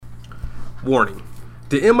Warning,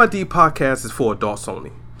 the MID podcast is for adults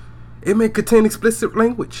only. It may contain explicit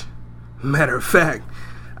language. Matter of fact,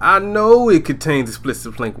 I know it contains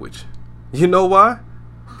explicit language. You know why?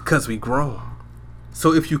 Because we grown.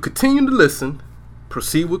 So if you continue to listen,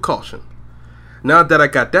 proceed with caution. Now that I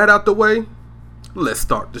got that out the way, let's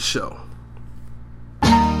start the show.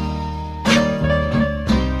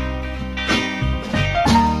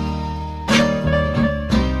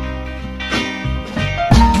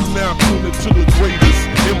 To the greatest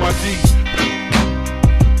MID.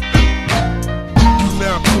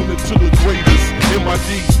 Now tune into the greatest MID.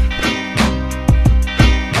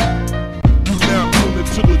 Now tune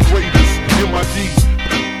into the greatest MID.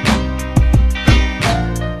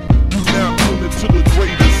 Now tune into the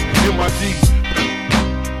greatest MID.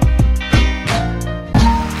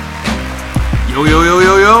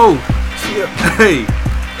 Yo. Hey,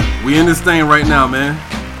 we in this thing right now, man.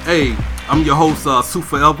 Hey, I'm your host, Sue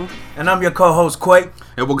Forever. And I'm your co-host, Quake.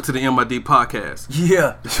 And welcome to the MID podcast.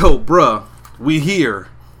 Yeah. Yo, bruh, we here.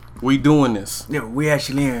 We doing this. Yeah, we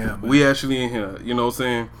actually in here, man. We actually in here. You know what I'm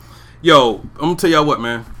saying? Yo, I'm going to tell y'all what,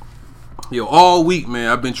 man. Yo, all week, man,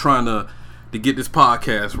 I've been trying to get this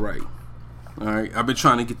podcast right. All right? I've been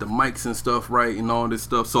trying to get the mics and stuff right and all this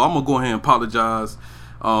stuff. So I'm going to go ahead and apologize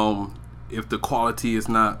if the quality is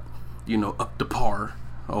not, up to par.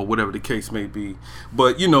 Or whatever the case may be.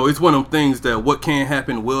 But, it's one of them things that what can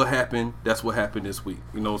happen will happen. That's what happened this week.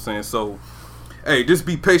 You know what I'm saying? So, hey, just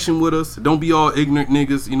be patient with us. Don't be all ignorant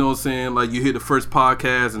niggas. You know what I'm saying? Like, you hear the first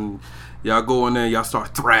podcast and y'all go in there, y'all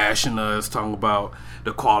start thrashing us, talking about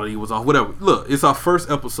the quality was off, whatever. Look, it's our first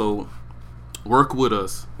episode. Work with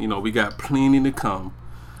us. We got plenty to come.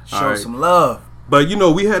 Show some love. But,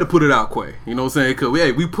 we had to put it out, Quay. You know what I'm saying? Because,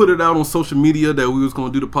 we put it out on social media that we was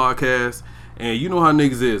going to do the podcast. And you know how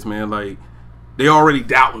niggas is, man. Like, they already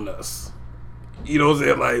doubting us. You know what I'm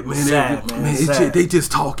saying? Like, man, they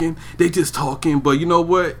just talking. They just talking. But you know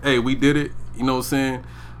what? Hey, we did it. You know what I'm saying?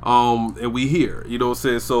 And we here. You know what I'm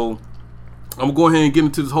saying? So, I'm going to go ahead and get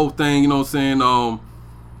into this whole thing. You know what I'm saying?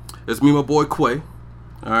 It's me and my boy, Quay.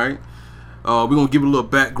 All right? We're going to give it a little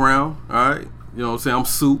background. All right? You know what I'm saying? I'm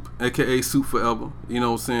Soup, a.k.a. Soup Forever. You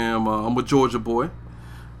know what I'm saying? I'm a Georgia boy.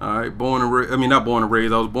 All right, not born and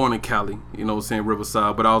raised. I was born in Cali, you know what I'm saying,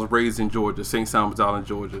 Riverside, but I was raised in Georgia, St. Simons Island,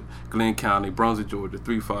 Georgia, Glenn County, Brunswick, Georgia,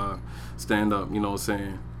 3-5, stand up, you know what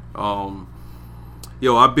I'm saying.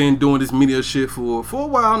 I've been doing this media shit for a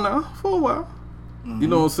while now, you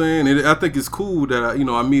know what I'm saying, and I think it's cool that,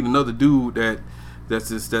 I meet another dude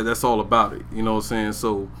that's all about it, you know what I'm saying,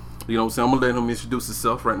 so, you know what I'm saying, I'm going to let him introduce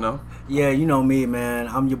himself right now. Yeah, you know me, man.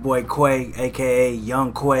 I'm your boy Quay, a.k.a.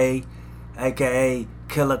 Young Quay, a.k.a.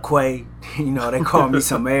 Killer Quay. They call me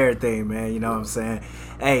some everything, man. You know what I'm saying?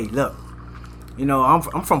 Hey, look. I'm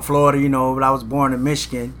from Florida, but I was born in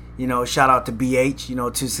Michigan. Shout out to BH,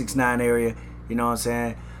 269 area. You know what I'm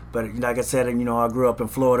saying? But like I said, I grew up in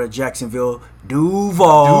Florida, Jacksonville,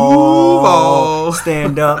 Duval.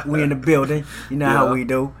 Stand up. We in the building. You know how we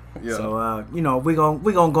do. Yeah. So, we're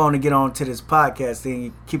gonna go on and get on to this podcast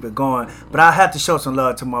thing, keep it going. But I have to show some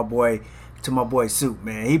love to my boy Soup,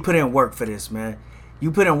 man. He put in work for this, man. You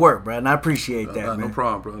put in work, bro, and I appreciate that, man. No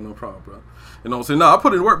problem, bro. You know what I'm saying? No, I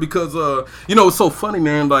put in work because, it's so funny,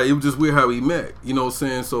 man. Like, it was just weird how we met. You know what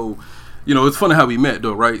I'm saying? So, it's funny how we met,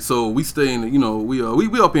 though, right? So, we stay in,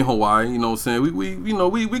 we up in Hawaii, you know what I'm saying?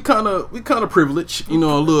 We kind of privileged, a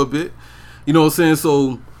little bit. You know what I'm saying?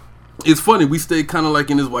 So, it's funny. We stay kind of like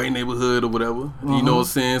in this white neighborhood or whatever. Mm-hmm. You know what I'm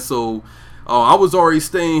saying? So, I was already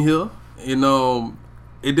staying here, and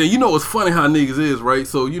then it's funny how niggas is, right?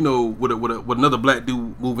 So with another black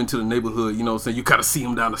dude moving to the neighborhood, you know what I'm saying, you kind of see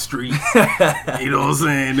him down the street, you know what I'm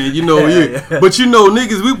saying, and yeah. But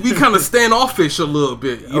niggas, we kind of standoffish a little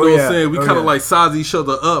bit, you know what I'm saying, we kind of like size each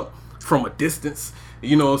other up from a distance,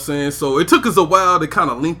 you know what I'm saying. So it took us a while to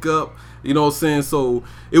kind of link up. You know what I'm saying? So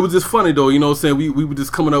it was just funny though, you know what I'm saying? We were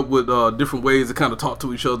just coming up with different ways to kind of talk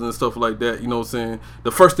to each other and stuff like that, you know what I'm saying?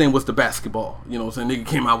 The first thing was the basketball, you know what I'm saying? Nigga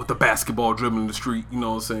came out with the basketball dribbling in the street, you know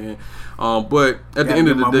what I'm saying? But at the end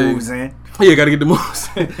of the day, yeah, gotta get the moves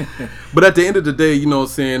in. But at the end of the day, you know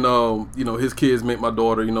what I'm saying, his kids met my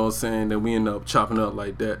daughter, you know what I'm saying, and we end up chopping up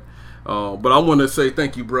like that. But I want to say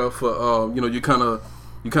thank you, bro, for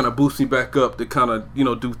you kind of boost me back up to kind of,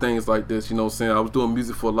 do things like this, you know what I'm saying? I was doing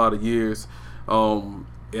music for a lot of years, and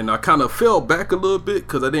I kind of fell back a little bit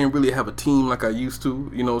because I didn't really have a team like I used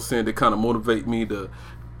to, you know what I'm saying, to kind of motivate me to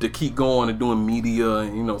keep going and doing media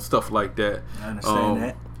and, stuff like that. I understand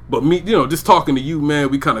that. But me, just talking to you,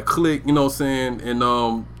 man, we kind of clicked, you know what I'm saying, and,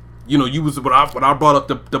 you was, when I brought up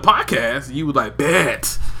the podcast, you was like,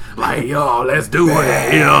 bet. like, yo, let's do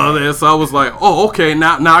it. You know, so I was like, oh, okay,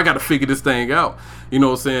 now I got to figure this thing out. You know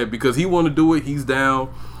what I'm saying? Because he want to do it, he's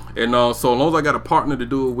down. And so as long as I got a partner to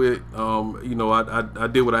do it with, you know, I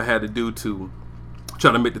did what I had to do to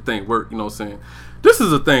try to make the thing work. You know what I'm saying? This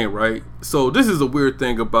is a thing, right? So this is a weird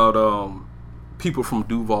thing about people from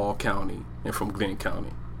Duval County and from Glenn County.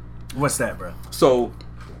 What's that, bro? So,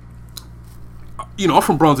 you know, I'm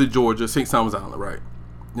from Brunswick, Georgia, St. Thomas Island, right?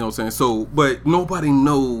 You know what I'm saying? So, but nobody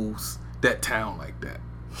knows that town like that.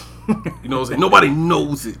 You know what I'm saying? Nobody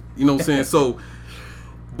knows it. You know what I'm saying? So,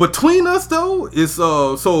 between us though, is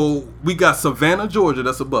so we got Savannah, Georgia,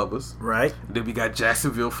 that's above us. Right. Then we got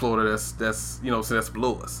Jacksonville, Florida, that's you know what I'm saying, that's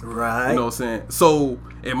below us. Right. You know what I'm saying? So,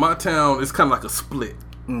 in my town, it's kind of like a split.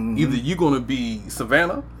 Mm-hmm. Either you're going to be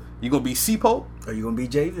Savannah, you're going to be Seapoke, or you're going to be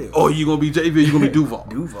Jayville. Or you're going to be Jayville, you're going to be Duval.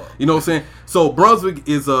 Duval. You know what I'm saying? So Brunswick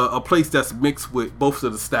is a place that's mixed with both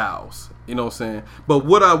of the styles. You know what I'm saying? But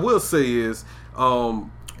what I will say is,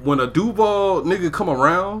 when a Duval nigga come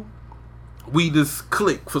around, we just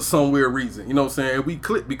click for some weird reason. You know what I'm saying? And we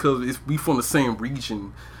click because we from the same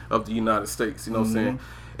region of the United States. You know what I'm saying?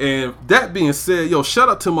 And that being said, yo, shout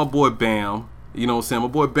out to my boy Bam. You know what I'm saying? My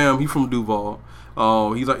boy Bam, he from Duval.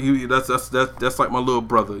 He's like that's like my little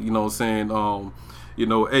brother. You know what I'm saying? You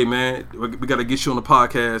know, hey man, we got to get you on the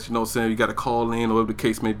podcast. You know what I'm saying? You got to call in, or whatever the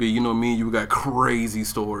case may be. You know what I mean? You got crazy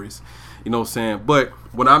stories. You know what I'm saying? But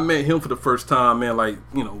when I met him for the first time, man, like,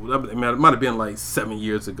 you know, it might have been like 7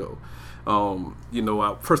 years ago. You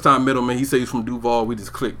know, first time I met him, man, he said he's from Duval. We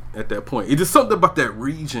just clicked at that point. It's just something about that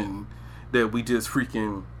region that we just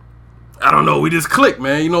freaking, I don't know, we just click,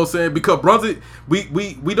 man. You know what I'm saying? Because Brunswick,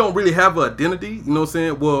 we don't really have an identity. You know what I'm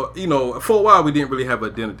saying? Well, you know, for a while we didn't really have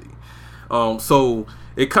an identity. So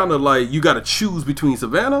it kind of like you got to choose between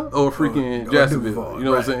Savannah or freaking Jacksonville. Duval. You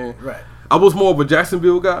know what I'm saying? Right. I was more of a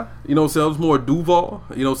Jacksonville guy. You know what I'm saying? I was more Duval.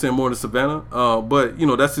 You know what I'm saying? More than Savannah. But you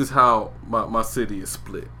know, that's just how my city is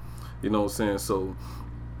split. You know what I'm saying? So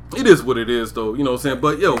it is what it is, though. You know what I'm saying?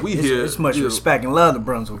 But yo, it's much respect and love to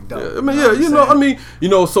Brunswick, though. Yeah, I mean, yeah, you know, I mean, you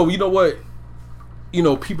know, so you know what? You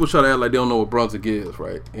know, people try to act like they don't know what Brunswick is,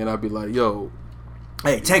 right? And I'd be like, yo,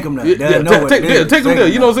 hey, take them there. Take them there.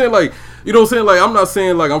 You know what I'm saying? Like, you know what I'm saying? Like, I'm not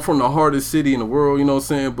saying like I'm from the hardest city in the world. You know what I'm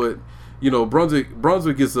saying? But you know, Brunswick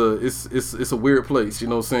is it's a weird place. You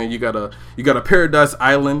know what I'm saying? You got a Paradise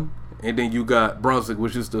Island. And then you got Brunswick,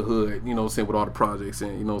 which is the hood, you know what I'm saying, with all the projects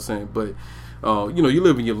in, you know what I'm saying. But, you know, you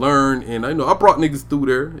live and you learn. And I know I brought niggas through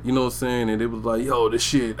there, you know what I'm saying. And it was like, yo, this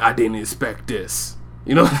shit, I didn't expect this.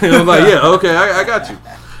 You know what I'm saying? I was like, yeah, okay, I got you.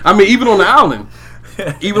 I mean, even on the island,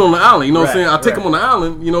 you know what I'm saying? I take them on the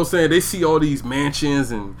island, you know what I'm saying? They see all these mansions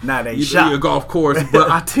and a golf course. But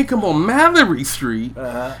I take them on Mallory Street,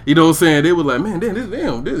 you know what I'm saying? They were like, man, damn,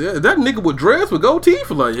 that nigga with dreads with gold teeth.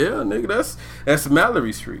 Like, yeah, nigga, that's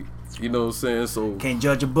Mallory Street. You know what I'm saying? So can't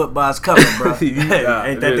judge a book by its cover, bro.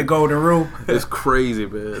 Ain't that the golden rule? It's crazy,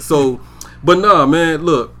 man. So, but nah, man.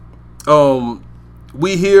 Look,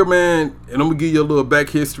 we here, man, and I'm gonna give you a little back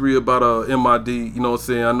history about MID. You know what I'm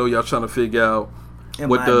saying? I know y'all trying to figure out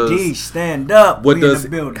MID stand up. What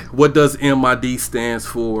does MID stands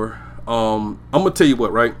for? I'm gonna tell you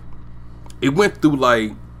what, right? It went through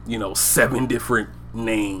like 7 different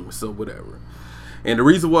names or whatever. And the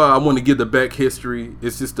reason why I want to give the back history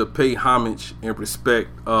is just to pay homage and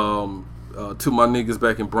respect to my niggas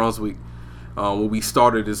back in Brunswick when we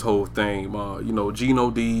started this whole thing.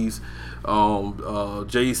 Gino D's,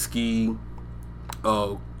 Jay Ski,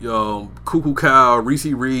 Cuckoo Cow, Reese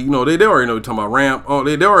Reed. They already know what I'm talking about. Ramp. Oh,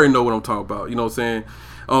 they already know what I'm talking about. You know what I'm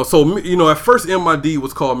saying? So at first MID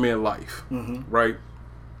was called Men Life, right?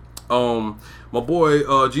 My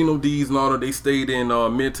boy Gino D's and all that, they stayed in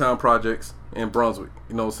Midtown Projects in Brunswick,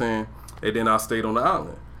 you know what I'm saying? And then I stayed on the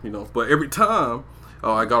island, But every time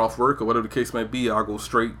I got off work or whatever the case may be, I'll go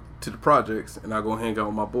straight to the projects and I go hang out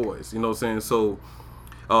with my boys, you know what I'm saying? So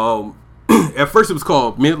at first it was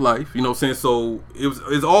called Midlife, you know what I'm saying? So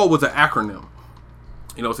it all was an acronym.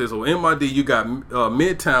 You know what I'm saying? So MID, you got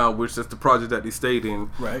Midtown, which is the project that they stayed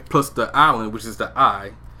in, right, plus the island, which is the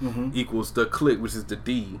I, equals the click, which is the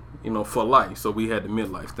D, for life. So we had the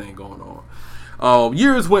midlife thing going on.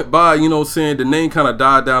 Years went by, you know what I'm saying, the name kind of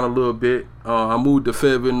died down a little bit. I moved to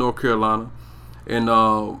Fayetteville, North Carolina. And,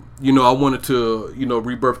 I wanted to,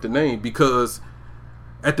 rebirth the name because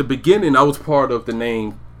at the beginning I was part of the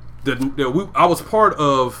name. I was part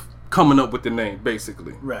of coming up with the name,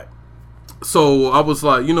 basically. Right. So I was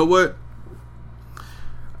like, you know what?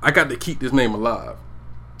 I got to keep this name alive.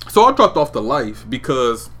 So I dropped off the life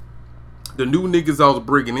because the new niggas I was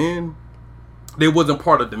bringing in, they wasn't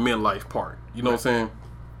part of the midlife part. You know what I'm saying?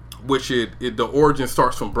 Which the origin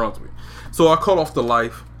starts from Brunswick. So I cut off the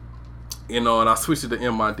life and I switched it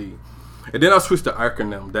to MID. And then I switched the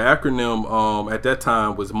acronym. The acronym at that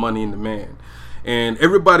time was Money in Demand. And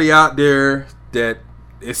everybody out there that,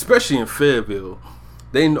 especially in Fayetteville,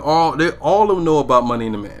 they all of them know about Money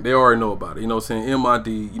in Demand. They already know about it. You know what I'm saying?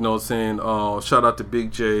 MID, you know what I'm saying? Shout out to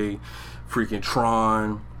Big J, freaking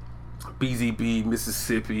Tron, BZB,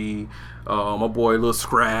 Mississippi, my boy Lil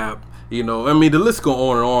Scrap. You know, I mean, the list go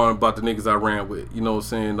on and on about the niggas I ran with. You know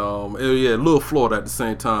what I'm saying? Yeah, Lil Florida at the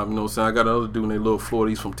same time. You know what I'm saying? I got another dude named Lil Florida.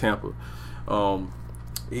 He's from Tampa.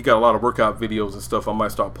 He got a lot of workout videos and stuff I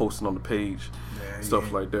might start posting on the page.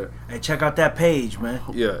 Stuff like that. Hey, check out that page, man.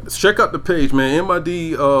 Yeah, let's check out the page, man.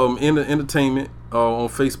 MID Entertainment on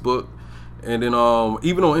Facebook. And then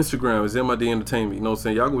even on Instagram is MID Entertainment. You know what I'm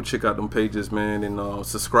saying? Y'all go check out them pages, man, and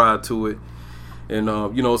subscribe to it. And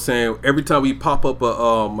you know what I'm saying, every time we pop up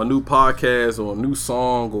a new podcast or a new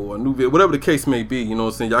song or a new video, whatever the case may be, you know what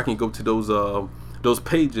I'm saying, y'all can go to those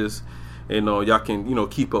pages and y'all can, you know,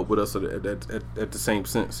 keep up with us at the same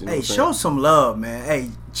sense. You know hey, what I'm show saying? some love, man.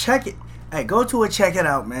 Hey, check it. Hey, go to it, check it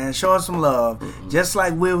out, man. Show us some love. Mm-hmm. Just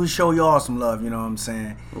like we'll show y'all some love, you know what I'm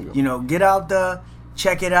saying? Okay. You know, get out there,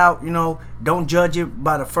 check it out, you know. Don't judge it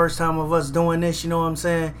by the first time of us doing this, you know what I'm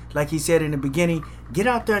saying? Like he said in the beginning, get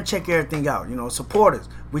out there and check everything out, you know. Support us.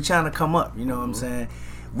 We trying to come up, you know what I'm saying?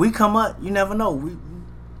 We come up, you never know.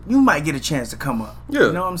 You might get a chance to come up. Yeah.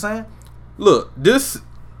 You know what I'm saying? Look, this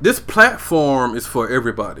platform is for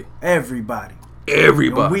everybody. Everybody.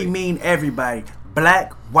 Everybody. And we mean everybody.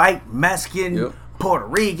 Black, white, Mexican, Yep. Puerto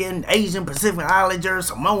Rican, Asian, Pacific Islander,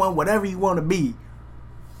 Samoan, whatever you want to be.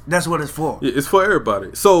 That's what it's for. Yeah, it's for everybody.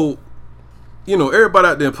 So, you know, everybody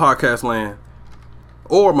out there in podcast land,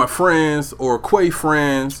 or my friends, or Quay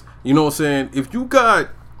friends, you know what I'm saying? If you got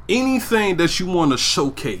anything that you want to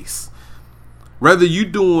showcase, whether you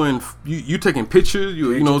doing, you taking pictures,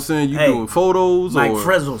 you know what I'm saying, you Hey, doing photos, Mike or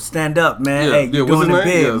Frizzle, stand up, man. Yeah, Hey, you what's doing his it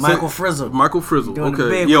name? big. Yeah, Michael say- Frizzle. Michael Frizzle. Doing it Okay,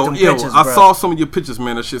 big yo, with them pictures, I bro. saw some of your pictures,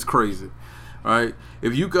 man. That shit's crazy. All right,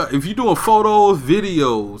 if you doing photos,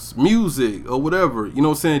 videos, music, or whatever, you know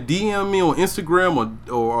what I'm saying, DM me on Instagram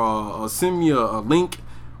or send me a link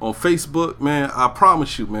on Facebook, man. I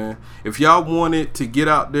promise you, man. If y'all want it to get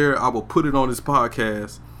out there, I will put it on this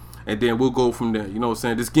podcast, and then we'll go from there. You know what I'm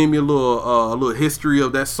saying? Just give me a little history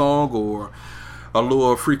of that song, or a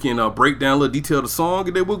little freaking breakdown, a little detail of the song,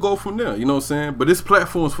 and then we'll go from there. You know what I'm saying? But this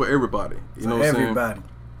platform's for everybody. You know what I'm saying? Everybody.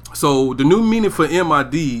 So the new meaning for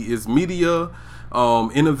MID is media,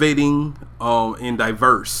 innovating, and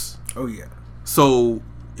diverse. Oh, yeah. So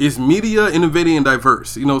it's media, innovating, and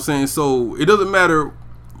diverse. You know what I'm saying? So it doesn't matter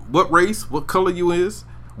what race, what color you is,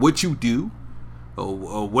 what you do,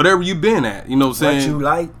 or whatever you been at. You know what I'm saying? What you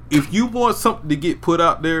like. If you want something to get put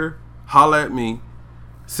out there, holla at me,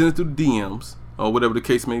 send it through the DMs, or whatever the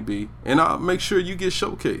case may be, and I'll make sure you get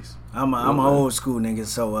showcased. I'm an old school nigga,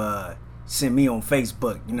 so send me on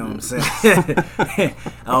Facebook, you know what I'm saying? I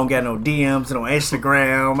don't got no DMs, no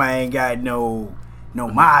Instagram, I ain't got no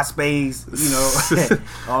MySpace, you know,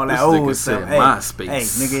 all that This old nigga stuff. said Hey, MySpace. hey,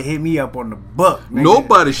 nigga, hit me up on the book. Nigga.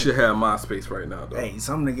 Nobody should have MySpace right now, though. Hey,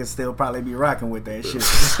 some niggas still probably be rocking with that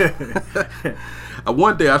shit.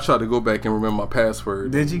 One day I tried to go back and remember my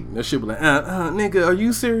password. Did you? That shit was like, nigga, are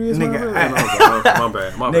you serious? Nigga, And I was like, oh, my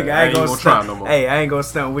bad. Nigga, I ain't gonna try stunt. no more. Hey, I ain't gonna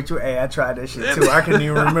stunt with you. Hey, I tried that shit too. I couldn't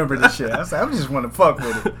even remember this shit. I just want to fuck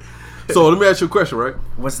with it. So let me ask you a question, right?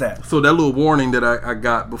 What's that? So that little warning that I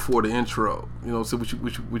got before the intro, you know, so what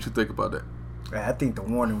you think about that? I think the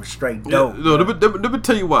warning was straight dope. No, let me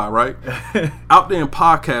tell you why, right? Out there in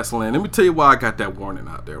podcast land, let me tell you why I got that warning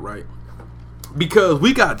out there, right? Because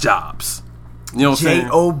we got jobs. You know what I'm saying?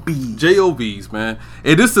 J.O.B. J.O.B.s, man.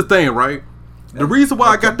 And this is the thing, right? The reason why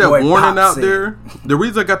I got that boy warning Pop out said. there, the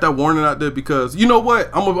reason I got that warning out there, because you know what?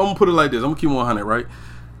 I'm gonna put it like this. I'm gonna keep it 100, right?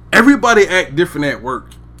 Everybody act different at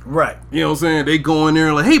work. Right. You know what I'm saying? They go in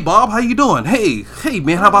there like, hey, Bob, how you doing? Hey,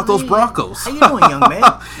 man, how about those Broncos? How you doing, young man?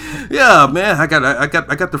 Yeah, man, I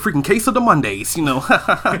got the freaking case of the Mondays, you know.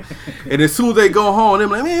 And as soon as they go home, they're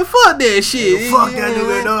like, man, fuck that shit. Fuck that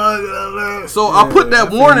nigga, dog. So I put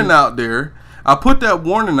that warning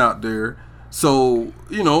out there. So,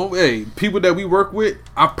 you know, hey, people that we work with,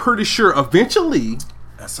 I'm pretty sure eventually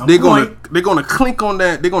At some they're point, gonna click on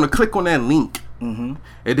that. They're gonna click on that link, and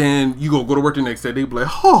then you go to work the next day. They be like,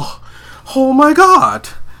 oh my God,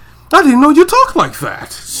 I didn't know you talk like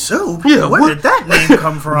that. soup? Yeah, Where did that name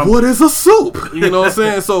come from? What is a soup? You know what I'm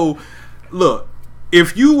saying? So, look,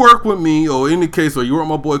 if you work with me, or in the case, or you work with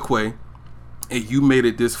my boy Quay, and you made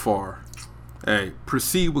it this far, hey,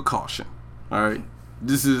 proceed with caution. All right,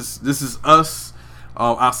 this is us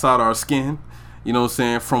outside our skin. You know what I'm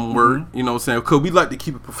saying? From work. You know what I'm saying? Because we like to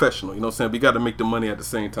keep it professional. You know what I'm saying? We got to make the money at the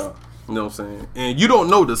same time. You know You know what I'm saying? And you don't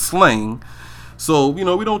know the slang, so we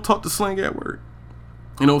don't talk the slang at work.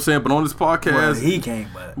 You know what I'm saying? But on this podcast, Well, he can't.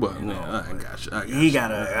 But I got you. He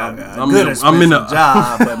got a good expensive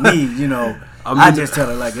job. But me, I just tell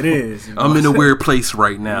it like it is. I'm in a weird place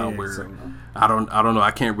right now where so. I don't know.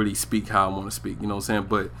 I can't really speak how I want to speak. You know what I'm saying?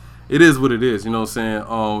 But it is what it is. You know what I'm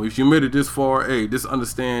saying? If you made it this far, hey, just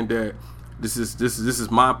understand that this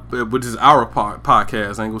is my, but this is our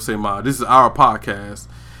podcast. I ain't gonna say mine. This is our podcast,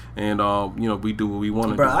 and we do what we want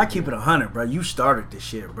to do. Bro, I keep it 100, bro. You started this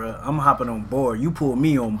shit, bro. I'm hopping on board. You pulled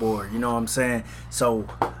me on board. You know what I'm saying? So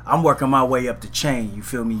I'm working my way up the chain. You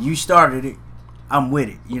feel me? You started it. I'm with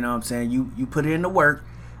it. You know what I'm saying? You put it in the work.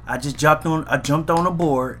 I just jumped on the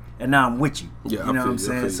board, and now I'm with you. Yeah, you know what I'm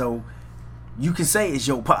saying? So you can say it's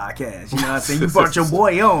your podcast. You know what I'm saying? You brought your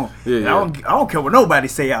boy on. Yeah. I don't care what nobody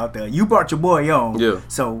say out there. You brought your boy on. Yeah.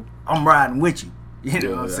 So I'm riding with you. You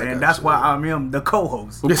know what I'm saying? That's why I'm the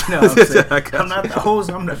co-host. You know what I'm saying? I'm not the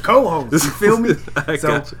host, I'm the co-host. You feel me?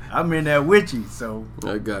 I'm in there with you. So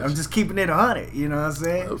I'm just keeping it 100. You know what I'm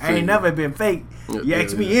saying? I ain't never been fake. You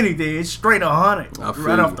ask me anything, it's straight 100.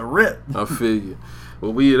 Right off the rip. I feel you.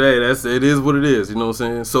 Well, it is what it is. You know what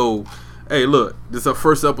I'm saying? So, hey, look, this is our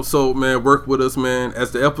first episode, man. Work with us, man.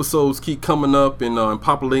 As the episodes keep coming up and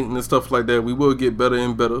populating and stuff like that, we will get better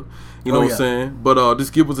and better. You know what I'm saying? But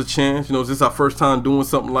just give us a chance. This is our first time doing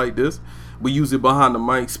something like this. We usually behind the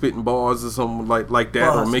mic spitting bars or something like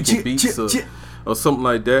that, or making beats or something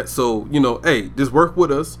like that. So, hey, just work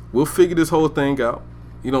with us. We'll figure this whole thing out.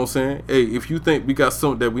 You know what I'm saying? Hey, if you think we got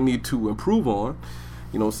something that we need to improve on,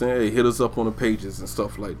 you know what I'm saying? Hey, hit us up on the pages and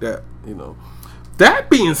stuff like that. That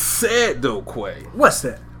being said, though, Quay. What's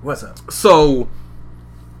that? What's up? So,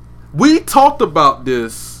 we talked about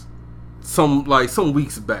this some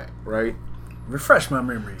weeks back, right? Refresh my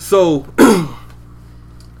memory. So, I'm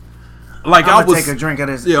gonna take a drink of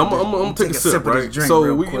this. Yeah, I'm gonna take a sip, right? Of this drink so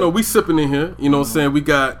real we sipping in here. You know what I'm saying? We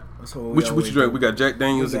got what you drink? We got Jack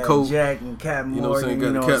Daniels and Coke. Jack and Captain Morgan.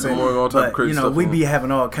 You know what I'm saying? Morgan, all type of crazy stuff. We be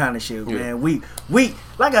having all kind of shit, man. We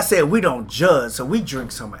like I said, we don't judge, so we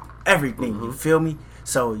drink some of everything. You feel me?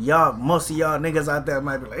 So most of y'all niggas out there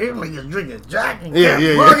might be like, hey, niggas drinking Jack and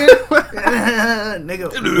Captain Morgan.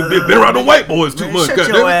 Nigga, been around the white boys too much. Shut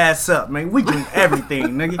your ass up, man. We drink everything,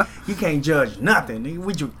 nigga. You can't judge nothing, nigga.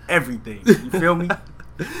 We drink everything. You feel me?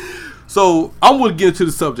 So I'm gonna get into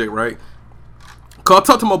the subject, right? Cause I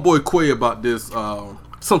talked to my boy Quay about this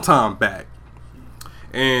some time back,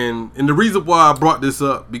 and the reason why I brought this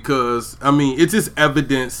up because it's just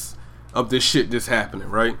evidence of this shit just happening,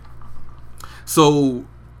 right? So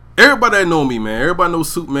everybody that know me, man, everybody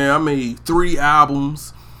knows Soup, man. I made 3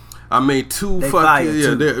 albums. I made 2 fucking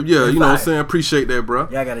you know what I'm saying. Appreciate that, bro.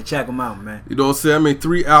 Y'all gotta check them out, man. You know what I'm saying. I made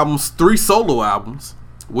 3 albums, 3 solo albums,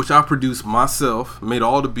 which I produced myself. Made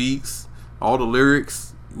all the beats, all the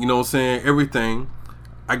lyrics. You know what I'm saying. Everything.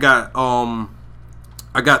 I got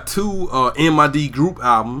 2 MID group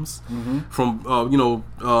albums from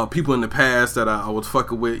people in the past that I was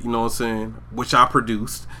fucking with. You know what I'm saying, which I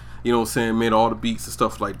produced. You know what I'm saying? Made all the beats and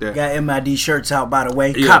stuff like that. Got MID shirts out, by the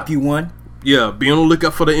way. Yeah. Cop you one. Yeah, be on the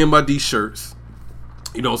lookout for the MID shirts.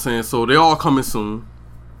 You know what I'm saying? So they're all coming soon.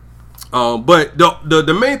 But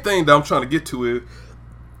the main thing that I'm trying to get to is,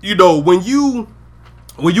 when you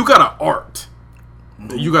got an art,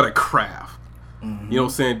 you got a craft. You know what I'm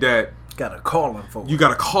saying? That got a calling for it. You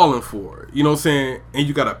got a calling for it. You know what I'm saying? And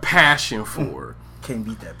you got a passion for it. Can't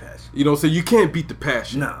beat that passion. You know what I'm saying? You can't beat the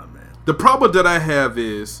passion. Nah, man. The problem that I have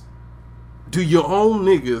is, do your own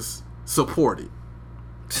niggas support it?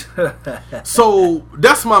 So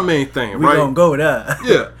that's my main thing, right? We gonna go with that.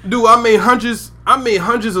 Yeah, dude. I made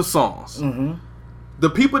hundreds of songs. The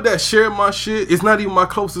people that share my shit is not even my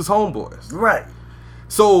closest homeboys. Right.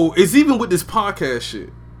 So it's even with this podcast shit.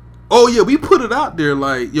 Oh yeah, we put it out there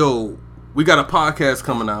like, yo, we got a podcast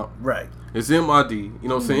coming out. Right. It's MID. You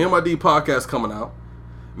know what I'm saying? MID podcast coming out.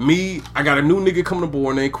 Me, I got a new nigga coming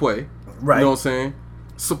aboard named Quay. Right. You know what I'm saying?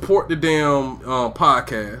 Support the damn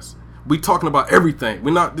podcast. We talking about everything.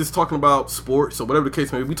 We're not just talking about sports or whatever the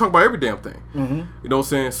case may be. We talking about every damn thing. You know what I'm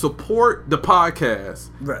saying? Support the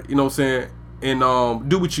podcast. Right. You know what I'm saying? And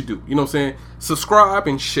do what you do. You know what I'm saying? Subscribe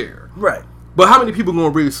and share. Right. But how many people gonna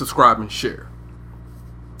really subscribe and share?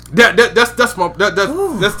 That's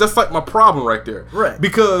like my problem right there. Right.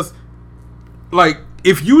 Because like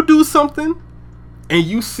if you do something and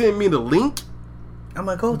you send me the link, I'm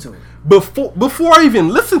gonna go to it. Before I even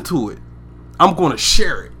listen to it, I'm gonna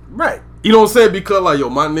share it. Right. You know what I'm saying? Because like, yo,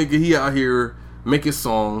 my nigga, he out here making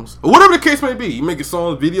songs, or whatever the case may be. He making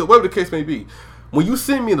songs, video, whatever the case may be. When you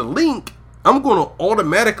send me the link, I'm gonna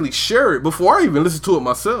automatically share it before I even listen to it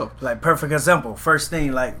myself. Like perfect example. First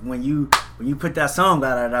thing, like when you put that song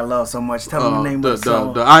out that I love so much, tell me the name of the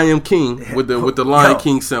song. The I Am King with the Lion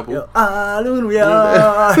King sample. Yo,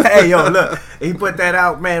 hallelujah. Hey, yo, look. He put that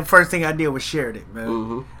out, man. First thing I did was shared it, man.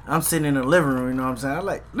 Mm-hmm. I'm sitting in the living room, you know what I'm saying? I'm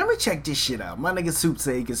like, let me check this shit out. My nigga Soup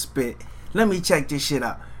say he can spit. Let me check this shit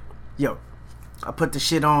out. Yo, I put the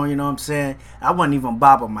shit on, you know what I'm saying? I wasn't even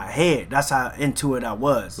bobbing my head. That's how into it I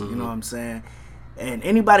was, you know what I'm saying? And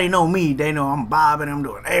anybody know me, they know I'm bobbing, I'm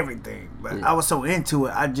doing everything. But I was so into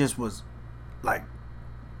it, I just was like,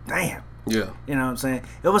 damn. Yeah. You know what I'm saying?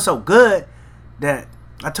 It was so good that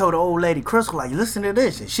I told the old lady Crystal, like, listen to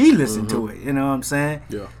this. And she listened to it, you know what I'm saying?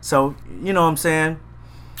 Yeah. So, you know what I'm saying?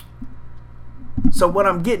 So what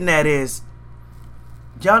I'm getting at is,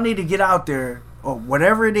 y'all need to get out there, or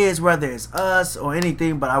whatever it is, whether it's us or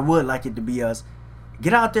anything, but I would like it to be us.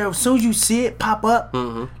 Get out there as soon as you see it pop up,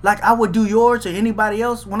 like I would do yours or anybody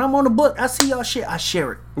else. When I'm on the book, I see y'all shit, I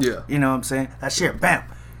share it. Yeah. You know what I'm saying? I share it, bam.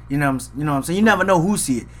 You know what I'm saying? You never know who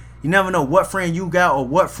see it. You never know what friend you got or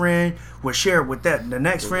what friend will share it with that. The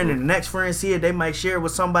next friend and the next friend see it, they might share it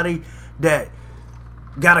with somebody that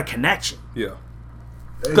got a connection. Yeah.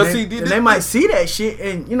 Because they might see that shit,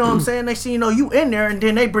 and you know what I'm saying? They see, you know, you in there, and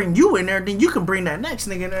then they bring you in there, and then you can bring that next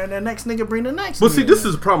nigga in there, and the next nigga bring the next nigga. But see, this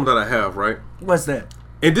is the problem that I have, right? What's that?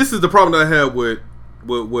 And this is the problem that I have with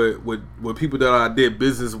people that I did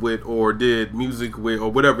business with or did music with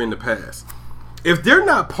or whatever in the past. If they're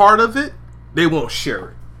not part of it, they won't share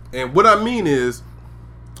it. And what I mean is,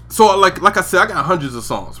 so like I said, I got hundreds of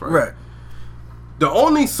songs, right? Right. The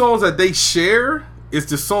only songs that they share is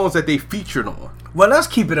the songs that they featured on. Well, let's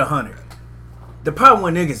keep it 100. The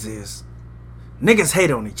problem with niggas is, niggas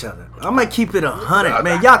hate on each other. I'm gonna keep it 100,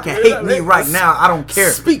 man. Y'all can hate me right now. I don't care.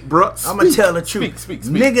 Speak, bro. I'm gonna tell the truth. Speak.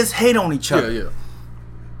 Niggas hate on each other. Yeah.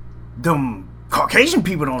 Them Caucasian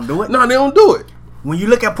people don't do it. No, they don't do it. When you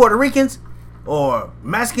look at Puerto Ricans or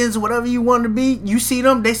Mexicans, whatever you want to be, you see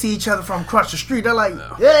them, they see each other from across the street. They're like,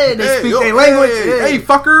 yeah, they speak their language. Hey,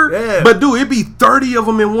 fucker. Yeah. But dude, it be 30 of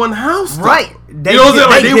them in one house. Though. Right. They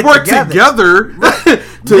work together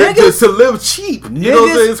to live cheap. Niggas, you know what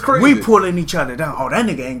I'm saying? It's crazy. We pulling each other down. Oh, that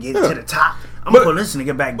nigga ain't getting to the top. I'm pulling this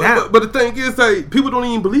nigga back down. But the thing is, like, people don't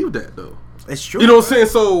even believe that though. It's true. You know what I'm saying?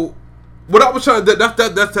 So what I was trying to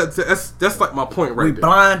that's like my point right there. We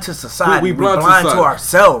blind to society. We blind to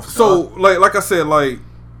ourselves. So like I said, like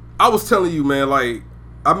I was telling you, man, like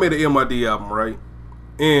I made an MID album, right?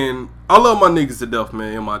 And I love my niggas to death,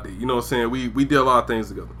 man. MID, you know what I'm saying? We did a lot of things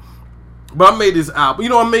together. But I made this album. You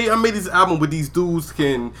know, I made this album with these dudes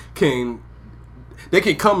can come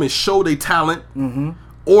and show their talent,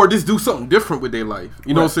 or just do something different with their life.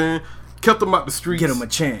 You know what I'm saying? Kept them out the streets. Get them a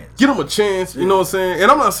chance. You know what I'm saying? And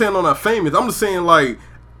I'm not saying I'm not famous. I'm just saying like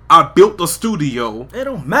I built a studio. It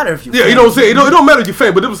don't matter if you. Yeah, you know what I'm saying. It don't matter if you're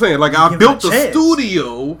famous, but I'm saying like I built a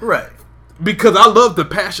studio, right? Because I love the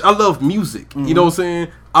passion. I love music. You know what I'm saying?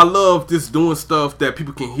 I love just doing stuff that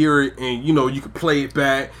people can hear it and you know you can play it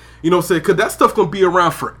back. You know what I'm saying? Because that stuff gonna be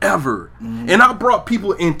around forever. And I brought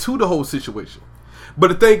people into the whole situation. But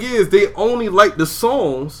the thing is, they only like the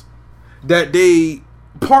songs that they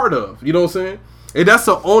part of. You know what I'm saying? And that's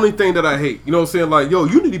the only thing that I hate. You know what I'm saying? Like, yo,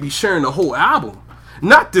 you need to be sharing the whole album,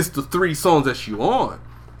 not just the 3 songs that you on.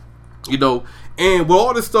 You know? And with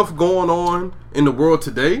all this stuff going on in the world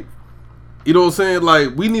today, you know what I'm saying?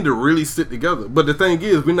 Like, we need to really stick together. But the thing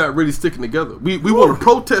is, we're not really sticking together. We want to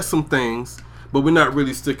protest some things, but we're not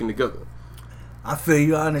really sticking together. I feel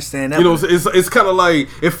you. I understand that. You know, it's kind of like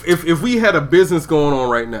if we had a business going on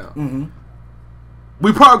right now,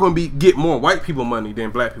 we probably gonna get more white people money than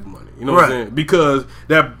black people money. You know what I'm saying? Because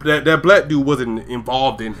that black dude wasn't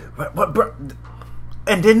involved in it. But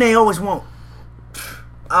and then they always want.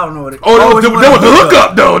 I don't know what it is. Oh, they want the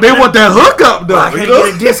hookup though. They want that hookup though. I can't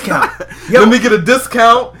get a discount. Let me get a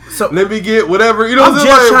discount. So let me get whatever. You know, I'm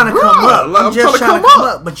just trying to come up. I'm just trying to come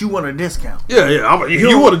up, but you want a discount. Yeah.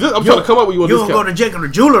 You want to? I'm trying to come up with you. You don't go to Jacob the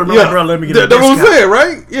jeweler, no, bro. Let me get a discount. That's what I'm saying,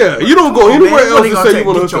 right? Yeah. You don't go anywhere else and say you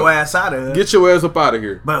want to get your ass out of here. Get your ass up out of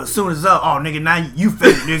here. But as soon as nigga, now you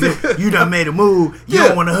fake, nigga. You done made a move. You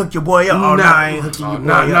don't want to hook your boy up. Oh, nah, I ain't hooking you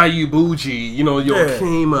boy up. Now you bougie. You know, yo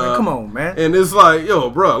came up. Come on, man. And it's like, yo,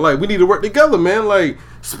 bro, like we need to work together, man. Like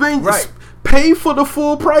spend. Pay for the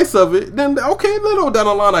full price of it, then okay, little down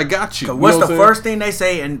the line, I got you. What's the first thing they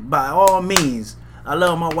say? And by all means, I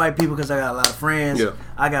love my white people because I got a lot of friends. Yeah.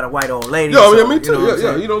 I got a white old lady. Yeah, me too. You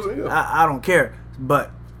know what I'm saying? I don't care. But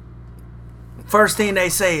first thing they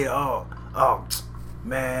say, oh,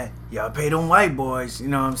 man, y'all pay them white boys. You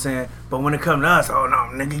know what I'm saying? But when it comes to us, oh no,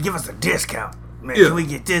 nigga, give us a discount. man, Yeah. can we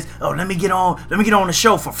get this? Oh, let me get on the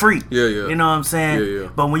show for free. Yeah, yeah. You know what I'm saying? Yeah, yeah.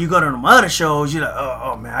 But when you go to them other shows, you're like,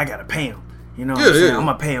 oh man, I gotta pay him. You know what Yeah, I'm saying? yeah. I'm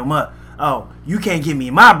gonna pay him up. Oh, you can't give me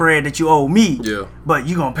my bread that you owe me. Yeah. But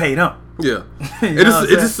you gonna pay them. Yeah. You And know what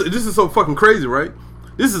I'm this is so fucking crazy, right?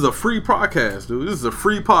 This is a free podcast, dude. This is a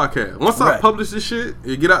free podcast. Once I Right. publish this shit,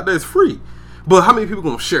 it get out there, it's free. But how many people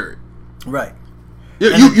gonna share it? Right.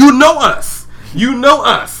 Yeah, you know us. You know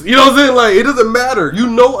us. You know what I'm saying? Like, it doesn't matter. You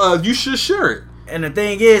know us. You should share it. And the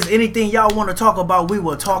thing is, anything y'all want to talk about, we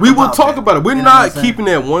will talk about We will talk about it. We're You know what I'm not saying? keeping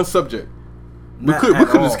that one subject. We Not could at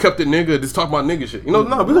just all. kept it nigga, just talk about nigga shit. You know,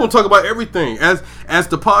 no, we're gonna talk about everything. As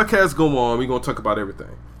the podcast go on, we're gonna talk about everything.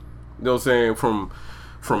 You know what I'm saying?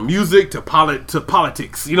 From music to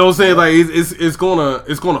politics. You know what I'm saying? Like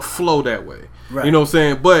it's gonna flow that way. Right. You know what I'm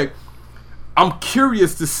saying? But I'm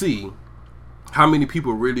curious to see how many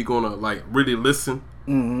people really gonna like really listen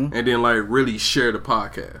and then like really share the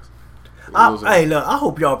podcast. You know what I'm saying? Hey, look, I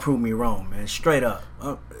hope y'all prove me wrong, man. Straight up.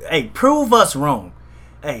 Hey, prove us wrong.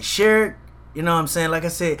 Hey, share it. You know what I'm saying? Like I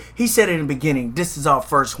said, he said it in the beginning, this is our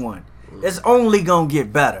first one. It's only going to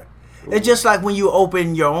get better. It's just like when you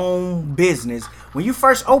open your own business. When you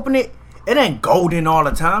first open it, it ain't golden all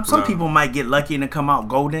the time. Some Nah. people might get lucky and it come out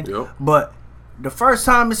golden. Yep. But the first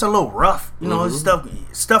time, it's a little rough. You know,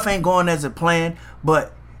 stuff ain't going as it planned.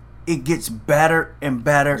 But it gets better and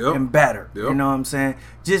better Yep. and better. Yep. You know what I'm saying?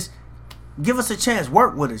 Just give us a chance,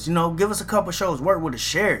 work with us, give us a couple shows, work with us,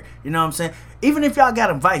 share it, you know what I'm saying? Even if y'all got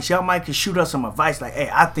advice, y'all might could shoot us some advice like, hey,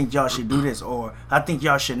 I think y'all should do this, or I think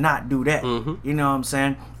y'all should not do that, you know what I'm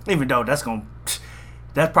saying? Even though that's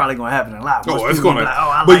probably gonna happen a lot. Most Oh, it's people gonna. be like, oh,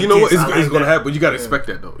 I but like you know what? this, It's I like gonna that. happen. You gotta expect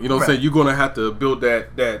that though. You know what I'm Right. saying? You're gonna have to build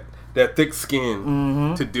that thick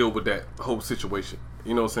skin to deal with that whole situation.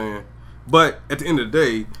 You know what I'm saying? But at the end of the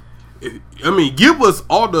day, give us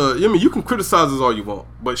all the. You can criticize us all you want,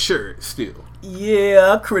 but share it still.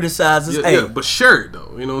 Yeah, criticize us. Yeah, Hey, yeah, but share it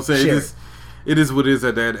though. You know what I'm saying? Share It is what it is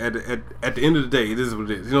at the end of the day. It is what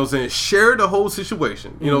it is. You know what I'm saying? Share the whole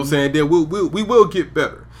situation. You know what I'm saying? Then we will get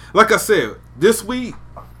better. Like I said, this week,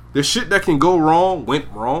 the shit that can go wrong went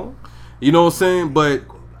wrong. You know what I'm saying? But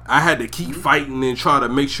I had to keep fighting and try to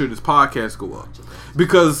make sure this podcast go up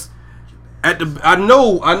because I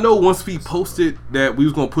know once we posted that we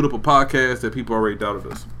was gonna put up a podcast that people already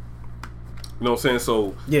doubted us. You know what I'm saying?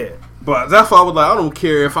 So yeah. but that's why I was like, I don't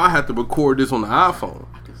care if I have to record this on the iPhone.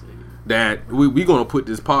 That we gonna put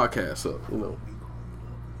this podcast up, you know.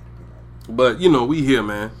 But we here,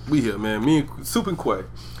 man. We here, man. Me and Soup and Quay.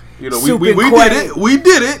 We Soup did and Quay. it. We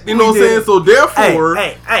did it. You know what I'm did saying? it. So therefore,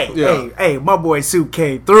 Yeah. Hey, my boy Soup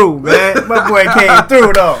came through, man. My boy came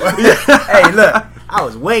through though. Hey, look, I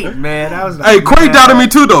was waiting, man. I was like, hey, Quay man, doubted me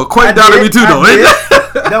too, though. Quay doubted me too, though.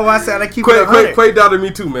 That's why I said I keep it 100. Quay doubted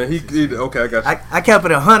me too, man. He okay, I got you. I kept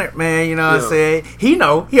it 100, man. You know what Yeah. I'm saying? He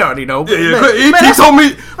already know. Yeah, Man, Quay, he that's- told me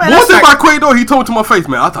man, one that's thing like- about Quay though. He told me to my face,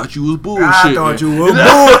 man. I thought you was bullshit. I thought man. you was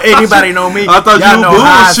bull. Anybody know me? I thought Y'all you know was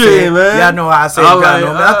how I bullshit, said- man. Y'all know how I said. I'm Y'all like,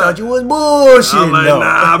 know me. I thought you was bullshit. I'm like, though.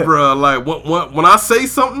 nah, bro. Like, when I say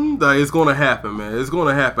something, that it's gonna happen, man. It's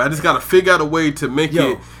gonna happen. I just gotta figure out a way to make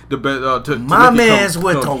Yo. it the best. To My make it man's come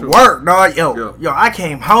went to true. work, dog. Yeah. Yo, I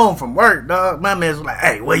came home from work, dog. My man's was like,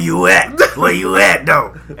 "Hey, where you at? Where you at,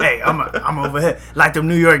 though? Hey, I'm over here." Like them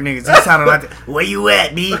New York niggas. He sounded like, "Where you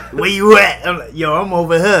at, B? Where you at?" I'm like, "Yo, I'm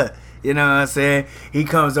over here." You know what I'm saying? He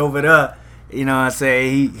comes over there. You know what I'm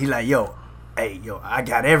saying? He like, "Yo, hey, yo, I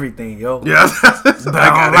got everything, yo." Yeah, But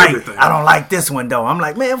I don't like this one though. I'm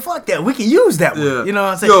like, man, fuck that. We can use that one. Yeah. You know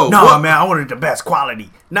what I'm saying? Yo, no, what- man, I wanted the best quality.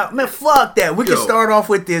 No, man, fuck that. We can Yo. start off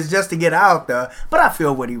with this just to get out there. But I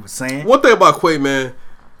feel what he was saying. One thing about Quay, man,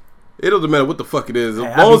 it doesn't matter what the fuck it is. As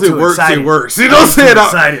Hey, I long be as it too works, excited. it works. You I know what I'm be saying? too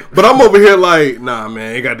excited. But I'm over here like, nah,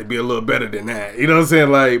 man, it got to be a little better than that. You know what I'm saying?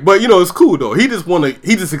 Like, but it's cool though. He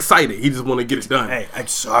just excited. He just want to get it done. Hey,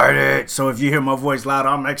 excited. So if you hear my voice loud,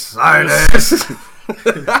 I'm excited.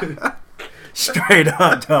 Straight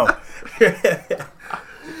up, though.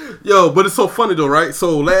 Yo, but it's so funny though, right?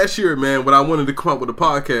 So last year, man, when I wanted to come up with a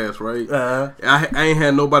podcast, right? I ain't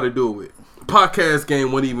had nobody to do it with. Podcast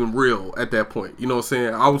game wasn't even real at that point. You know what I'm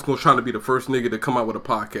saying? I was trying to be the first nigga to come out with a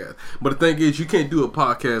podcast. But the thing is, you can't do a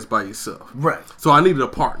podcast by yourself. Right. So I needed a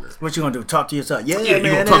partner. What you gonna do? Talk to yourself? Yeah, you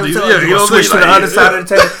man. gonna talk to you you- gonna yeah, you know what I'm switch to saying? the Like, other side yeah. of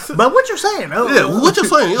the table. But what you saying? Oh, Yeah, what you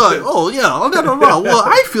saying? You're like, oh yeah, well,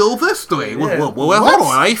 I feel this way. Yeah. Well, hold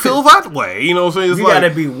on, I feel that way. You know what I'm saying? It's You like,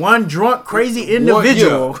 gotta be one drunk, crazy one-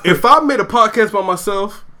 individual. yeah. If I made a podcast by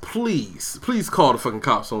myself, please call the fucking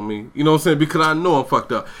cops on me. You know what I'm saying? Because I know I'm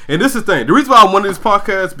fucked up. And this is the thing. The reason why I wanted this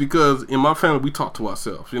podcast, because in my family, we talk to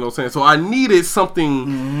ourselves. You know what I'm saying? So I needed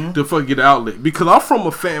something to fucking get an outlet. Because I'm from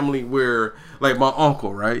a family where, like, my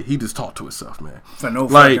uncle, right? He just talked to himself, man. For no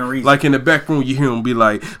fucking reason. Like, in the back room, you hear him be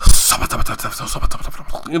like, you're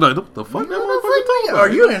like, what the fuck? Are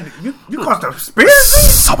you conspiracy?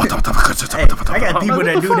 Hey, I got people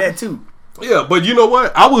that do that too. Yeah, but you know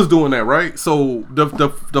what? I was doing that, right? So the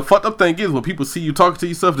fucked up thing is when people see you talking to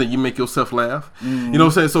yourself, then you make yourself laugh. You know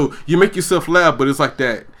what I'm saying? So you make yourself laugh, but it's like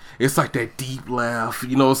that deep laugh.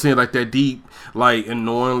 You know what I'm saying? Like that deep, like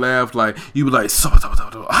annoying laugh. Like you be like,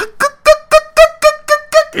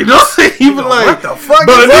 you know what I'm saying? You be like, what the fuck?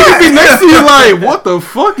 But is a nigga that? be next to you like, what the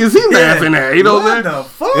fuck is he laughing at? You know what I'm saying? the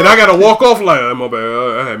fuck? And I gotta walk off like, oh, my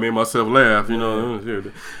bad. I had made myself laugh. You know.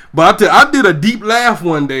 But I did a deep laugh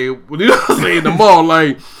one day. You know what I'm saying? In the mall,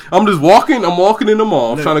 like I'm walking in the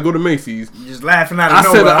mall. I'm trying to go to Macy's. You just laughing out of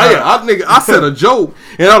nowhere. I said a joke,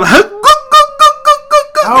 and I was like,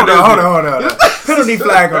 hold on. Penalty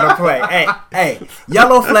flag on the play. Hey,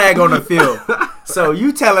 yellow flag on the field. So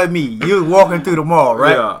you telling me you walking through the mall,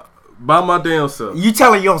 right? Yeah, by my damn self. You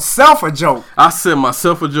telling yourself a joke. I said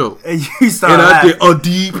myself a joke. And you started And I laughing.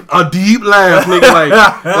 did a deep laugh, nigga, like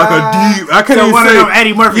a deep. I can't So even one say. of them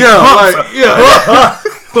Eddie Murphy Yeah, bumps.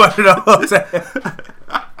 One of those.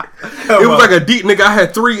 It was like a deep nigga. I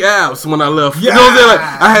had 3 abs when I left. You know what I'm saying? Like,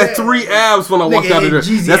 I had 3 abs when I walked out of there.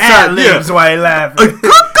 That's how. That's why he laughing.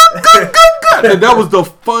 And that was the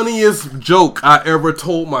funniest joke I ever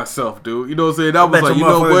told myself, dude. You know what I'm saying? That was Bet like, your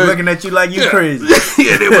you know motherfuckers what? looking at you like you crazy.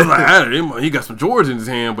 Yeah, they was like, he got some George in his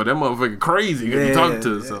hand, but that motherfucker crazy. He be talking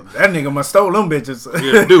to himself. That nigga must stole them bitches.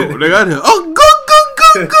 Yeah, dude. They got him. Oh, good.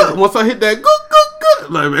 Once I hit that, good.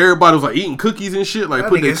 Like everybody was like eating cookies and shit. Like That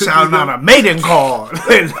putting their nigga cookies shouting out a mating call.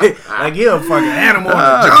 Like he a fucking animal in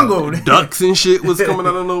the jungle. Ducks and shit was coming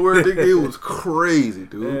out of nowhere. It was crazy,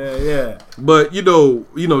 dude. Yeah. But you know,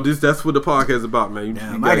 that's what the podcast is about, man. You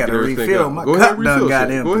Damn, gotta I gotta get everything refill. out. My Go ahead, cup refill. done got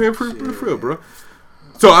Shit. empty. Go ahead and refill, bro.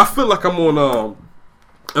 So I feel like I'm on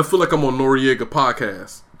Noriega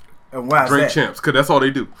podcast. And why is Drink that? Champs, because that's all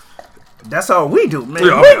they do. That's all we do, man.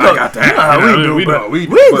 Yeah, we I got that. You know how we do, we bro. know, we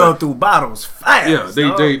do, We but- go through bottles fast. Yeah,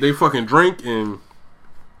 dog. they fucking drink and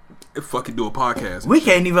they fucking do a podcast. We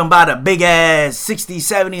can't even buy the big ass $60,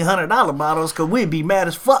 $70, $100 bottles because we'd be mad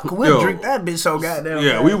as fuck. We'll Yo. drink that bitch so goddamn.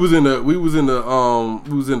 Yeah, bad. we was in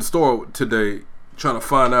the store today trying to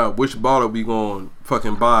find out which bottle we gonna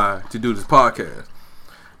fucking buy to do this podcast.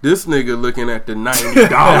 This nigga looking at the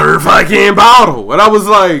 $90 fucking bottle, and I was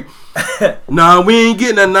like, "Nah, we ain't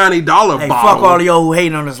getting a $90 Hey, bottle." fuck all of y'all who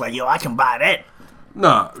hating on us. Like, yo, I can buy that.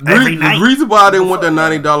 Nah, Every night. the reason why I didn't want that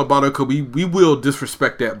 $90 bottle because we will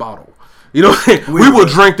disrespect that bottle. You know, we will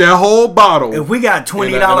drink that whole bottle. If we got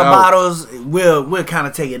 $20 and I- bottles, we'll kind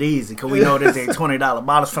of take it easy because we know that they $20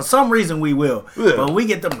 bottles. For some reason, we will. Yeah. But we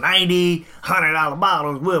get them $90, $100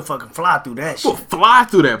 bottles, we'll fucking fly through that We'll shit. fly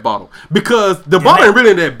through that bottle because the bottle ain't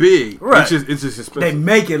really that big. Right. It's just expensive. They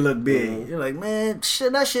make it look big. You're like, man,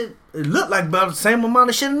 that shit, it look like about the same amount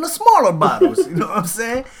of shit in the smaller bottles. You know what I'm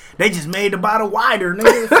saying? They just made the bottle wider,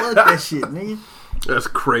 nigga. Fuck that shit, nigga. That's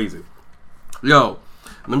crazy. Yo,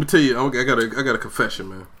 let me tell you, I got a confession,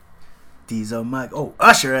 man. These are my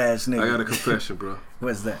Usher ass nigga. I got a confession, bro.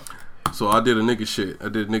 What's that? So I did nigga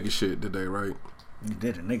shit today, right? You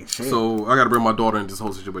did a nigga shit. So I got to bring my daughter in this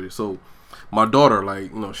whole situation. So my daughter,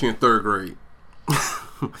 like, she in 3rd grade,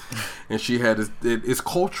 and she had it's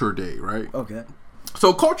Culture Day, right? Okay.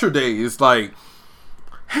 So Culture Day is like,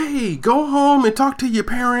 hey, go home and talk to your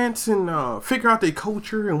parents and figure out their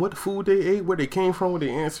culture and what food they ate, where they came from, what their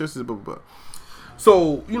ancestors, blah, blah, blah.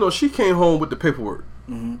 So, she came home with the paperwork.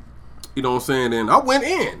 Mm-hmm. You know what I'm saying? And I went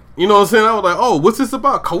in. You know what I'm saying? I was like, oh, what's this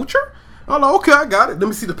about? Culture? I was like, okay, I got it. Let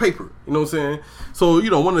me see the paper. You know what I'm saying? So,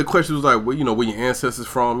 one of the questions was like, where your ancestors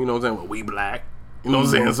from? You know what I'm saying? Well, we black. You know what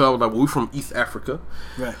I'm saying? So I was like, well, we from East Africa.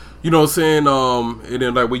 Right. You know what I'm saying? And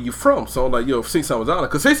then, like, where you from? So I'm like, St. Thomas Island.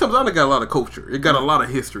 Because St. Thomas Island got a lot of culture. It got a lot of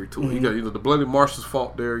history to it. You got, the Bloody Marshals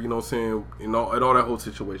fought there, you know what I'm saying? And all that whole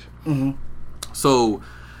situation. Mm-hmm. So,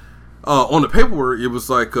 on the paperwork, it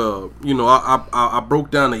was like, I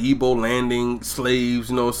broke down the Igbo landing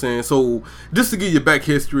slaves, you know what I'm saying? So, just to give you back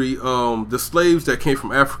history, the slaves that came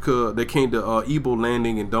from Africa, they came to Igbo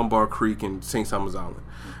landing in Dunbar Creek and St. Thomas Island,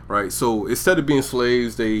 right? So, instead of being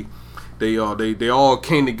slaves, they all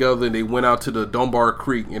came together and they went out to the Dunbar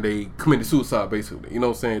Creek and they committed suicide, basically. You know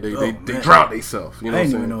what I'm saying? They drowned themselves. You know I what I'm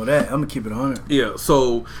didn't saying? even know that. I'm gonna keep it 100. Yeah,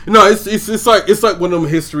 so it's like one of them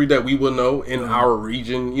history that we will know in our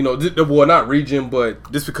region. Well, not region,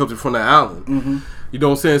 but just because we're from the island. Mm-hmm. You know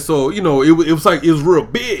what I'm saying? So, you know, it was like, it was real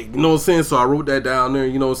big. You know what I'm saying? So I wrote that down there.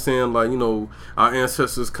 You know what I'm saying? Like, you know, our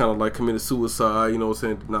ancestors kind of like committed suicide. You know what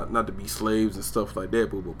I'm saying? Not to be slaves and stuff like that.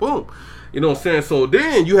 Boom, boom, boom. You know what I'm saying? So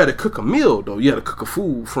then you had to cook a meal, though. You had to cook a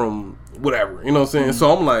food from whatever. You know what I'm saying? Mm-hmm.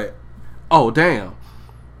 So I'm like, oh, damn.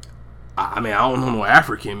 I mean, I don't know no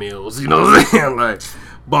African meals. You know what I'm saying? Like,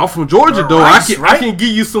 but I'm from Georgia, though. Rice, I can give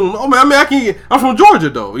you some. I'm from Georgia,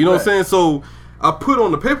 though. You know what I'm saying? So I put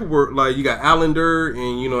on the paperwork, like, you got Islander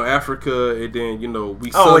and, you know, Africa, and then, you know,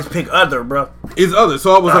 we always pick other, bro. It's other.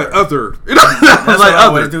 So I was like, other. You know, I was like,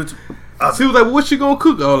 other. She was like, well, what you gonna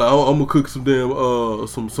cook? I was like, I'm gonna cook some damn,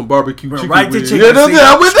 some barbecue chicken. Right to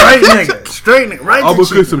chicken. Straight nigga. Right I'm gonna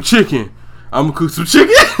cook some chicken.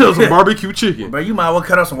 Some barbecue chicken. But you might well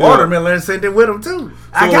cut up some watermelon and send it with them, too.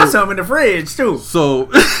 I got some in the fridge, too.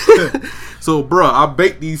 So, bro, I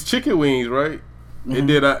baked these chicken wings, right? Mm-hmm. And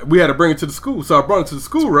then we had to bring it to the school. So I brought it to the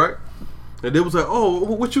school, right? And they was like, oh,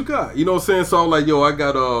 what you got? You know what I'm saying? So I was like, yo,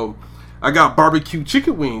 I got barbecue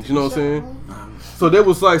chicken wings. You know what I'm saying? So they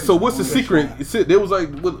was like, so what's the secret? They was like,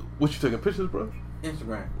 what you taking pictures, bro?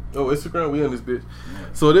 Instagram. Oh, Instagram, we on this bitch.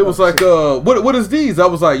 So they was like, what is these? I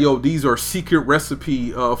was like, yo, these are secret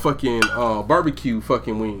recipe fucking barbecue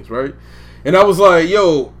fucking wings, right? And I was like,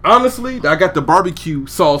 yo, honestly, I got the barbecue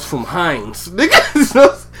sauce from Heinz.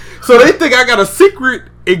 So they think I got a secret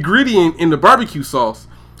ingredient in the barbecue sauce.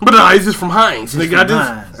 But no, it's just from Heinz. Nigga,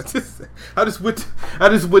 I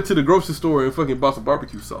just went to the grocery store and fucking bought some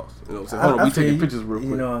barbecue sauce. You know what I'm saying? Hold on, we taking pictures real quick.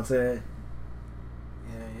 You know what I'm saying?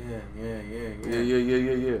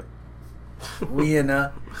 Yeah. We in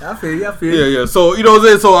I feel you. Yeah. So, you know what I'm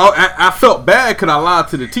saying? So I felt bad because I lied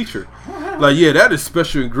to the teacher. Like, yeah, that is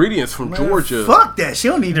special ingredients from Georgia. Fuck that. She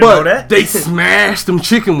don't need to know that. They smashed them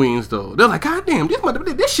chicken wings, though. They're like, God damn,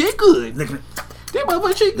 this shit good. This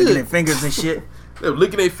motherfucker shit good. Licking their fingers and shit. They're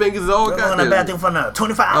licking their fingers and all that. Going to the bathroom for now.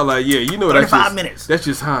 25. I was like, yeah, you know, 25 minutes. That's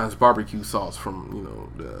just Heinz barbecue sauce from, you know,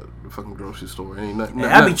 the fucking grocery store. Ain't nothing.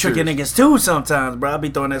 I be tricking niggas too sometimes, bro. I be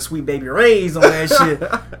throwing that Sweet Baby Ray's on that shit.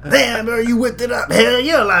 Damn, bro, you whipped it up. Hell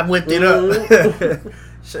yeah, I whipped it up.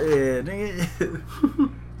 Shit,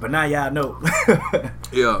 nigga. But now y'all know.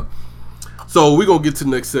 Yeah. So we gonna get to the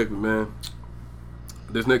next segment, man.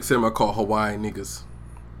 This next segment I call Hawaii niggas.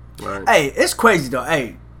 Right. Hey, it's crazy though.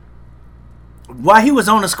 Hey, while he was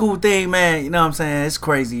on the school thing, man, you know what I'm saying? It's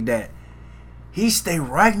crazy that he stay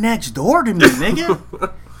right next door to me,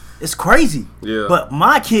 nigga. It's crazy. Yeah. But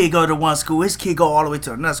my kid go to one school, his kid go all the way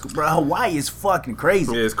to another school. Bro, Hawaii is fucking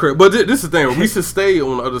crazy. Yeah, it's crazy. But this is the thing. We should stay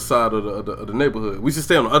on the other side of the neighborhood. We should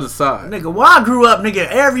stay on the other side. Nigga, while I grew up, nigga,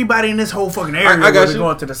 everybody in this whole fucking area I got was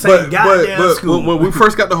going to the same goddamn school. When we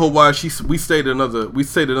first got to Hawaii, we stayed in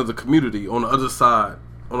another community on the other side.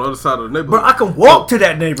 On the other side of the neighborhood. Bro, I can walk to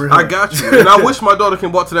that neighborhood. I got you. And I wish my daughter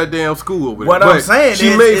can walk to that damn school over there. What I'm saying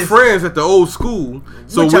she made friends at the old school,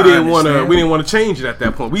 so we didn't want to change it at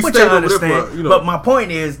that point. We stayed over there for, you know. But my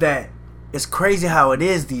point is that it's crazy how it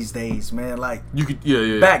is these days, man. Like, you could,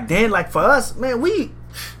 yeah. Back then, like for us, man,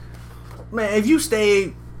 if you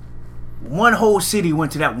stayed, one whole city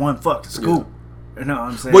went to that one fucking school. Yeah. You know what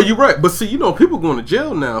I'm saying? Well, you're right. But see, you know, people going to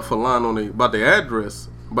jail now for lying about their address,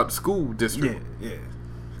 about the school district. Yeah.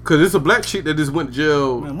 Cause it's a black chick that just went to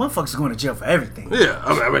jail. Man, motherfuckers going to jail for everything. Yeah,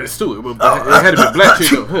 I mean it's stupid. But it had to be a black chick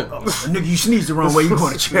though. Nigga, you sneeze the wrong way, you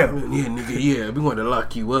going to jail. Yeah, nigga, we want to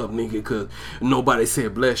lock you up, nigga, cause nobody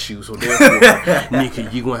said bless you, so therefore,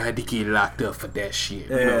 nigga, you gonna have to get locked up for that shit.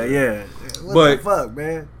 Yeah. What the fuck,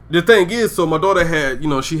 man? The thing is, so my daughter had, you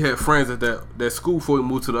know, she had friends at that school before we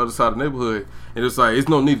moved to the other side of the neighborhood, and it's like, it's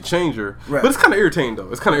no need to change her. Right. But it's kind of irritating, though.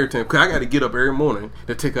 It's kind of irritating, because I got to get up every morning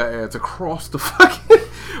to take her ass across the fucking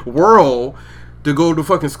world to go to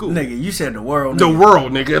fucking school. Nigga, you said the world, nigga. The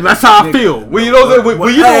world, nigga. That's how I feel. When you know that,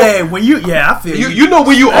 I feel you. You know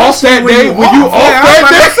when you off that day,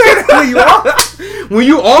 when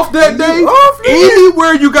you off that day,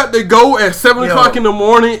 anywhere you got to go at 7 o'clock in the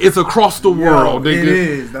morning, it's across the world, nigga. It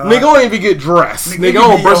is, dog. Nigga, I don't even get dressed. Nigga, I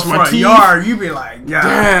don't brush my teeth. You be like,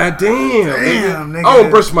 God damn, nigga. I don't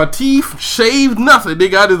brush my teeth, shave, nothing.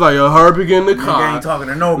 Nigga, I just like a hard begin the car. Nigga ain't talking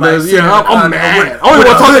to nobody. Yeah, I'm mad. I don't even want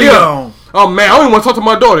to talk to you. Oh man, I don't even want to talk to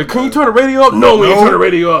my daughter. Can you turn the radio up? No, we ain't turn the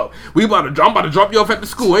radio up. I'm about to drop you off at the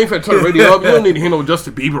school. I ain't finna turn the radio up. You don't need to hear no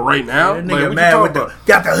Justin Bieber right now. That nigga mad with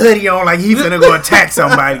got the hoodie on like he finna go attack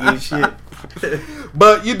somebody and shit.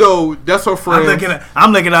 But you know, that's her friend.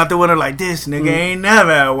 I'm looking out the window like, this nigga ain't never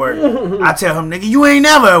at work. I tell him, nigga, you ain't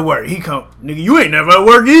never at work. He come, nigga, you ain't never at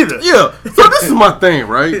work either. Yeah. So this is my thing,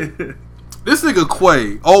 right? This nigga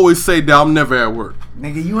Quay always say that I'm never at work.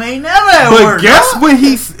 Nigga, you ain't never at But work. guess dog.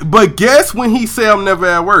 when he say I'm never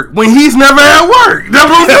at work? When he's never at work. That's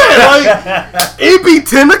what I'm saying. Like, it be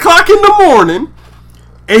 10 o'clock in the morning,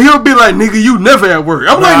 and he'll be like, nigga, you never at work.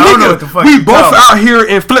 I'm I don't know like, what the fuck nigga, we you both talking out here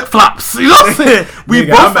in flip-flops. You know what I'm saying? We Nigga,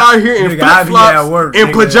 both I'm out here in nigga, I be at flip-flops work, and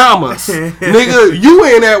nigga. pajamas. Nigga, you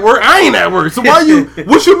ain't at work. I ain't at work. So what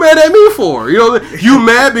you mad at me for? You know, you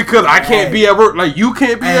mad because I can't be at work like you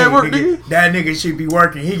can't be Hey, at work, nigga, nigga? that nigga should be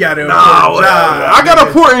working. He got a Nah, important job. I got an nigga.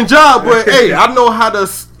 important job, but hey, I know how to,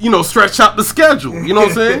 stretch out the schedule. You know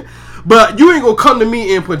what I'm saying? But you ain't gonna come to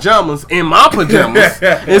me in pajamas, in my pajamas,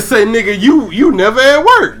 and say, nigga, you never at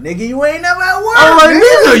work. Nigga, you ain't never at work. I'm like,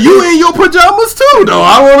 nigga, you in your pajamas too, though.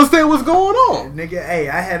 I don't understand what's going on. Nigga, hey,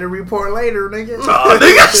 I had to report later, nigga. Oh,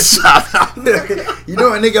 nigga, shut up. You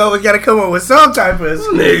know a nigga always gotta come up with some type of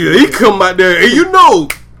Nigga, he come out there, and you know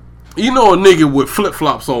a nigga with flip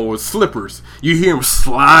flops on with slippers. You hear him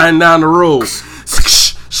sliding down the road.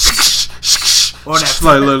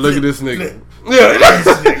 Look at this nigga. Yeah, look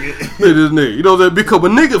at this nigga. You know that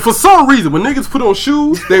because for some reason when niggas put on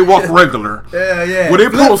shoes, they walk regular. Yeah. When they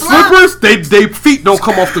put on slippers, they feet don't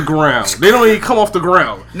come off the ground. They don't even come off the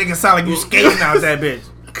ground. Nigga sound like you skating out that bitch.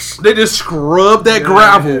 They just scrub that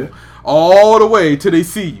gravel all the way till they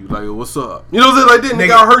see you. Like, what's up? You know what I'm saying? Like,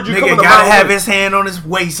 nigga, I heard you coming. Nigga gotta have his hand on his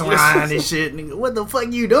waistline and shit. Nigga, what the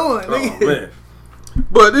fuck you doing, nigga? Oh, man.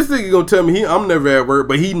 But this nigga gonna tell me I'm never at work,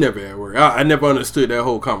 but he never at work. I never understood that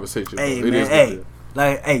whole conversation. Hey, man,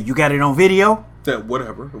 hey, you got it on video? That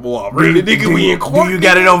whatever. Well, really, nigga, we in court. Do you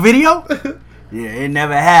got it on video? Yeah, it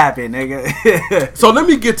never happened, nigga. So let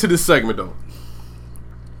me get to this segment though.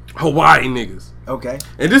 Hawaii niggas. Okay.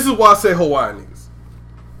 And this is why I say Hawaii niggas.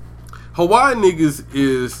 Hawaii niggas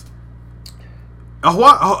is a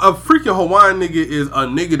freaking Hawaiian nigga is a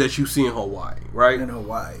nigga that you see in Hawaii, right? In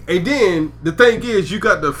Hawaii. And then the thing is, you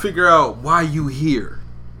got to figure out why you here.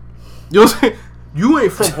 You know what I'm saying? You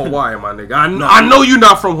ain't from Hawaii, my nigga. I know you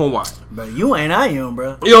not from Hawaii. But you ain't, I am,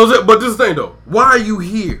 bro. You know what I'm saying? But this thing though, why are you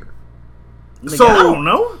here? Nigga, So I don't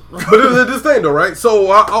know. But this thing though, right?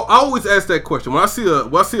 So I always ask that question when I see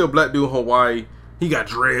a black dude in Hawaii. He got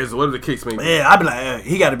dreads or whatever the case may be. Yeah, I be like, hey,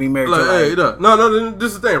 he got to be married Like, to hey, no,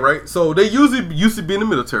 this is the thing, right? So they usually used to be in the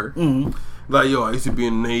military. Mm-hmm. Like, yo, I used to be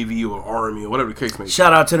in the Navy or Army or whatever the case may be.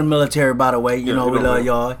 Shout out to the military, by the way. You know, we love right.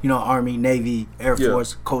 y'all. You know, Army, Navy, Air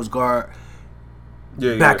Force, Coast Guard,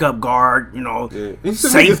 backup guard, you know,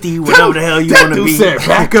 safety, whatever the hell you want to be. Said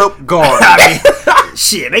backup guard. I mean,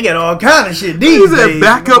 shit, they got all kind of shit these He said days.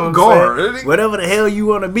 backup you know guard. Whatever the hell you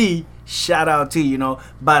want to be, shout out to you know.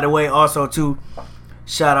 By the way, also too,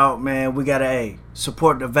 shout out, man. We gotta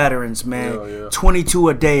support the veterans, man. Yeah. 22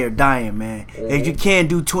 a day are dying, man. If you can't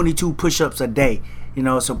do 22 push-ups a day, you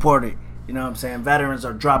know, support it. You know what I'm saying? Veterans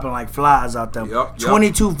are dropping like flies out there. Yep.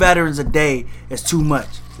 22 veterans a day is too much.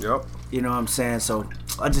 Yep. You know what I'm saying? So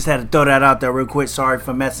I just had to throw that out there real quick. Sorry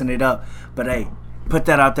for messing it up. But hey, put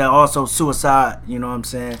that out there. Also suicide, you know what I'm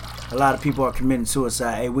saying? A lot of people are committing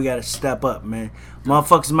suicide. Hey, we gotta step up, man.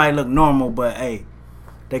 Motherfuckers might look normal, but hey,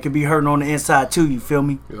 they could be hurting on the inside too, you feel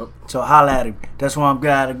me? Yep. So holla at him. That's why I'm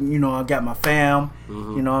glad, you know, I got my fam.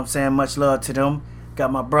 Mm-hmm. You know what I'm saying? Much love to them.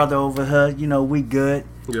 Got my brother over here, you know, we good.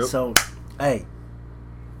 Yep. So, hey,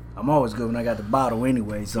 I'm always good when I got the bottle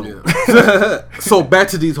anyway, so. Yeah. So back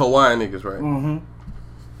to these Hawaiian niggas, right? Mm-hmm.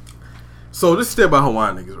 So this is about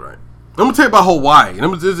Hawaiian niggas, right? I'm gonna tell you about Hawaii.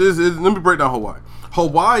 Let me break down Hawaii.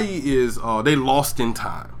 Hawaii is they lost in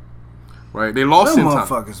time, right? They lost Them in time.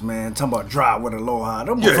 motherfuckers, man, talking about drive with aloha.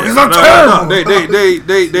 Them Yeah, motherfuckers no, are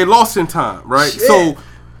terrible. They lost in time, right? Shit. So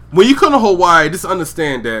when you come to Hawaii, just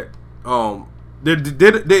understand that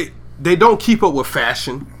they don't keep up with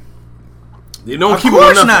fashion. They don't Of keep up with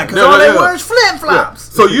course nothing. not, because all they wear is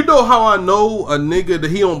flip-flops. So you know how I know a nigga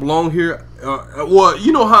that he don't belong here? Well,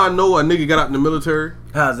 you know how I know a nigga got out in the military?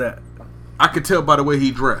 How's that? I could tell by the way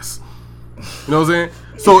he dressed. You know what I'm saying?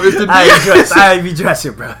 So if the I ain't be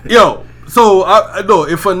dressing, bro. Yo, so I know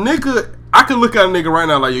if a nigga, I could look at a nigga right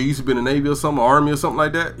now like, you used to be in the Navy or something, Army or something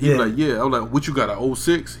like that. He'd be like, yeah. I was like, what you got, a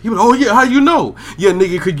 06? He was like, oh yeah, how you know? Yeah,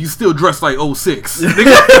 nigga, could you still dress like 06? Nigga.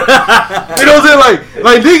 You know what I'm saying?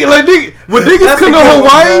 Like nigga, when niggas come to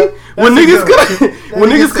Hawaii, when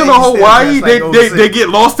niggas come to Hawaii, they get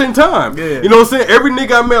lost in time. Yeah. You know what I'm saying? Every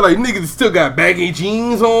nigga I met, like niggas still got baggy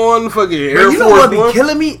jeans on, fucking Air Force You know what be One.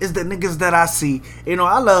 killing me is the niggas that I see. You know,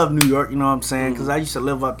 I love New York, you know what I'm saying? Mm-hmm. Because I used to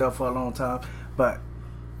live up there for a long time. But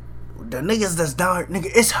the niggas that's down here, nigga,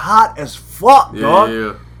 it's hot as fuck, dog.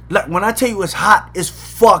 Yeah. Like, when I tell you it's hot, it's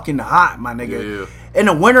fucking hot, my nigga. Yeah. In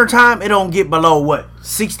the wintertime, it don't get below, what,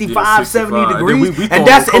 65, 70 65. degrees? We and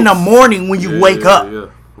that's in the morning when you wake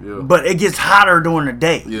up. Yeah. But it gets hotter during the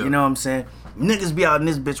day. Yeah. You know what I'm saying? Niggas be out in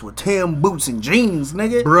this bitch with Tim boots and jeans,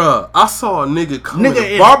 nigga. Bruh, I saw a nigga come Nigga in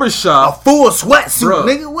the in barbershop. A full sweatsuit, Bruh,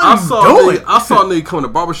 nigga. What are you doing? I saw a nigga come in the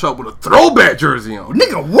barbershop with a throwback jersey on.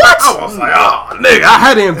 Nigga, what? I was like, oh, nigga, I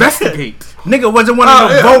had to investigate. Nigga wasn't one of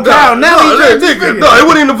the vocal. Nigga, no, it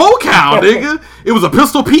wasn't even the vocal, nigga. It was a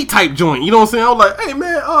Pistol Pete type joint. You know what I'm saying? I was like, hey,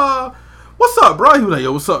 man, what's up, bro? He was like,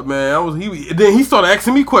 yo, what's up, man? Then he started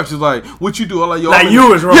asking me questions like, what you do? I'm like, yo, like you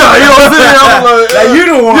was wrong. Yeah, you know what I'm saying? I was like, you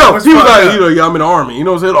the one. Yo, he was like, up. you know, yeah, I'm in the army. You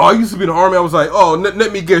know what I'm saying? Oh, I used to be in the army. I was like, oh,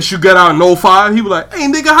 let me guess, you got out in 05? He was like, hey,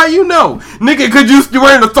 nigga, how you know? Nigga, cause you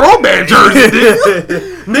wearing a throwback jersey,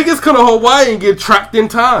 nigga. Niggas come to Hawaii and get trapped in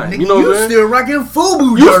time. Nigga, you know what I'm saying? still rocking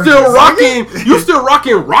FUBU You still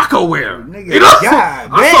rocking Rockaware. Nigga, You know what I'm God saying?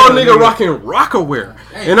 I saw a damn, nigga nigga. rocking Rockaware.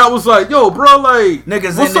 And I was like, yo, bro, like,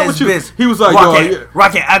 Niggas what's in up this with you? bitch. He was like, rocking, yo, yeah.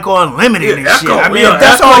 rocking Echo Unlimited Yeah, and shit. Echo, I mean, yeah, if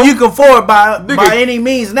that's Echo. all you can afford by Nigga. any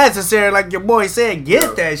means necessary, like your boy said,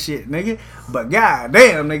 get that shit, nigga. But god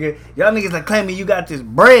damn, nigga, y'all niggas like claiming you got this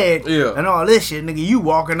bread Yeah. and all this shit, nigga. You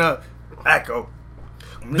walking up, Echo.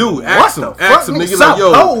 Nigga, Dude, what ask the him, fuck, nigga, South like,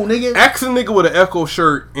 yo, Pole, nigga. ask a nigga with an Echo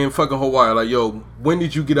shirt in fucking Hawaii, like, yo, when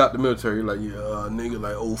did you get out the military? You're like, yeah, nigga,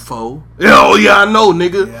 like, 04. Oh, yeah, I know,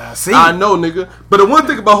 nigga. Yeah, I see. I know, nigga. But the one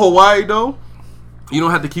thing about Hawaii, though, you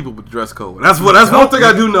don't have to keep up with the dress code. That's one thing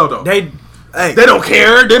I do know, though. They don't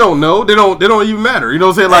care. They don't know. They don't even matter. You know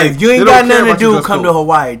what I'm saying? Like, if you ain't they don't got care nothing to about your do, dress come code. to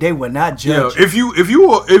Hawaii. They will not judge Yeah, you.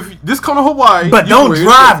 if this come to Hawaii, But you don't can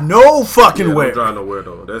drive no fucking Yeah, where. don't drive nowhere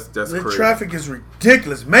though. That's The crazy. traffic is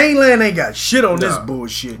ridiculous. Mainland ain't got shit on this Nah.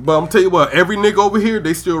 bullshit. But I'm tell you what, every nigga over here,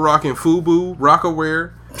 they still rocking FUBU,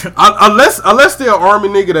 Rockaware. Unless they're an army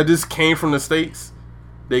nigga that just came from the States,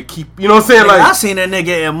 they keep. You know what I'm saying? Nigga, Like, I seen a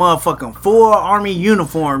nigga in motherfucking full army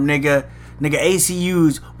uniform, nigga. Nigga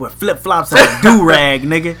ACUs with flip flops and a do rag,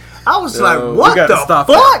 nigga. I was like, what the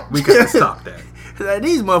fuck? We got to stop that. Like,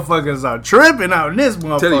 these motherfuckers are tripping out in this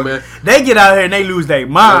motherfucker. Tell you, man. They get out here and they lose their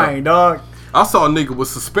mind, dog. I saw a nigga with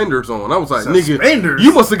suspenders on. I was like, Suspenders? nigga,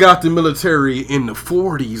 you must have got the military in the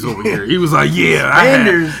 40s over here. He was like, yeah,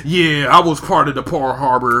 I was part of the Pearl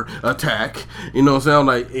Harbor attack. You know what I'm saying? I'm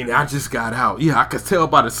like, and I just got out. Yeah, I could tell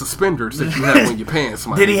by the suspenders that you had on your pants.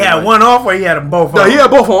 Did he have one off or he had them both No, on? he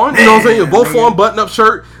had both on. You know what I'm saying? Damn, Both nigga. on, button-up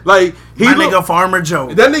shirt. Like, he My looked, nigga Farmer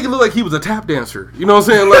Joe. that nigga looked like he was a tap dancer. You know what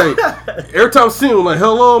I'm saying? Like, every time I see him, like,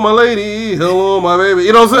 hello, my lady. Hello, my baby.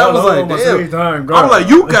 You know what I'm saying? I was Hello, like, my damn. sweetheart, I was like,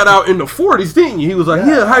 you got out in the 40s, didn't you? He was like,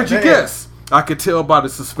 yeah, how'd you damn. guess? I could tell by the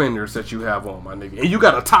suspenders that you have on, my nigga. And you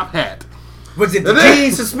got a top hat. Was it the That-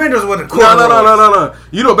 jeans suspenders with the corduroys? No.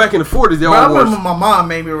 You know, back in the 40s, they Bro, I all remember wore. my mom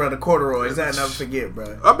made me wear the corduroys. I never forget,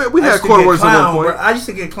 bro. I bet we I had used to get corduroys at one clown, point. bro. I used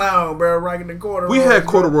to get clown, bro, rocking the corduroys. We had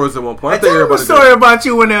bro. corduroys at one point. I Hey, think tell me a everybody story did. about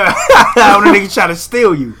you when the nigga try to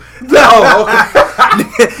steal you. Oh,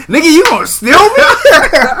 okay. Nigga, you gonna steal me?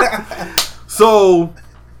 So,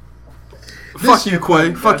 fuck you, shit Quay.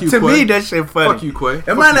 funny, Fuck bro. you, To Quay. me, that shit funny. Fuck you, Quay. It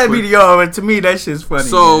Fuck might you, not be Quay. to y'all, but to me, that shit's funny. man.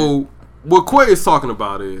 So, what Quay is talking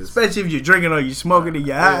about is. Especially if you're drinking or you smoking in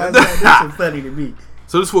your eyes. That shit funny to me.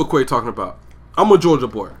 So, this is what Quay talking about. I'm a Georgia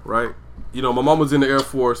boy, right? You know, my mom was in the Air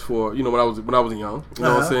Force for, you know, when I was young. You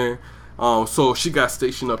know what I'm saying? So, she got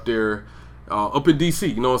stationed up there, up in D.C.,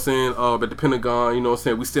 you know what I'm saying? At the Pentagon, you know what I'm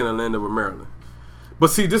saying? We stay in Orlando, Maryland. But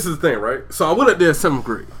see, this is the thing, right? So, I went up there 7th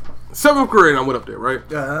grade. 7th grade, I went up there, right?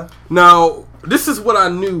 Uh-huh. Now, this is what I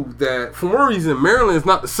knew, that for one reason, Maryland is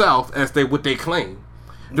not the South as what they claim.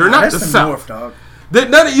 They're not That's the the South. North, dog.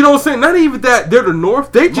 You know what I'm saying? Not even that they're the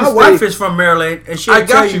North. They just My wife is from Maryland, and she'll I got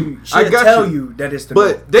tell you. you, I she'll got tell you. you that it's the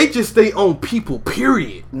North. but they just stay on people.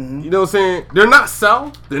 Period. You know what I'm saying? They're not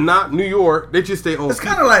South. They're not New York. They just stay on. It's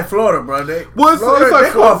kind of like Florida, bro. Well, it's like they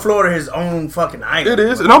call Florida. Florida his own fucking island. It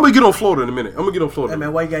is, and I'm gonna get on Florida in a minute. I'm gonna get on Florida. Hey,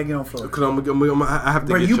 man, why you gotta get on Florida? Because I have to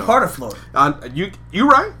Bro, get you y'all. part of Florida. You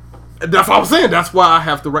right. That's what I'm saying. That's why I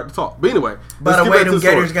have the right to talk. But anyway, By let's the get way, back to them the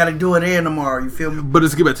story. Gators got to do it in tomorrow. You feel me? But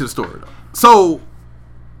let's get back to the story though. So,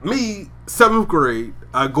 me, 7th grade,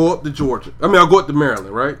 I go up to Georgia. I go up to Maryland,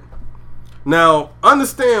 right? Now,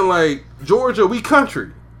 understand, like, Georgia, we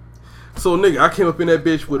country. So, nigga, I came up in that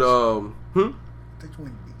bitch with,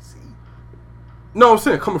 No, I'm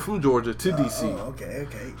saying, coming from Georgia to D.C. Oh, okay.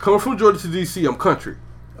 Coming from Georgia to D.C., I'm country.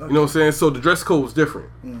 You know what I'm saying? So, the dress code was different.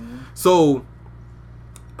 So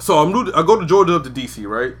I go to Georgia up to D.C.,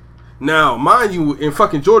 right? Now, mind you, in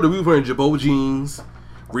fucking Georgia, we were wearing Jabot jeans,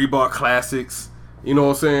 Reebok Classics. You know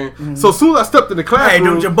what I'm saying? So as soon as I stepped in the Hey,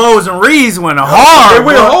 classroom, them Jabos and Reeds went hard. They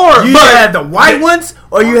went bro. hard, You but- had the white ones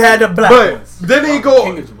or you had the black but ones? then they go.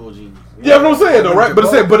 Yeah, what I'm saying though, right? But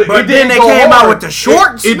it But it then didn't they go came hard. out with the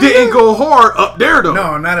shorts, It nigga. didn't go hard up there though.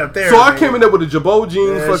 No, not up there. So I nigga. came in there with the Jabot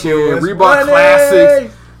jeans, That fucking shit was Reebok funny.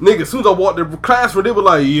 Classics. nigga, as soon as I walked the classroom, they were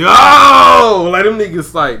like, yo! Like, them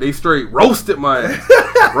niggas, like, they straight roasted my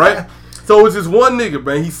ass, right? So it was this one nigga,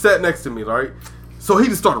 man, he sat next to me, right? So he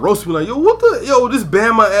just started roasting me like, yo, this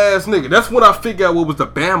Bama ass nigga. That's when I figured out what was the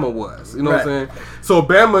Bama was. You know what I'm saying? So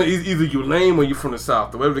Bama is either you lame or you from the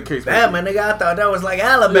South, or whatever the case may be. Bama, nigga, I thought that was like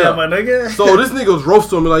Alabama, nigga. So this nigga was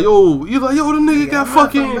roasting me like, yo, the nigga got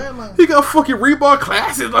fucking Reebok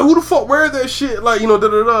classics. Like, who the fuck wear that shit? Like, you know,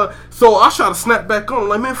 da-da-da. So I tried to snap back on him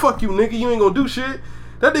like, man, fuck you, nigga. You ain't gonna do shit.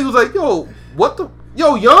 That nigga was like, yo,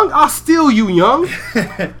 Young, I'll steal you, Young.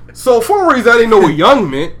 So for a reason, I didn't know what Young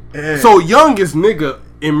meant. So Young is nigga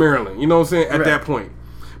in Maryland, you know what I'm saying, at that point.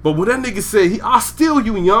 But when that nigga said, I'll steal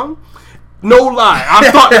you, Young, no lie,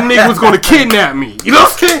 I thought that nigga was going to kidnap me. You know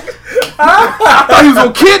what I'm saying? I thought he was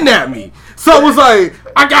going to kidnap me. So I was like,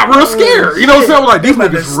 I got real scared. You know what I'm saying? I was like, these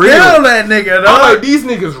niggas real. Steal that nigga, dog. I was like, these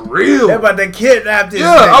niggas real. They about to kidnap this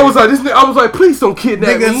nigga. I was like, please don't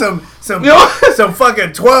kidnap me. Some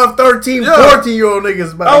fucking 12, 13, 14-year-old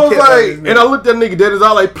niggas about to kidnap this nigga. And I looked at that nigga dead as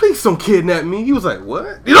I like, please don't kidnap me. He was like,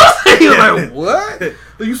 what? You know what I'm saying? He was like, what?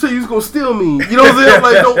 You said you was gonna steal me. You know what I'm saying?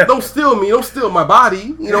 I'm like, don't steal me. Don't steal my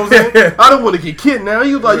body. You know what I'm saying? I don't want to get kidnapped.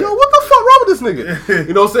 He was like, yo, what the fuck wrong with this nigga?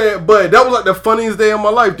 You know what I'm saying? But that was like the funniest day of my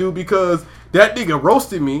life, dude, because that nigga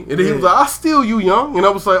roasted me, and then he was like, I'll steal you, Young. And I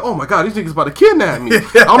was like, oh my God, these niggas about to kidnap me.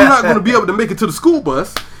 I'm not going to be able to make it to the school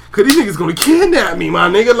bus, because these niggas going to kidnap me, my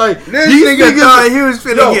nigga. Like, this nigga thought he was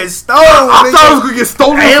finna get stolen. I thought I was going to get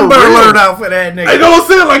stolen. Amber Alert out for that nigga. You know what I'm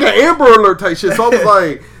saying? Like an Amber Alert type shit. So I was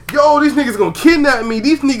like, yo, these niggas going to kidnap me.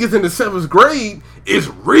 These niggas in the 7th grade is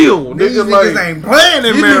real. These niggas ain't playing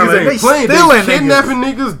in Maryland. They kidnapping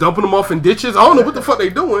niggas, dumping them off in ditches. I don't know what the fuck they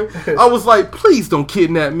doing. I was like, please don't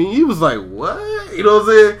kidnap me. He was like, what? You know what I'm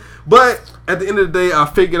saying? But at the end of the day, I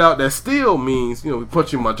figured out that still means, you know,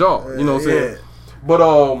 punching my jaw. You know what I'm saying? But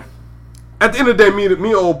at the end of the day, me and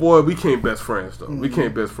old boy, we became best friends though. We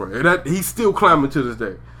became best friends. And that he's still climbing to this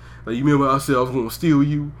day. Like, you remember I said I was gonna steal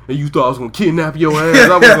you, and you thought I was gonna kidnap your ass?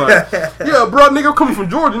 I was like, yeah, bro, nigga, I'm coming from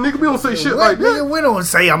Georgia, nigga. We don't say shit like that. Nigga, we don't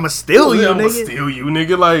say I'ma steal you, nigga. I'ma steal you,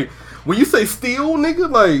 nigga. Like, when you say steal, nigga,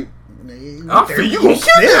 like, I feel you gonna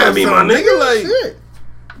kidnap me, my nigga. Like,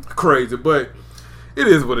 crazy, but it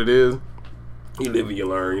is what it is. You live and you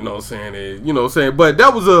learn, you know what I'm saying? You know what I'm saying? But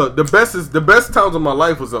that was the best times of my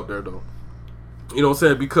life was up there, though. You know what I'm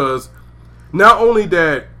saying? Because not only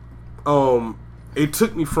that, it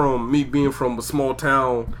took me from me being from a small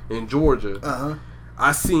town in Georgia.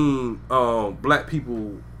 I seen black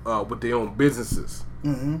people with their own businesses.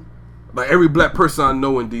 Like every black person I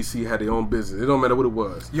know in DC had their own business. It don't matter what it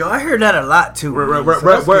was. Yo, I hear that a lot too.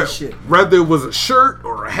 Whether it was a shirt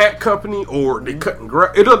or a hat company or they cutting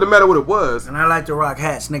grass, it doesn't matter what it was. And I like to rock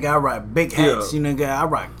hats, nigga. I rock big hats, you nigga. I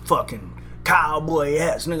rock fucking cowboy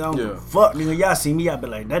hats, nigga. Fuck, nigga. Y'all see me, I be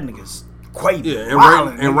like, that nigga's quite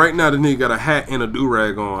right now the nigga got a hat and a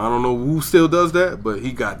do-rag on. I don't know who still does that, but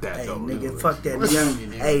he got that though. Nigga, fuck that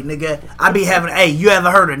nigga. Hey nigga, I be having you ever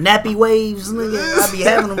heard of nappy waves, nigga? I be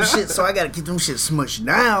having them shit, so I gotta keep them shit smushed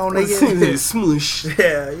down, nigga. Smush.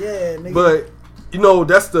 Yeah, nigga. But you know,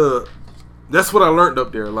 that's what I learned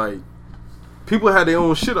up there. Like, people had their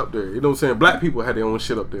own shit up there. You know what I'm saying? Black people had their own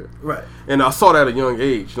shit up there. Right. And I saw that at a young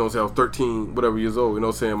age. You know what I'm saying? I was 13, whatever years old. You know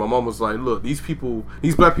what I'm saying? My mom was like, look, these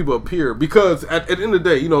black people up here, because at the end of the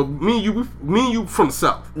day, you know, me and you from the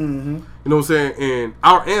South. You know what I'm saying? And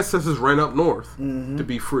our ancestors ran up north to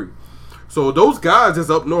be free. So those guys that's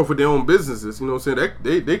up north with their own businesses, you know what I'm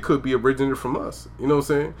saying? They could be originated from us. You know what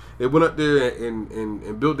I'm saying? They went up there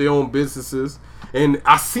and built their own businesses. And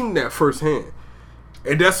I seen that firsthand.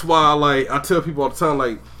 And that's why, like, I tell people all the time,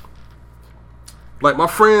 like my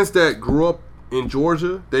friends that grew up in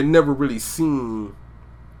Georgia, they never really seen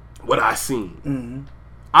what I seen.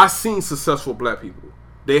 I seen successful black people.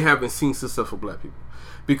 They haven't seen successful black people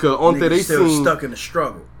because only thing they still seen stuck in the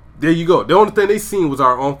struggle. There you go. The only thing they seen was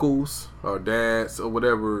our uncles, our dads, or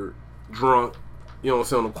whatever, drunk. You know what I'm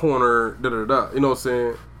saying, on the corner, You know what I'm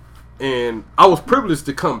saying. And I was privileged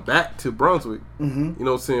to come back to Brunswick. You know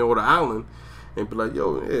what I'm saying, or the island. And be like,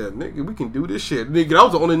 yo, yeah, nigga, we can do this shit. Nigga, I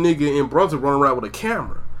was the only nigga in Brunswick running around with a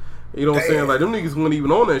camera. You know what I'm saying? Like, them niggas weren't even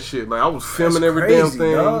on that shit. Like, I was filming every damn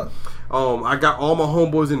thing. Dog. I got all my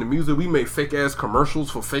homeboys in the music. We made fake-ass commercials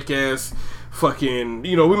for fake-ass fucking,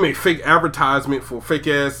 you know, we made fake advertisement for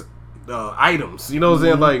fake-ass items. You know what I'm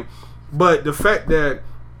saying? Like, but the fact that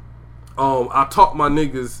I taught my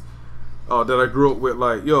niggas that I grew up with,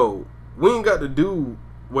 like, yo, we ain't got to do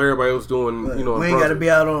what everybody else doing, you know. We ain't gotta be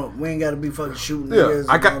we ain't gotta be fucking shooting. Yeah,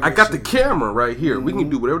 I got the camera right here. We can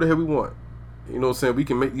do whatever the hell we want. You know what I'm saying? We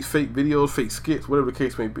can make these fake videos, fake skits, whatever the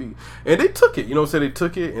case may be. And they took it. You know what I'm saying? They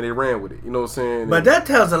took it and they ran with it. You know what I'm saying? But that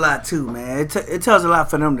tells a lot too, man. It tells a lot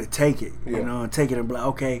for them to take it. Yeah. You know, and take it and be like,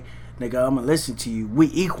 okay, nigga, I'm gonna listen to you. We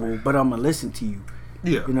equal, but I'm gonna listen to you.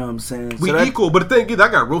 Yeah. You know what I'm saying? We So equal, but the thing is, I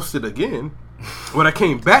got roasted again when I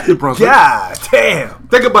came back to Brunswick. God damn.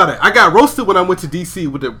 Think about it. I got roasted when I went to DC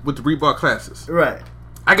with the Reebok classes. Right.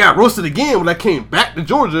 I got roasted again when I came back to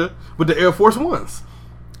Georgia with the Air Force Ones.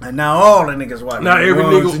 And now all the niggas watching. Now every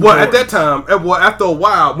nigga, well, at that time, after a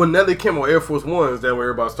while, when Nelly came on Air Force Ones, then when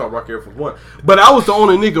everybody started rocking Air Force One. But I was the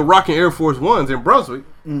only nigga rocking Air Force Ones in Brunswick,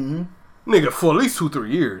 nigga, for at least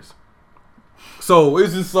 2-3 years. So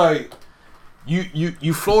it's just like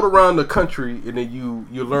you float around the country and then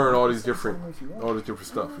you learn all these different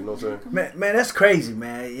stuff. You know what I'm saying? Man, that's crazy,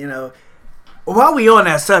 man. You know, while we on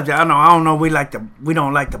that subject, I don't know. We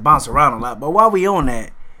don't like to bounce around a lot, but while we on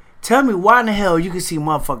that. Tell me why in the hell you can see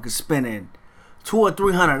motherfuckers spending $200 or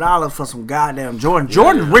 $300 for some goddamn Jordan.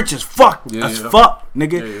 Jordan rich as fuck, fuck,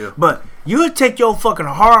 nigga. Yeah. But you would take your fucking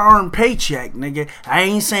hard-earned paycheck, nigga. I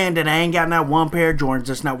ain't saying that I ain't got not one pair of Jordans.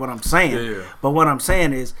 That's not what I'm saying. Yeah. But what I'm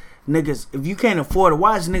saying is, niggas, if you can't afford it,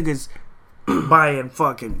 why is niggas buying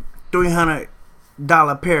fucking $300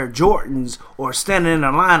 pair of Jordans or standing in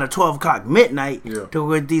a line at 12 o'clock midnight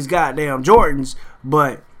to get these goddamn Jordans,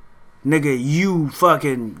 but nigga, you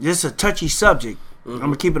fucking, this is a touchy subject. I'm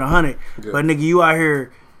gonna keep it 100. Yeah. But nigga, you out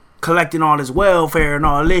here collecting all this welfare and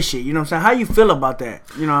all this shit. You know what I'm saying? How you feel about that?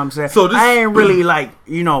 You know what I'm saying? So I ain't really like,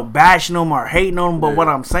 bashing them or hating on them. But what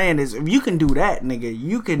I'm saying is, if you can do that, nigga,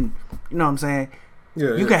 you can, you know what I'm saying?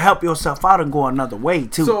 You can help yourself out and go another way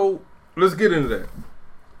too. So let's get into that.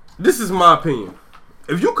 This is my opinion.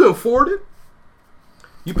 If you can afford it,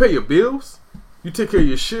 you pay your bills, you take care of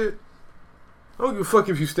your shit. I don't give a fuck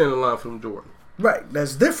if you stand in line for them Jordan. Right,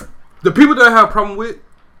 that's different. The people that I have a problem with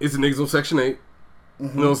is the niggas on Section 8. You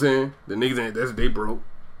know what I'm saying? The niggas they broke.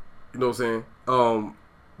 You know what I'm saying?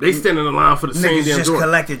 They stand in the line for the same damn just Jordan.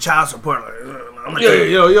 collecting child support. You know what I'm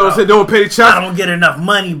saying? They don't pay the child. I don't get enough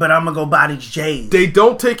money, but I'm gonna go buy these J's. They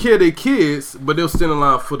don't take care of their kids, but they'll stand in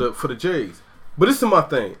line for the J's. But this is my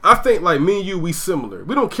thing. I think like me and you, we similar.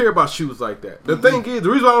 We don't care about shoes like that. The thing is, the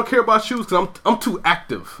reason why I don't care about shoes because I'm too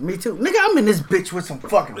active. Me too, nigga. I'm in this bitch with some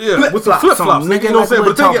fucking with some flip flops. Nigga, you know what I'm saying?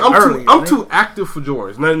 But the thing is, I'm too active for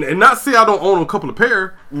Jordans, and not say I don't own a couple of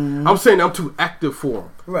pair. I'm saying I'm too active for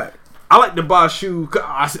them. Right. I like to buy shoes.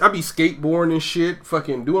 I be skateboarding and shit,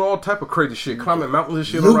 fucking doing all type of crazy shit, climbing mountains and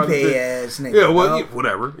shit. Lupe ass nigga. Yeah, well,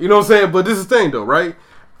 whatever. You know what I'm saying? But this is the thing though, right?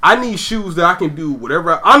 I need shoes that I can do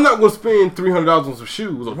whatever. I'm not going to spend $300 on some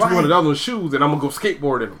shoes or $200 on shoes, and I'm going to go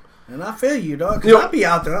skateboard in them. And I feel you, dog. Because I be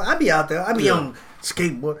out there. I be on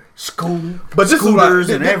skateboard, scooters,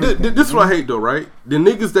 and everything. This is what I hate, though, right? The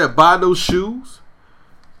niggas that buy those shoes,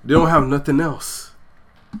 they don't have nothing else.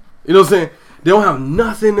 You know what I'm saying? They don't have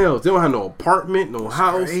nothing else. They don't have no apartment, no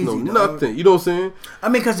house, crazy, no nothing. You know what I'm saying? I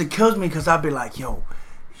mean, because it kills me because I be like, yo,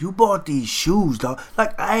 you bought these shoes, dog.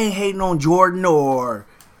 Like, I ain't hating on Jordan or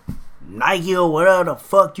Nike or whatever the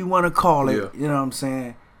fuck you want to call it. You know what I'm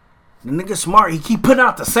saying? The nigga smart. He keep putting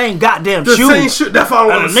out the same goddamn shoes. The same shit. That's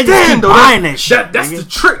all I don't understand. Niggas keep buying that shit. That's the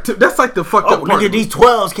trick. That's like the fucked up part. Nigga, these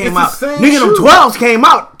 12s came out. Nigga, them 12s came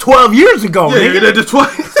out 12 years ago. Yeah, nigga. The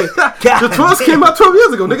 12s came out 12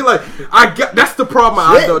 years ago. Nigga, like that's the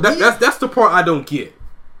problem. That's the part I don't get.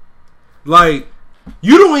 Like,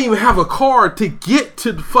 you don't even have a card to get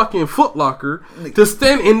to the fucking Foot Locker to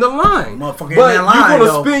stand in the line. Motherfucker, but in that line, you're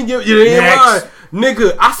gonna spend your in line,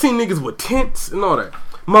 nigga. I seen niggas with tents and all that.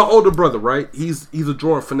 My older brother, right? He's a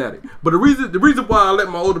Jordan fanatic. But the reason why I let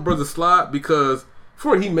my older brother slide because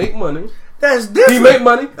he make money. That's different. He make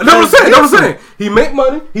money. That's what I'm saying. He make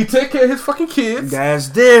money. He take care of his fucking kids. That's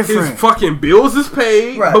different. His fucking bills is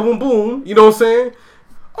paid. Right. Boom, boom, boom. You know what I'm saying?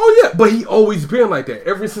 Oh yeah, but he always been like that.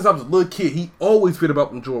 Ever since I was a little kid, he always been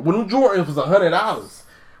about them Jordans. When them Jordans was $100,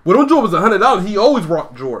 when them Jordans was $100, he always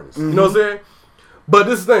rocked Jordans. You know what I'm saying? But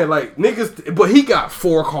this thing, like niggas, but he got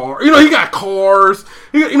 4 cars. You know, he got cars.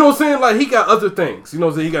 You know what I'm saying? Like he got other things. You know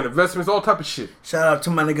what I'm saying? He got investments, all type of shit. Shout out to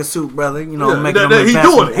my nigga Soup, brother. You know, making them he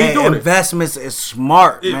doing it. He doing investments is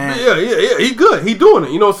smart, man. Yeah. He good. He doing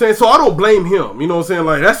it. You know what I'm saying? So I don't blame him. You know what I'm saying?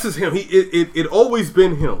 Like that's just him. It always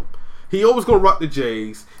been him. He always gonna rock the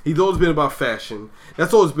J's. He's always been about fashion.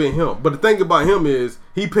 That's always been him. But the thing about him is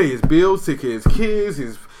he pay his bills, take care of his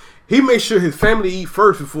kids. He makes sure his family eat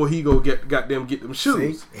first before he go get them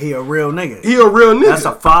shoes. See, he a real nigga. He a real nigga. That's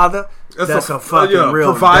a father. That's a fucking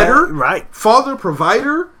real provider. Dad. Right. Father,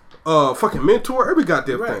 provider, fucking mentor, every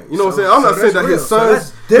goddamn thing. You know what I'm saying? I'm not saying that real.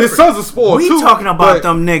 his sons are spoiled we too. We talking about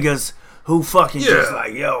them niggas who fucking just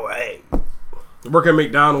like, yo, hey. work at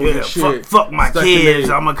McDonald's Yeah, and shit. fuck my stacking kids.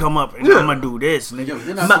 their- I'm gonna come up and Yeah. I'm gonna do this, nigga. Yo,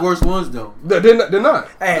 they're not the worst ones though. They're not.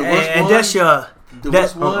 And that's your. The That-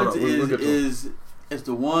 worst Hold ones on, we'll get to is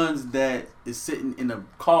the ones that is sitting in a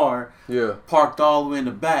car Yeah. parked all the way in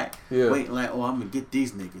the back, Yeah. waiting like, oh, I'm gonna get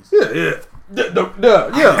these niggas. Yeah. The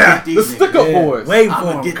get these stick up niggas. boys. Wait for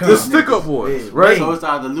I'ma him. get come. The these stick niggas. up boys, Yeah. right? So it's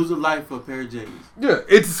either lose a life for a pair of J's. Yeah,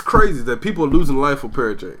 it's crazy that people are losing life for pair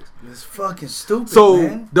of J's. It's fucking stupid, So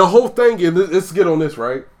man. the whole thing is, let's get on this,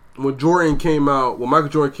 right? When Michael Jordan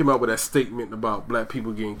came out with that statement about black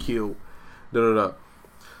people getting killed,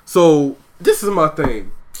 So this is my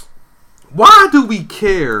thing. Why do we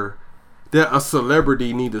care that a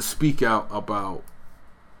celebrity need to speak out about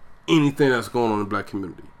anything that's going on in the black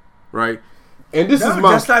community, right? And this is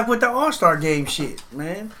my just like with the All-Star game shit,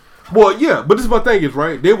 man. well, yeah, but this is my thing is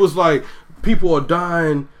right. They was like people are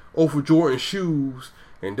dying over Jordan shoes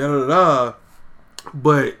and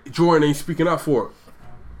but Jordan ain't speaking out for it.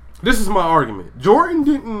 This is my argument. Jordan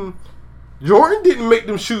didn't make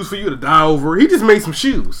them shoes for you to die over. He just made some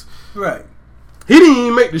shoes. Right. He didn't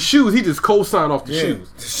even make the shoes. He just co-signed off the shoes.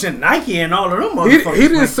 Shit, Nike and all of them He motherfuckers.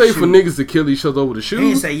 didn't make say the for shoes. niggas to kill each other over the shoes. He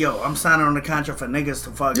didn't say, yo, I'm signing on the contract for niggas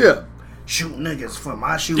to fucking Yeah. shoot niggas for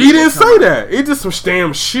my shoes. He didn't say that. It's just some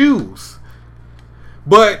damn shoes.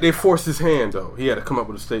 But they forced his hand though. He had to come up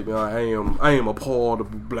with a statement. I am appalled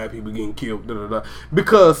of black people getting killed.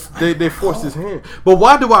 Because they forced his hand. But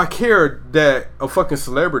why do I care that a fucking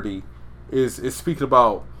celebrity is speaking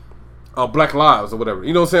about black lives or whatever?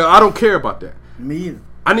 You know what I'm saying? I don't care about that. Me either.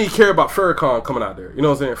 I need to care about Farrakhan coming out there. You know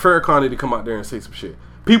what I'm saying? Farrakhan need to come out there and say some shit.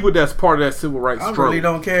 People that's part of that civil rights I struggle. really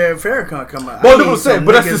don't care if Farrakhan come out. Well, I that's what need I'm saying. some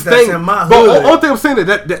But that's niggas his thing. in my But hood. only thing I'm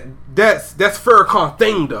saying that's Farrakhan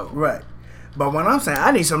thing though. Right. But what I'm saying,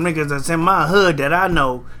 I need some niggas that's in my hood that I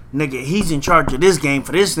know, nigga, he's in charge of this game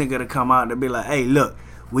for this nigga to come out and be like, hey, look,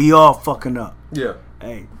 we all fucking up. Yeah.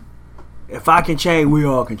 Hey, if I can change, we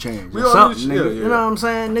all can change. We Or all something, need to- nigga. yeah, You know what I'm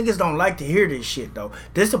saying? Niggas don't like to hear this shit, though.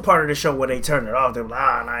 This the part of the show where they turn it off. They're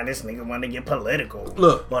like, nah, this nigga want to get political.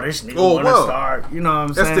 Look. Or this nigga Oh, want to well, start, you know what I'm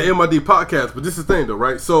That's saying? the MID podcast, but this is the thing though,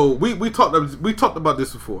 right? So we talked about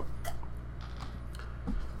this before.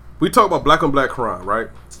 We talked about black on black crime, right?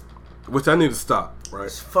 Which I need to stop, right?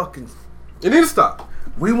 It's fucking... It need to stop.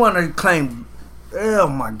 We want to claim... Oh,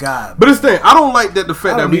 my God. But it's the thing, I don't like that the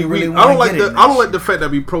fact I that don't we even really I don't wanna like get the in I don't that like shit. the fact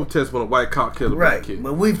that we protest when a white cop killed a black Right. kid.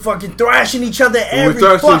 But we fucking thrashing each other every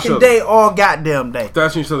thrashing each fucking other. day, all goddamn day.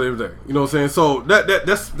 Thrashing each other every day. You know what I'm saying? So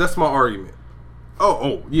that's my argument.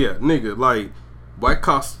 Oh yeah, nigga, like white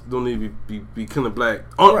cops don't need to be killing black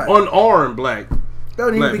Right. unarmed black.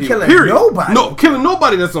 Don't black even be people, killing period. nobody. No, killing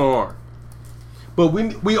nobody that's unarmed. But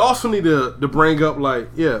we also need to bring up like,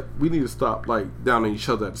 yeah, we need to stop like downing each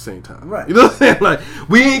other at the same time. Right. You know what I'm saying? Like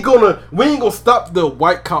we ain't gonna stop the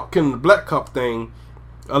white cop killing the black cop thing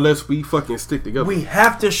unless we fucking stick together. We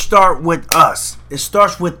have to start with us. It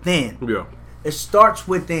starts within. Yeah. It starts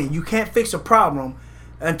within. You can't fix a problem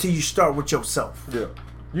until you start with yourself. Yeah.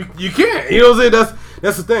 You can't. You know what I'm saying?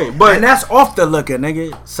 That's the thing. But And that's off the looker,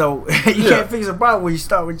 nigga. So you Yeah. can't fix a problem when you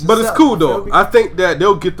start with yourself. But it's cool you feel though. me? I think that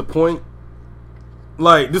they'll get the point.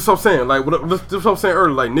 Like this, is what I'm saying. Like this is what I'm saying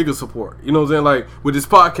earlier. Like nigga support. You know what I'm saying? Like with this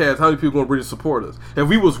podcast, how many people gonna really support us? If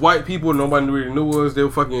we was white people and nobody really knew us, they'll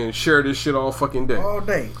fucking share this shit all fucking day. all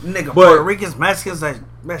day, nigga. But- Puerto Ricans, Mexicans,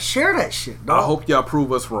 that share that shit, dog. I hope y'all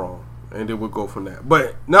prove us wrong, and then we'll go from that.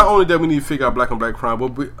 But not only that, we need to figure out black on black crime,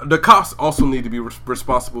 but the cops also need to be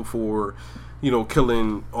responsible for,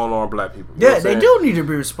 killing unarmed black people. You know Yeah, what I'm they saying? do need to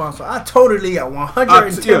be responsible. I totally at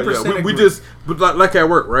 110%. Yeah. We just, but like at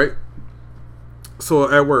work, right?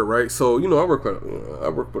 So at work, right? So I work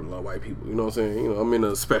with a lot of white people. You know what I'm saying? I'm in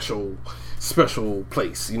a special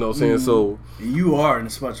place. You know what I'm saying? So You are in a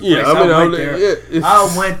special Yeah, place. I mean, I went I- there. yeah, it's-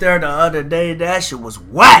 I went there the other day. That shit was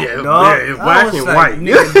whack, Yeah, dog. yeah, it's I whack was and like, white.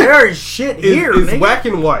 Nigga, there is shit here, it's nigga. whack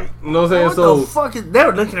and white. You know what I'm saying? What So the fuck is? They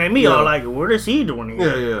were looking at me Yeah. all like, "What is he doing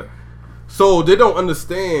here?" yeah. So they don't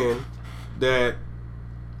understand that.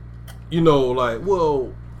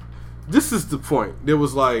 Well, this is the point. There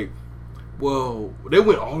was like. Well, they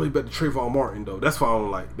went all the way back to Trayvon Martin though. That's why I don't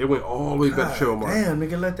like. They went all the way back to Trayvon Martin. Damn,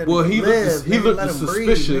 nigga, let that. Well, nigga he live, looked. He nigga, looked let him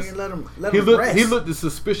suspicious. Breathe, nigga, let He him looked. rest. He looked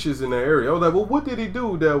suspicious in that area. I was like, well, what did he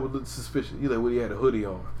do that would look suspicious? He he had a hoodie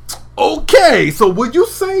on. Okay, so what you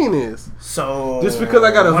saying is, So just because I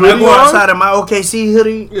got a when I hoodie go on? outside of my OKC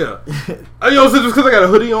hoodie, yeah, just because I got a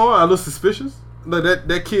hoodie on, I look suspicious. Like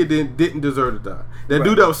that kid didn't deserve to die. That Right.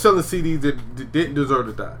 dude that was selling CDs that didn't deserve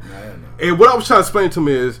to die. And what I was trying to explain to him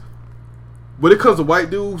is, when it comes to white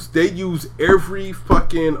dudes, they use every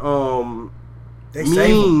fucking they means.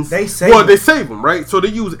 save them. They save well, them. they save them, right? So they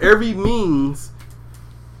use every means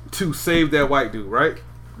to save that white dude, right?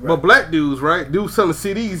 But black dudes, right? Dudes selling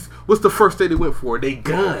CDs. What's the first thing they went for? They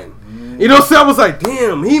gun. You know what I'm saying? I was like,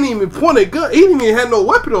 damn, he didn't even point a gun. He didn't even have no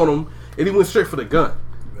weapon on him, and he went straight for the gun.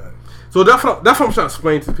 Right. So that's what I'm trying to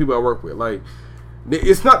explain to the people I work with. Like,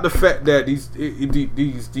 it's not the fact that these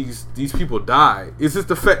people died. It's just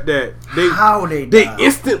the fact that they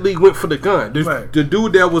instantly went for the gun. The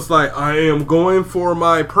dude that was like, I am going for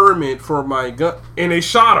my permit for my gun, and they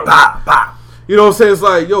shot him. Bah, bah. You know what I'm saying? It's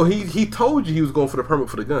like, yo, he told you he was going for the permit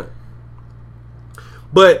for the gun.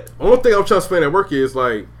 But only thing I'm trying to explain at work is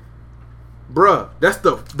like, bruh, that's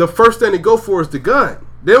the first thing they go for is the gun.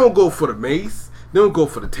 They don't go for the mace. They don't go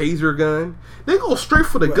for the taser gun. They go straight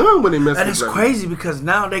for the gun when they mess with. And it's crazy because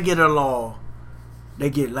now they get a law. They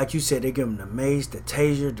get, like you said, they give them the mace, the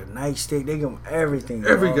taser, the nightstick. They give them everything.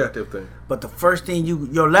 Every goddamn thing. But the first thing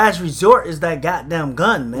your last resort is that goddamn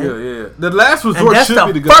gun, man. Yeah. The last resort should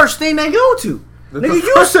be the gun. That's the first thing they go to. Nigga,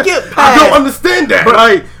 you skip past. I don't understand that. Bro,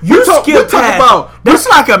 like, you skip past. That's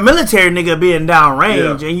like a military nigga being down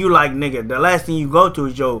range, and you like, nigga, the last thing you go to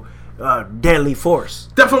is your deadly force.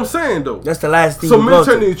 That's what I'm saying, though. That's the last thing you go to.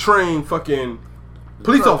 So military trained fucking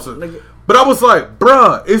police officers. Nigga. But I was like,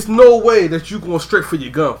 bruh, it's no way that you going straight for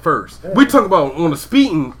your gun first. Yeah. We talking about on the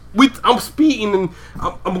speeding. I'm speeding and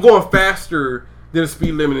I'm going faster than the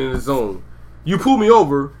speed limit in the zone. You pull me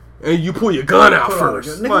over and you pull your gun out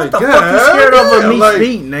first. Nigga, like, what the fuck you scared of me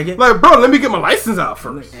speeding, nigga? Like, bro, let me get my license out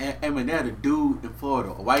first. And when they had a dude in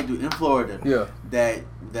Florida, a white dude in Florida, that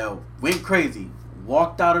went crazy,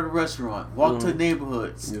 walked out of the restaurant, walked to the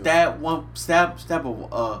neighborhood, stabbed a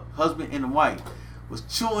husband and a wife. Was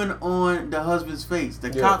chewing on the husband's face.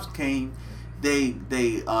 The cops came. They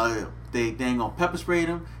ain't gonna pepper spray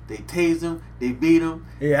him. They tased him. They beat him.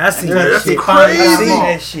 Yeah, I seen that shit. Crazy. I seen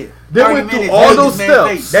that shit. They went through all those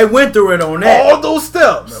steps. They went through it on that. All those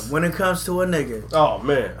steps. But when it comes to a nigga, oh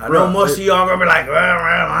man, I know most of y'all gonna be like,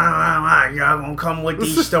 y'all gonna come with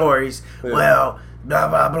these stories. Well, blah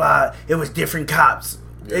blah blah. It was different cops.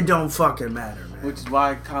 It don't fucking matter. Which is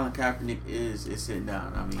why Colin Kaepernick is sitting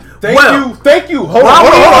down. I mean, thank you. Hold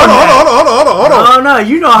on. No,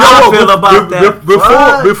 you know how I feel about that.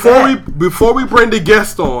 Before we bring the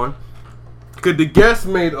guest on, because the guest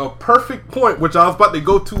made a perfect point, which I was about to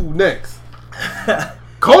go to next.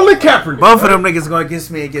 Colin Kaepernick. Both of them niggas going against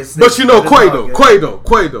me against. But you know,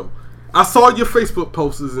 Quavo. I saw your Facebook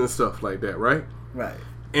posters and stuff like that, right? Right.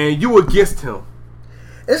 And you against him.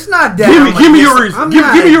 It's not that. Give me your reason. Give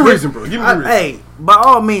me your reason, bro. Give me your reason. Hey, by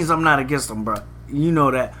all means, I'm not against him, bro. You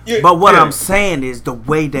know that. Yeah, but what I'm saying is the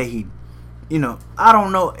way that he, I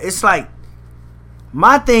don't know. It's like,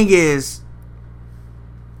 my thing is,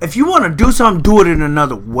 if you want to do something, do it in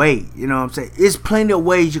another way. You know what I'm saying? There's plenty of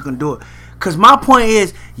ways you can do it. Because my point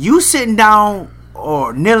is, you sitting down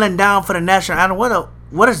or kneeling down for the national anthem,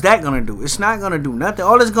 what is that going to do? It's not going to do nothing.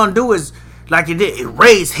 All it's going to do is, like it did, it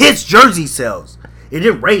raised his jersey sales. It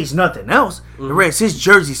didn't raise nothing else. It raised his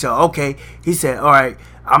jersey sale. Okay, he said, all right,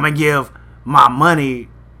 I'm going to give my money,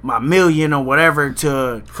 my million or whatever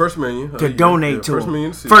to First Million to donate to First him.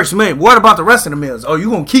 Million. First Million. What about the rest of the millions? Oh, you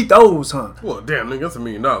going to keep those, huh? Well, damn, nigga, that's $1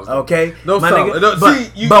 million. Okay. But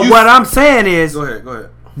what I'm saying is go ahead.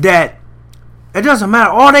 that it doesn't matter.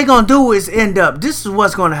 All they going to do is end up, this is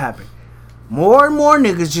what's going to happen. More and more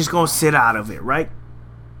niggas just going to sit out of it, right?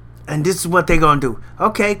 And this is what they going to do.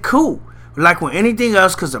 Okay, cool. Like with anything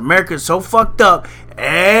else, because America is so fucked up,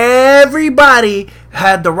 everybody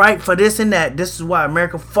had the right for this and that. This is why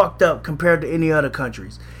America fucked up compared to any other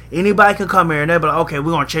countries. Anybody can come here and they'll be like, okay,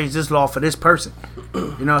 we're going to change this law for this person.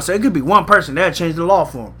 So it could be one person, they'll change the law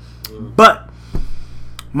for them. But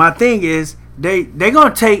my thing is, they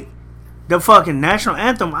going to take the fucking national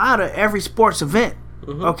anthem out of every sports event.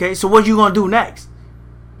 Okay, so what you going to do next?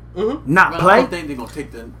 Not play? I don't think they're going to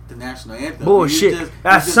take the national anthem. Bullshit.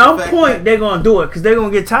 At some point, they're going to do it because they're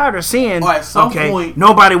going to get tired of seeing, point,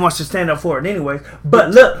 nobody wants to stand up for it anyways.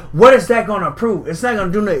 But look, what is that going to prove? It's not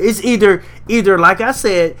going to do nothing. It's either, like I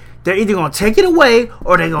said, they're either going to take it away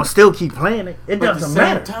or they're going to still keep playing it. It doesn't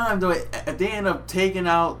matter. At the same time, though, if they end up taking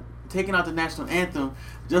out the national anthem,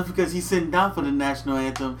 just because he's sitting down for the national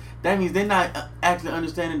anthem, that means they're not actually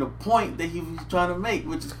understanding the point that he was trying to make,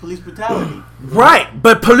 which is police brutality. Right,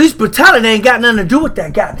 but police brutality ain't got nothing to do with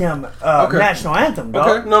that goddamn national anthem,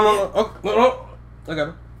 dog. Okay, no. I got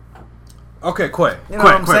it. Okay, Quay.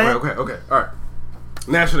 Okay. All right.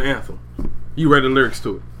 National anthem. You read the lyrics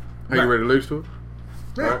to it. You read the lyrics to it?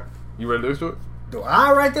 Yeah. All right. You read the lyrics to it? Do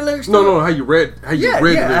I write the lyrics? No, how you read the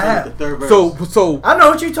lyrics. I have. The third verse. So I know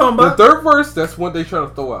what you're talking about. The third verse, that's what they trying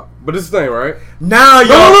to throw out. But it's the thing, right? Now,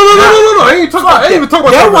 No. I ain't even talking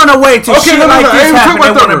about. They want to wait till shit like this happen.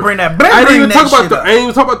 They want to bring that. I ain't even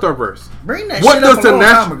talking about third verse. Bring that What shit does up the a long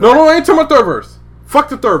national? time ago. No, I ain't talking about third verse. Fuck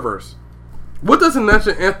the third verse. What does the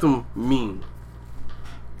national anthem mean?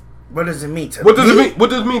 What does it mean to What does me? it mean? What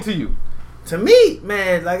does it mean to you? To me,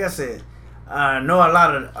 man, like I said, I know a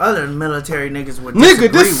lot of other military niggas would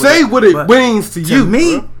Nigga, just say what it but means to you. To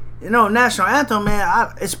me, bro. you know, national anthem,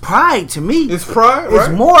 man, it's pride to me. It's pride, right?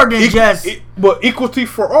 It's more than just... But equality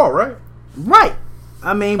for all, right? Right.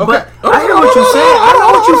 I mean, Okay. but I know what you're saying. I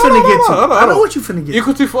know what you finna get to. I know what you finna get to.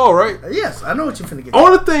 Equality for all, right? Yes, I know what you finna get to.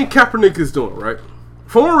 Only thing Kaepernick is doing, right?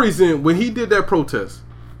 For one reason, when he did that protest,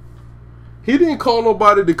 he didn't call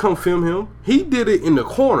nobody to come film him. He did it in the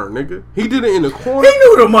corner, nigga. He did it in the corner. He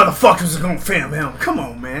knew the motherfuckers was gonna film him. Come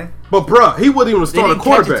on, man. But bruh, he wasn't even a starting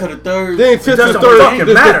quarterback. To the third. They didn't catch Doesn't the third,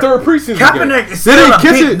 fucking matter. the third preseason Kaepernick game. is They still didn't a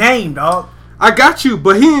catch big it. name, dog. I got you,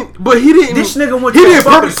 but he didn't. This nigga went to he the didn't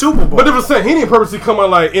fucking purpose, Super Bowl. But it was saying he didn't purposely come out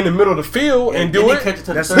like in the middle of the field and do it.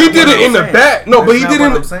 That's He did not it what in the I'm back. No, saying. but he That's did not it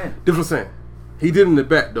in what the. I'm saying. Different saying. He did it in the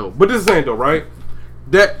back though. But this is saying though, right?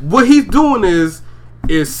 That what he's doing is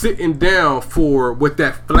sitting down for what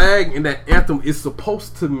that flag and that anthem is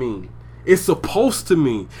supposed to mean. It's supposed to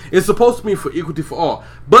mean. It's supposed to mean for equality for all.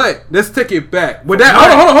 But let's take it back. With that,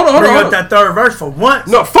 hold on. Bring up that third verse for once.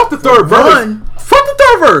 No, fuck the third verse. one. Fuck the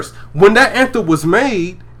third verse. When that anthem was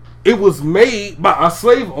made, it was made by a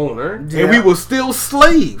slave owner, and we were still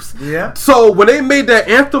slaves. Yeah. So when they made that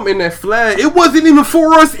anthem and that flag, it wasn't even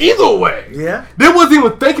for us either way. Yeah. They wasn't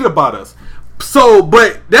even thinking about us. So,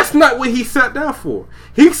 but that's not what he sat down for.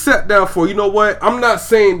 He sat down for, you know what? I'm not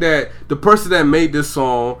saying that the person that made this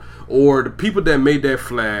song or the people that made that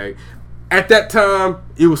flag, at that time,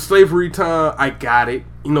 it was slavery time. I got it.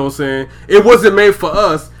 You know what I'm saying? It wasn't made for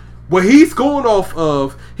us. What he's going off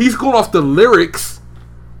the lyrics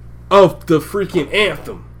of the freaking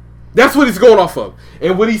anthem. That's what he's going off of.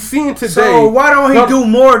 And what he's seeing today. So why don't he do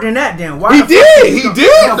more than that then? Why He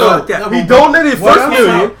did though. He donated first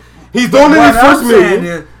million. He's donated first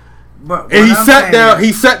million. And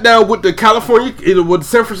he sat down with the California, with the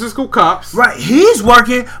San Francisco cops. Right, he's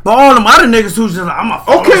working, but all them other niggas who's just like, I'm gonna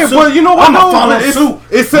follow suit. But you know what? I'm gonna follow suit.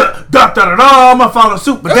 It's a I'm gonna follow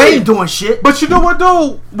suit, but they ain't doing shit. But you know what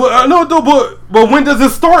though? But when does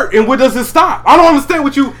it start and when does it stop? I don't understand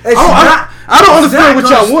what you. I don't understand what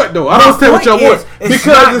y'all want though. I don't understand what y'all want because it's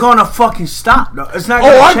not gonna fucking stop though. It's not.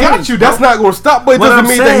 I got you. That's not gonna stop, but it doesn't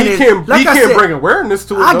mean that he can't bring awareness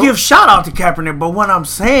to it. I give shout out to Kaepernick, but what I'm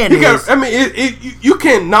saying is, I mean, you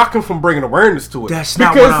can't knock him from bringing awareness to it. That's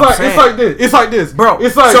not what I'm saying. It's like this, bro.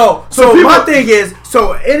 It's like so my thing is,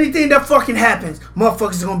 so anything that fucking happens,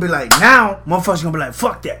 motherfuckers are gonna be like, now motherfuckers gonna be like,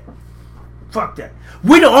 fuck that.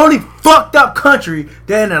 We the only fucked up country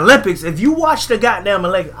that in the Olympics. If you watch the goddamn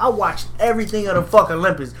Olympics, I watched everything of the fucking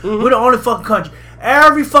Olympics. Mm-hmm. We're the only fucking country.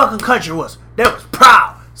 Every fucking country was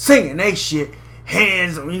proud, singing they shit,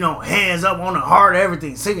 hands up on the heart,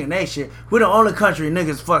 everything, singing they shit. We're the only country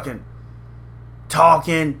niggas fucking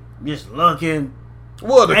talking, just looking.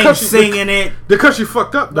 Well, the ain't country singing it. The country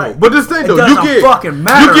fucked up though. Like, but this thing though, it doesn't fucking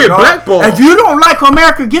matter, you get dog. blackballed. If you don't like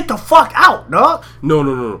America, get the fuck out, dog.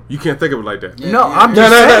 No. You can't think of it like that. No, I'm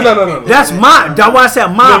just saying. No. That's why I said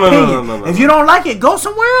my opinion. No. If you don't like it, go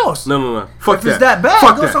somewhere else. No. Fuck if that. it's that bad,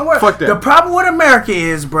 Fuck go that. somewhere. Fuck that. The problem with America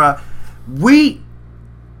is, bruh,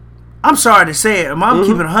 I'm sorry to say it, I'm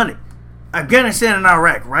keeping 100. Afghanistan and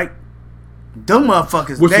Iraq, right? Them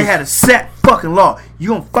motherfuckers, they had a set fucking law. You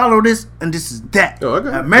gonna follow this, and this is that. Oh, okay.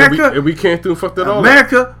 America, and we can't do fuck that all.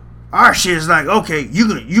 America, our shit is like, okay,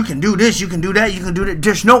 you can do this, you can do that, you can do that.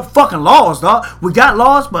 There's no fucking laws, dog. We got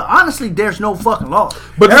laws, but honestly, there's no fucking laws.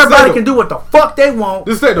 But everybody can do what the fuck they want.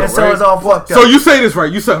 This thing though, and so right? it's all fucked up. So you say this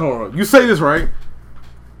right? Hold on. You say this right?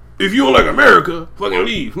 If you don't like America, fucking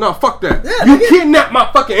leave. No, fuck that. Yeah, you kidnapped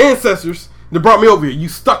my fucking ancestors. They brought me over here. You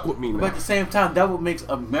stuck with me now. But at the same time, that what makes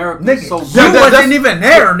America so you wasn't even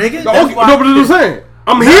there, nigga. No, but what I'm saying.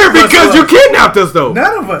 I'm here because you kidnapped us, though.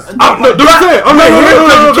 None of us.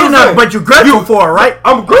 But you're grateful for it, right?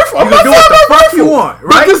 I'm grateful. You can do what the fuck you want,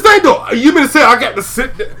 right? But this thing, though, you mean to say I got to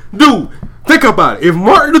sit there? Dude, think about it. If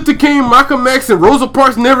Martin Luther King, Malcolm X, and Rosa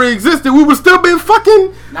Parks never existed, we would still be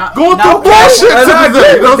fucking going through bullshit to this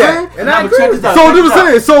day. You know what I'm saying? And I agree with that. So they were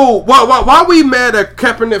saying, so why we mad at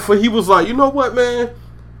Kaepernick for he was like, you know what, man?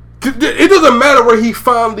 It doesn't matter where he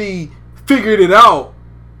finally figured it out.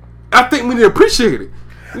 I think we need to appreciate it.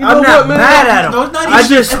 You know I'm not what, man? mad at him. No, it's not I even,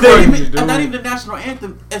 just it's think not even the national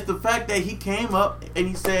anthem. It's the fact that he came up and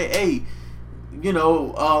he said, "Hey,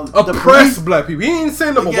 oppressed black people. He ain't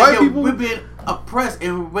saying about white people. We've been oppressed,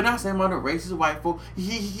 and we're not saying about the racist white folk.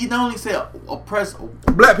 He not only said oppressed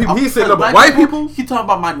black people. He said about white people. He talking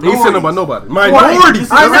about minorities. He said about nobody. Minorities.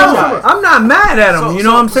 I know. I'm not mad at him. You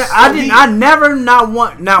know what I'm saying? I never not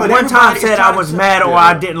one time said I was mad or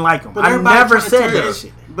I didn't like him. I never said that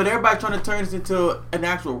shit. But everybody trying to turn this into an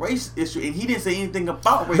actual race issue, and he didn't say anything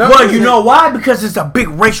about race. Well, you know why? Because it's a big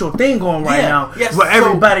racial thing going right now. Yes, where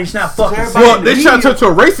everybody's not fucking. Well, they trying to turn to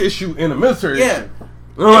a race issue in the military. Yeah.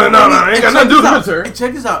 No, ain't got nothing to do with the military. And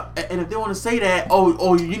check this out. And if they want to say that,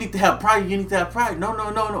 you need to have pride. You need to have pride.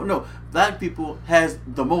 No. Black people has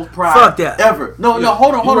the most pride. Fuck that. Ever. No.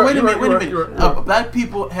 Hold on. Wait a minute. Black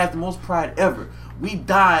people have the most pride ever. We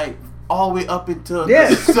died all the way up into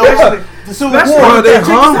the Civil War. They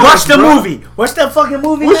hung. Watch the movie. What's that fucking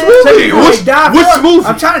movie? Which movie? Which movie?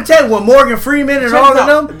 I'm trying to tell you, when Morgan Freeman and all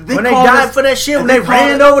of them, when they died for that shit, when they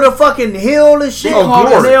ran over the fucking hill and shit,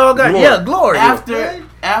 Glory. they all got glory.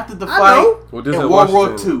 After the fight in World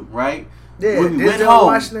War II, right? Yeah, when we went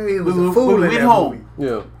home,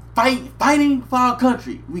 fighting for our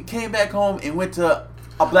country, we came back home and went to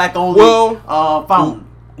a black only fountain.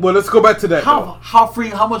 Well, let's go back to that.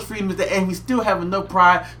 How much freedom is that? And we still have enough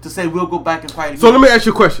pride to say we'll go back and fight again. So let me ask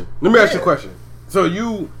you a question. So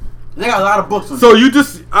they got a lot of books on so you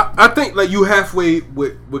just I think like you halfway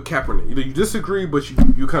with Kaepernick. You disagree, but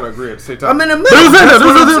you kind of agree at the same time. I'm in the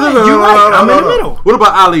middle. You're right. I'm in the middle. What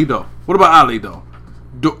about Ali though?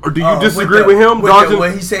 Do you disagree with him?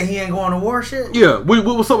 When he said he ain't going to war shit? Yeah.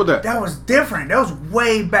 What's up with that? That was different. That was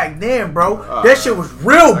way back then, bro. That shit was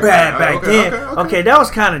real bad back then. Okay, that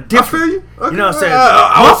was kind of different. I feel you. Okay. You know what I'm saying?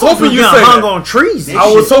 I was hoping you say hung on trees.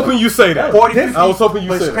 I was hoping you say that. I was hoping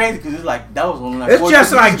you say that. It's crazy because it's like that was only like. It's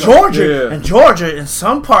just like Georgia. And Georgia, in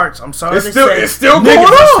some parts, I'm sorry to say, it's still going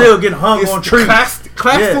on. Are still getting hung on trees.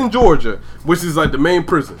 Claxton, Georgia, which is like the main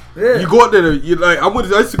prison. Yeah. You go out there. You like I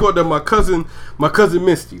used to go out there. My cousin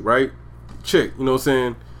Misty, right? Chick, you know what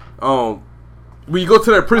I'm saying? When you go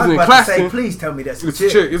to that prison in Claxton, please tell me that's it's a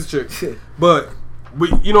chick. It's a chick. But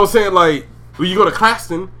you know what I'm saying? Like when you go to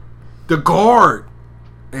Claxton, the guard,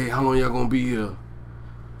 hey, how long y'all gonna be here?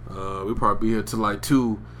 We probably be here till like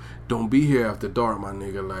 2. Don't be here after dark, my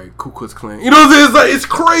nigga. Like Ku Klux Klan. You know what I'm saying? It's like it's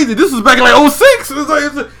crazy. This was back in like 06. It's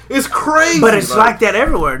like it's crazy. But it's like that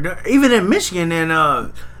everywhere. Even in Michigan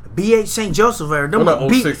and BH St. Joseph area.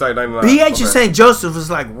 BH and St. Joseph is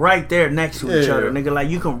like right there next to each other, nigga. Like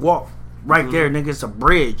you can walk right there, nigga. It's a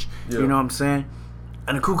bridge. Yeah. You know what I'm saying?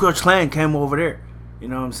 And the Ku Klux Klan came over there. You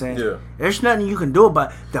know what I'm saying? Yeah. There's nothing you can do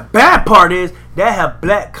about it. The bad part is they have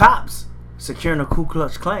black cops securing the Ku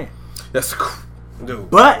Klux Klan. That's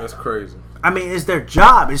crazy. I mean, it's their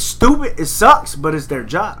job. It's stupid. It sucks, but it's their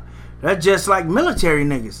job. That's just like military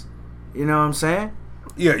niggas. You know what I'm saying?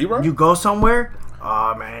 Yeah, you right. You go somewhere.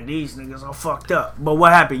 Oh man, these niggas are fucked up. But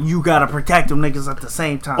what happened? You gotta protect them niggas at the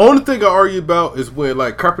same time. Only thing I argue about is when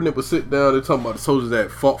like Kaepernick would sit down. They're talking about the soldiers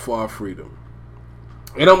that fought for our freedom,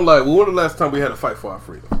 and I'm like, well, when the last time we had to fight for our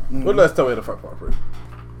freedom? When the last time we had to fight for our freedom?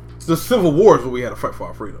 It's the Civil War is where we had to fight for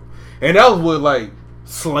our freedom, and that was with like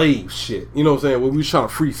slave shit. You know what I'm saying? When we was trying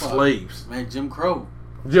to free slaves. Man, Jim Crow.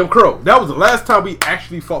 That was the last time we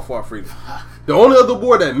actually fought for our freedom. The only other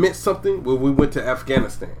war that meant something was when we went to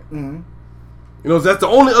Afghanistan. Mm-hmm. You know, that's the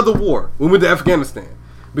only other war. We went to Afghanistan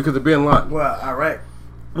because of Bin Laden. Well, Iraq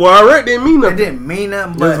didn't mean nothing. It didn't mean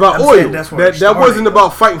nothing. But it was about oil. That wasn't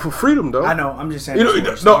about fighting for freedom, though. I know. I'm just saying.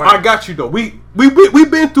 I got you though. We've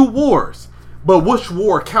been through wars, but which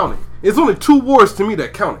war counted? It's only 2 wars to me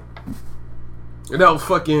that counted, and that was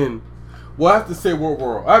fucking. Well, I have to say World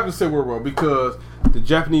War because the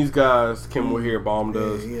Japanese guys came over here, bombed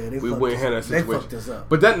us. Yeah, we went and had that situation. They fucked us up.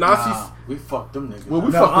 But that Nazis, we fucked them niggas. Well,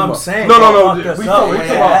 we fucked them up. Saying, no. You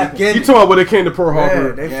talking about when they came to Pearl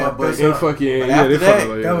Harbor? They fucked us up. They fucked us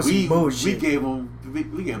up. That was some bullshit. We gave them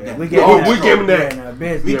that. We gave them that.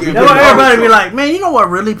 Everybody be like, man, you know what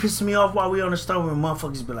really pisses me off while we on the store when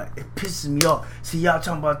motherfuckers be like, it pisses me off. See, y'all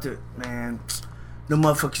talking about the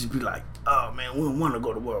motherfuckers be like, oh man, we don't want to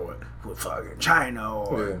go to war with fucking China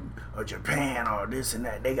or Japan or this and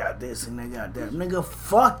that. They got this and they got that. Nigga,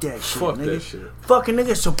 fuck that shit. That shit. Fucking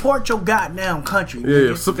nigga, support your goddamn country.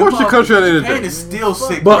 Yeah, support your country at the end of the day. Japan is still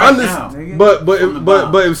sick now.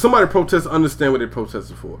 But if somebody protests, understand what they're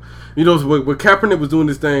protesting for. You know, when Kaepernick was doing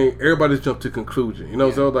this thing, everybody jumped to conclusion. You know,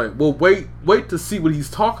 so I was like, well, wait to see what he's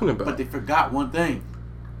talking about. But they forgot one thing.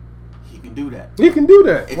 Do that. He can do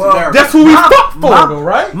that. Well, that's what we fought for, though,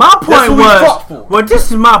 right? My point was, well, this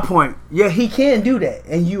is my point. Yeah, he can do that,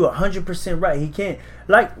 and you 100% right. He can.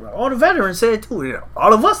 Like all the veterans said too.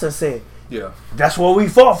 All of us have said Yeah. That's what we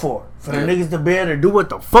fought for the niggas to be able to do what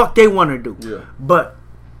the fuck they want to do. Yeah. But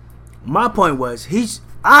my point was,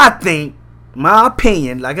 I think, my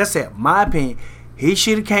opinion, like I said, my opinion, he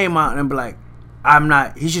should have came out and be like,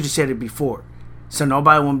 he should have said it before. So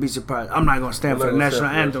nobody won't be surprised. I'm not going to stand for the national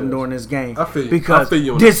anthem during this game. I feel you. Because I feel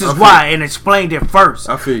you this is why, and explained it first.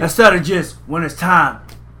 I feel you. Instead of just, when it's time.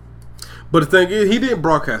 But the thing is, he didn't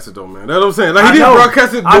broadcast it though, man. That's what I'm saying. Like he didn't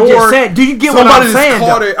broadcast it. I'm just saying. Do you get what I'm saying?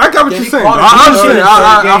 I got what you're saying.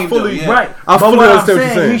 I fully understand what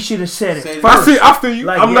you're saying. He should have said it first. I feel you.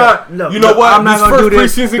 I'm not. You know what? I'm not gonna do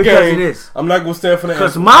this preseason game. I'm not gonna stand for that.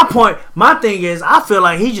 Because my thing is, I feel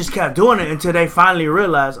like he just kept doing it until they finally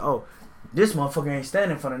realized, oh, this motherfucker ain't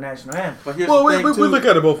standing for the national anthem. Well, we look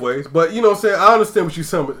at it both ways, but you know what I'm saying. I understand what you're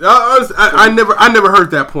saying. But I never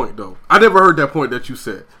heard that point though. I never heard that point that you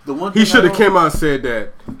said. He should have came out and said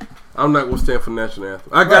that I'm not gonna stand for the national anthem.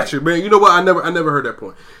 I got you, man. You know what? I never heard that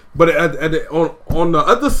point. But on the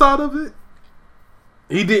other side of it,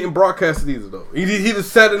 he didn't broadcast it either though. He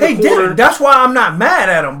just sat in the corner. Did. That's why I'm not mad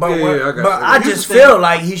at him. But I just feel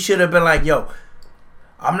like he should have been like, yo,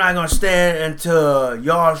 I'm not gonna stand until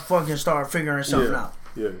y'all fucking start figuring something out.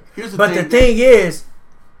 Yeah. The thing is,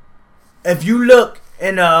 if you look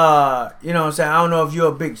in you know what I'm saying, I don't know if you're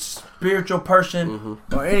a big spiritual person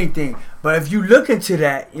or anything, but if you look into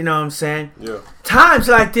that, you know what I'm saying? Yeah. Times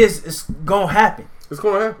like this is gonna happen. It's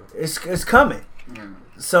gonna happen. It's coming.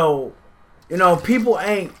 So, you know, people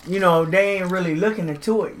ain't, you know, they ain't really looking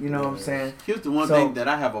into it. You know what I'm saying? Here's the one thing that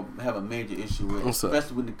I have a major issue with,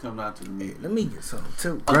 especially when it comes down to the media. Let me get something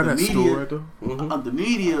too. The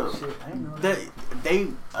media,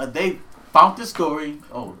 they found this story.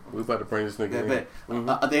 Oh, we about to bring this nigga in.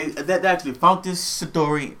 They actually found this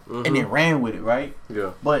story and they ran with it, right?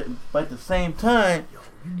 Yeah. But at the same time,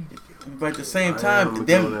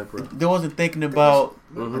 they wasn't thinking about.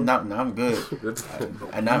 No, I'm good.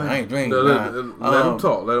 I ain't drinking. Let them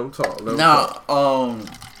talk.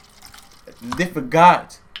 They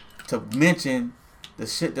forgot to mention the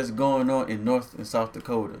shit that's going on in North and South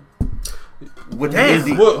Dakota. With the Native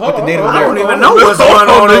Americans. I don't even know what's going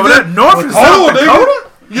on over there. North and South Dakota?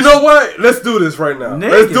 You know what? Let's do this right now. I'm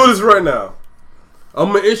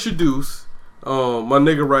going to introduce my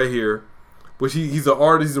nigga right here. Which he's an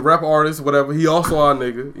artist, he's a rap artist, whatever. He also our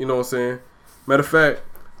nigga, you know what I'm saying? Matter of fact,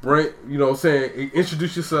 Brent, you know what I'm saying?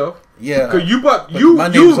 Introduce yourself. Yeah. Cause my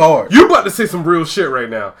name's hard. You about to say some real shit right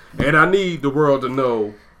now. And I need the world to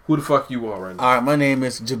know who the fuck you are right now. Alright, my name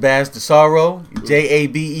is Jabez DeSorrow,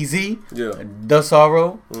 Jabez. Yeah.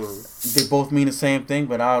 DeSorrow. They both mean the same thing,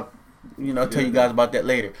 but I'll tell you guys about that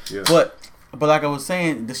later. Yeah. But like I was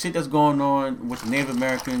saying, the shit that's going on with the Native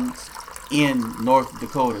Americans in North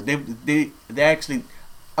Dakota, they actually,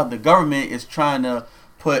 the government is trying to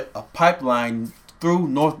put a pipeline through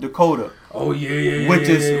North Dakota. Oh yeah. Which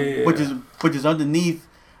is underneath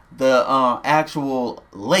the actual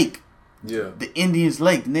lake. Yeah. The Indians'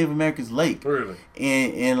 lake, the Native Americans' lake. Really.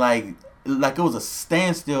 And like it was a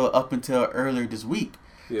standstill up until earlier this week.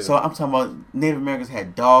 Yeah. So I'm talking about Native Americans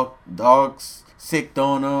had dogs sick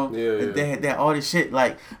on them. Yeah. They had all this shit.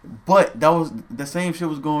 But that was the same shit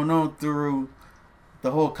was going on through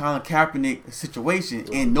the whole Colin Kaepernick situation,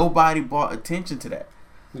 and nobody brought attention to that.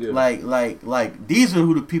 Yeah. Like these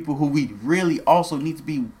are the people who we really also need to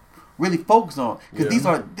be really focused on, because these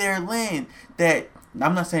are their land. That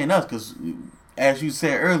I'm not saying us, because as you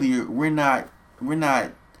said earlier, we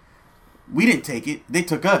didn't take it. They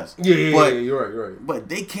took us. Yeah, you're right. But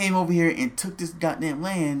they came over here and took this goddamn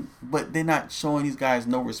land, but they're not showing these guys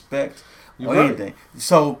no respect or anything.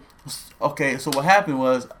 So what happened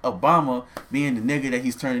was Obama, being the nigga that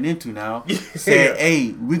he's turning into now, said,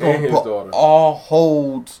 hey, we're going to put all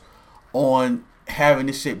holds on having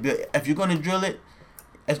this shit built. If you're going to drill it,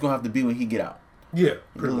 it's going to have to be when he get out. Yeah.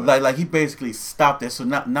 Like he basically stopped it. So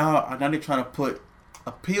now they're trying to put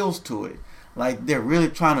appeals to it. Like they're really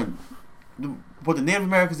trying to. What the Native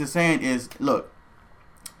Americans are saying is, look,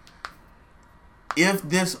 if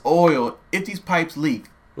these pipes leak,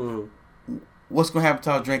 what's going to happen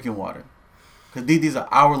to our drinking water? Because these are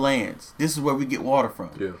our lands. This is where we get water from.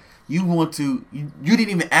 Yeah. You didn't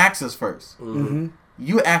even ask us first. Mm-hmm.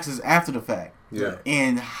 You asked us after the fact. Yeah.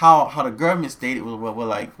 And how the government stated was, we're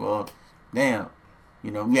like, well, damn,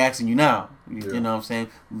 we asking you now. You know what I'm saying?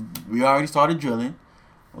 We already started drilling.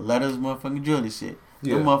 Let us motherfucking drill this shit.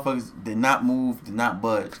 Yeah. Them motherfuckers did not move, did not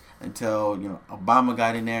budge until Obama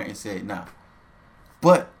got in there and said nah.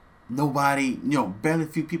 But nobody, barely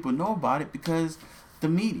few people know about it because the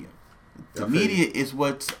media. The media is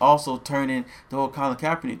what's also turning the whole Colin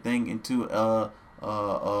Kaepernick thing into a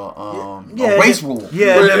race war.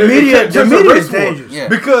 Yeah, the media is dangerous. Yeah.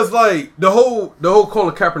 Because like the whole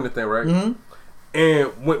Colin Kaepernick thing, right? Mm-hmm.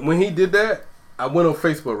 And when he did that, I went on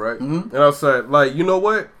Facebook, right? Mm-hmm. And I was like, you know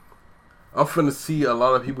what? I'm finna see a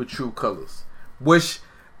lot of people true colors, which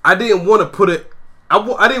I didn't want to put it.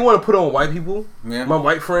 I didn't want to put it on white people, my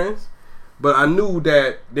white friends, but I knew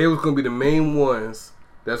that they was gonna be the main ones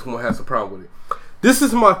that's gonna have some problem with it. This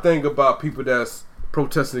is my thing about people that's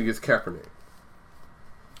protesting against Kaepernick.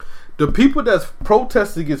 The people that's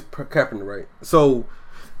protesting against Kaepernick, right? So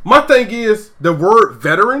my thing is the word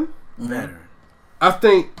veteran. I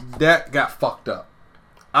think that got fucked up.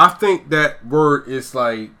 I think that word is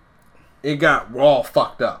like it got raw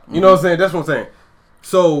fucked up. You know what I'm saying? That's what I'm saying.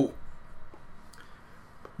 So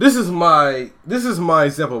this is my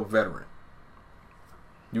example of veteran.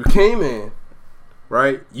 You came in,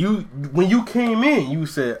 right? When you came in, you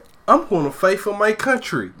said, "I'm going to fight for my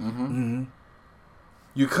country." Mm-hmm.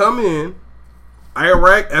 You come in,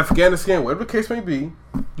 Iraq, Afghanistan, whatever the case may be.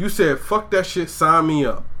 You said, "Fuck that shit, sign me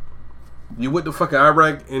up." You went to fucking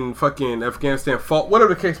Iraq and fucking Afghanistan, fought,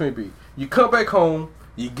 whatever the case may be. You come back home,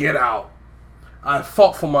 you get out. I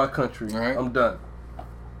fought for my country. Right. I'm done.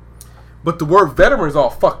 But the word veteran is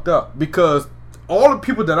all fucked up because all the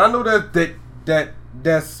people that I know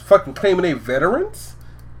that's fucking claiming they veterans,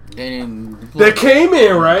 they came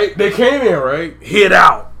in, right? Hit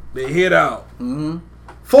out. They hit out.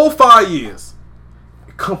 4-5 years.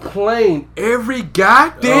 Complain every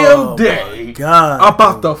goddamn day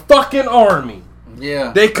about the fucking army.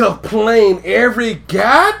 Yeah. They complain every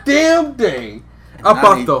goddamn day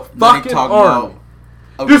about the fucking army.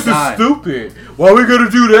 This is stupid. Why we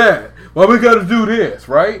gotta do that? Why we gotta do this,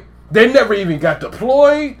 right? They never even got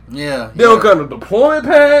deployed. Yeah. They don't got no deployment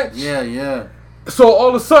patch. Yeah. So all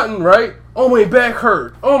of a sudden, right? Oh, my back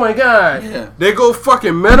hurt. Oh my God. Yeah. They go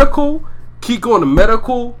fucking medical. Keep going to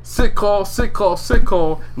medical. Sick call.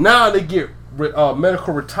 Now they get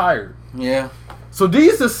medical retired. Yeah. So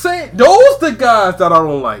these those the guys that I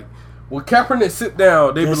don't like. When Kaepernick sit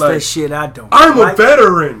down, they be like, that shit I don't I'm like. A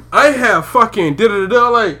veteran. I have fucking da-da-da-da.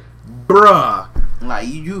 Like, bruh. Like,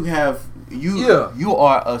 you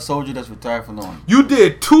are a soldier that's retired from the army. You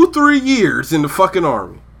did 2-3 years in the fucking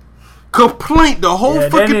army. Complaint the whole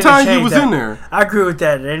fucking time you was in there. I agree with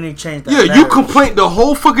that. They didn't change that. Yeah, you complained the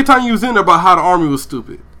whole fucking time you was in there about how the army was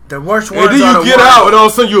stupid. The worst ones. And then you get out, and all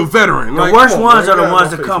of a sudden you're a veteran. The worst ones are the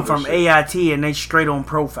ones that come from AIT and they straight on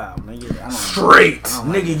profile. Nigga. Straight,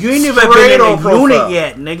 nigga. You ain't even been in a unit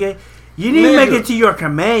yet, nigga. You didn't make it to your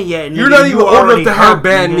command yet. Nigga. You're not even old enough to have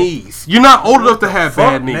bad knees. You're not old enough to have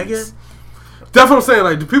bad knees. Nigga. That's what I'm saying.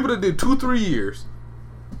 Like the people that did 2-3 years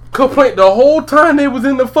complained the whole time they was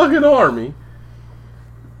in the fucking army.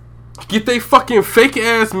 Get they fucking fake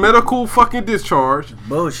ass medical fucking discharge.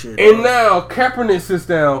 Bullshit. And now Kaepernick sits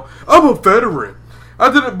down. I'm a veteran.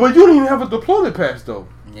 I did it, but you don't even have a deployment pass though.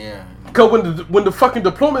 Yeah. Cause when the fucking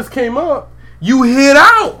deployments came up, you hit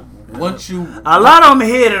out. A lot of them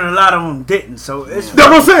hit and a lot of them didn't. So it's that's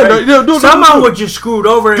what I'm saying. Some of them were just screwed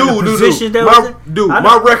over in the position.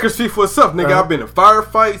 My record speaks for itself, nigga. I've been in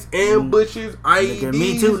firefights, ambushes, IEDs,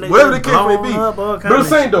 me too, nigga. Whatever the case may be. But I'm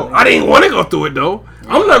saying though, I didn't want to go through it though.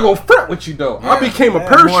 I'm not gonna front with you though. I became a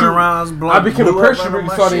parachute. I became a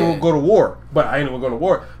parachute so I didn't even go to war. But I ain't even going to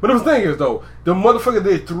war. But the thing is though, the motherfucker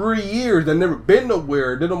did 3 years that never been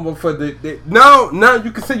nowhere. Now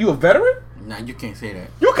you can say you a veteran. Nah, you can't say that.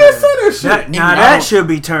 You can't say that shit. That should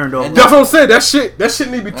be turned off. That's what I'm saying. That shit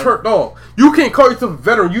need to be turned off. You can't call yourself a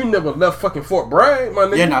veteran. You never left fucking Fort Bragg, my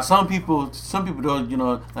nigga. Yeah, now some people though, you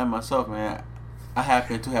know, like myself, man, I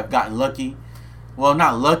happen to have gotten lucky. Well,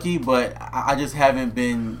 not lucky, but I just haven't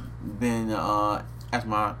been as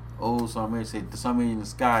my old songwriter said, the somebody in the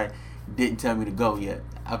sky didn't tell me to go yet.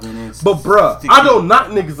 I've been in. But bruh, I don't knock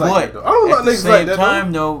niggas like that though. I don't knock niggas like that. At the same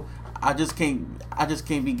time though, I just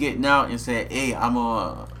can't be getting out and saying, "Hey, I'm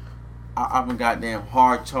a goddamn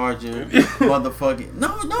hard charger, motherfucking."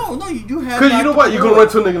 No, you have. Cause you know what? You gonna run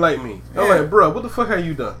to a nigga like me. I'm like, bro, what the fuck have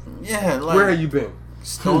you done? Yeah, like, where have you been?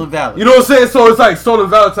 Stolen Valley. You know what I'm saying? So it's like Stolen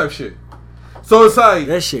Valley type shit. So it's like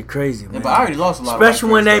that shit crazy, man. Yeah, but I already lost a lot.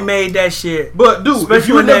 Especially when they made that shit. But dude, if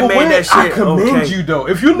you never went, that shit, I commend you though.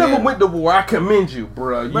 If you never went to war, I commend you,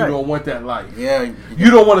 bro. You don't want that life. Yeah, you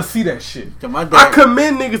don't want to see that shit. I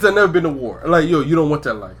commend niggas that never been to war. Like yo, you don't want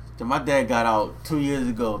that life. My dad got out 2 years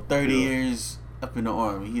ago, 30 years up in the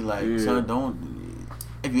army. He like, son, don't.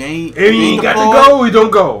 If you ain't got to go, we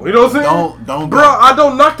don't go. You know what I'm saying? Don't bro. Go. I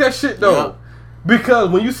don't knock that shit though. Yep. Because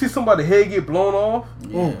when you see somebody's head get blown off,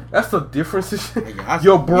 that's the difference.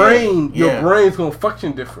 Your brain's gonna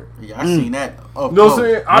function different. Yeah, I seen that. You know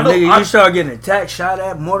what I'm saying? You start getting attacked, shot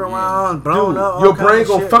at, mortar rounds, blown up. Your brain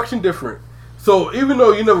gonna function different. So even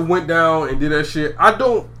though you never went down and did that shit, I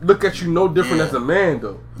don't look at you no different as a man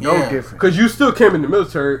though. No different. Because you still came in the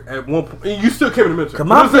military at one point. And you still came in the military.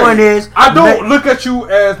 My point is, I don't look at you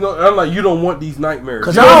as no. I'm like, you don't want these nightmares.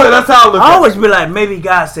 Because that's how I look. I always be like, maybe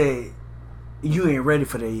God said, you ain't ready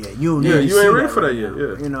for that yet. You ain't ready for that yet.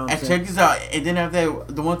 Yeah. You know. And check this out. And then after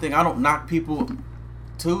that, the one thing I don't knock people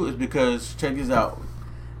to is because check this out.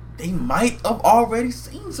 They might have already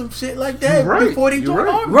seen some shit like that before they joined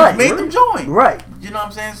the army. Right. Made them join. Right. You know what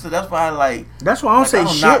I'm saying? So that's why I like. That's why I don't say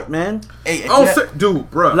shit, man. Hey, I don't say,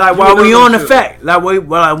 dude, bro. Like while we on the fact, like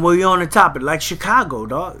we on the topic, like Chicago,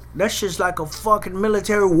 dog. That shit's like a fucking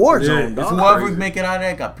military war zone, dog. Whoever's making out of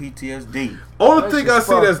that got PTSD. Only thing I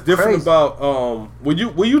see that's different about when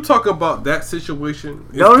you talk about that situation.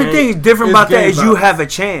 The only thing is different about that is you have a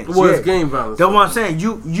chance. Well, it's game violence. That's what I'm saying.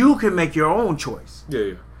 You can make your own choice.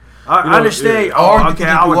 Yeah. I understand. Yeah. Oh, okay.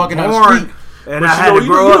 I was walking born, down the street, and I had to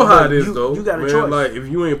grow you up. know how it is, though. You got a man, choice. Like if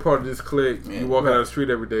you ain't part of this clique, you walking down the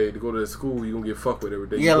street every day to go to the school, you gonna get fucked with every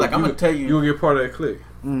day. Yeah, like I'm gonna tell you, you gonna get part of that clique.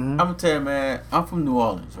 Mm-hmm. I'm gonna tell you, man. I'm from New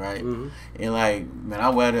Orleans, right? Mm-hmm. And like, man, I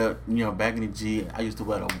wear the back in the G, I used to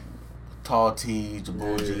wear the tall tees, the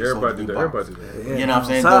bull jeans. Everybody did that. Everybody did that. Yeah, you know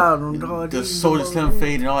what I'm saying? The Soldier Slim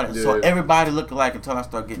fade and all that. Yeah. So everybody look alike until I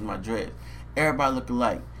start getting my dreads. Everybody look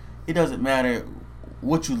alike. It doesn't matter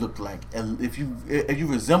what you look like. And if you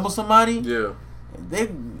resemble somebody, I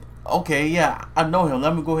know him.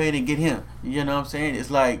 Let me go ahead and get him. You know what I'm saying? It's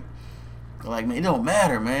like man, it don't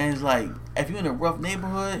matter, man. It's like if you're in a rough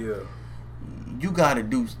neighborhood, you gotta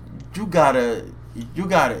be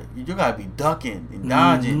ducking and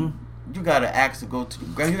dodging. Mm-hmm. You gotta ask to go to the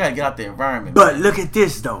ground. You gotta get out the environment. But look at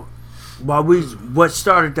this though. What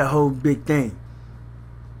started the whole big thing?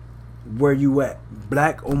 Where you at?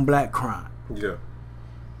 Black on black crime. Yeah.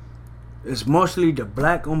 It's mostly the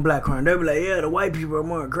black on black crime. They be like, yeah, the white people are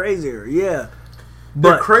more crazier. Yeah. But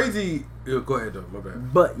they're crazy. Go ahead though, my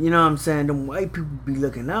bad. But you know what I'm saying? Them white people be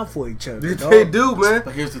looking out for each other. They do, man.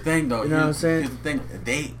 But here's the thing though. You know what I'm saying? Here's the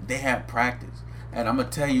thing. They have practice. And I'm gonna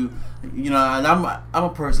tell you, and I'm a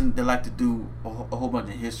person that like to do a whole bunch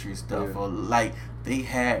of history stuff. Yeah. Or like they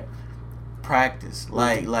had practice.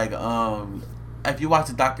 Like if you watch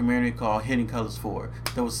a documentary called Hidden Colors 4,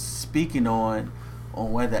 that was speaking on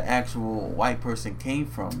where the actual white person came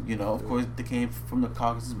from. Of course they came from the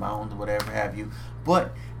Caucasus Mountains or whatever have you.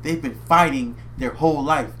 But they've been fighting their whole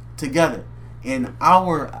life together. In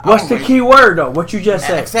what's the key word though? What you just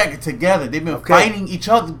said? Exactly, together. They've been fighting each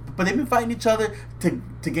other, but they've been fighting each other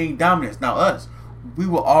to gain dominance. Now us, we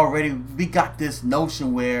got this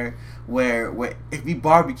notion where if we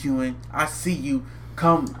barbecuing, I see you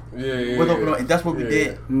come with open arms, and that's what we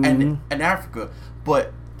did in Africa.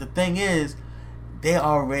 But the thing is,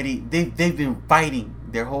 they've been fighting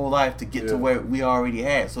their whole life to get to where we already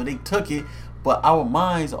had. So they took it, but our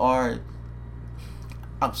minds are,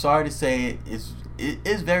 I'm sorry to say it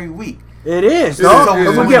is very weak. It is. So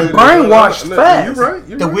we get brainwashed fast. You're right.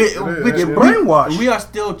 We get brainwashed. We are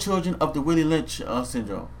still children of the Willie Lynch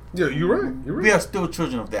syndrome. Yeah, you're right. We are still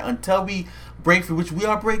children of that until we break free, which we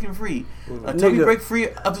are breaking free. Until we break free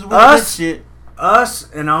of this Willie Lynch shit.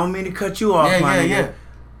 Us, and I don't mean to cut you off, my nigga. Yeah.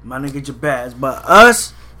 My nigga, your bads, but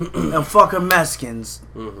us and fucking Mexicans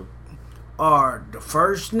are the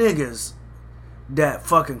first niggas that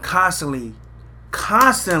fucking constantly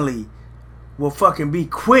will fucking be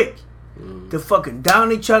quick to fucking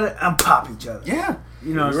down each other and pop each other. Yeah.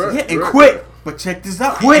 You know what I'm saying? And quick. But check this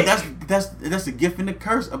out. Quick. That's a gift and a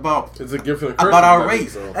curse about our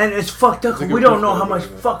race. And it's fucked up because we don't know how much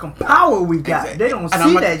fucking power we got. Exactly. They don't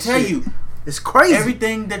see that shit. You, it's crazy.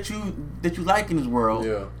 Everything that you like in this world,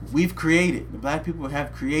 we've created. The black people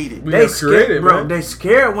have created. They scared, bro. They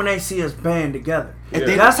scared when they see us band together.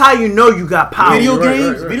 Yeah. That's how you know you got power.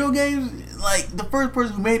 Video games. Like the first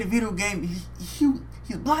person who made a video game, he's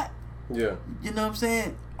black. Yeah. You know what I'm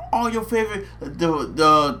saying? All your favorite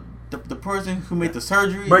the person who made the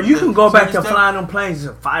surgery. But you can go back to flying them planes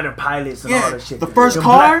as fighter pilots and all that shit. The first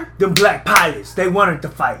car, them black pilots, they wanted to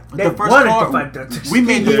fight. They wanted to fight. We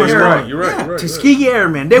made the first car. You're right. Tuskegee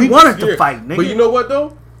Airmen, they wanted to fight, nigga. But you know what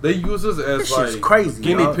though? They use us as like crazy,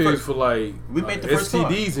 guinea pigs for like we made the first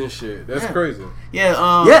STDs and shit. That's crazy.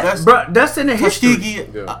 That's in the history. Tuskegee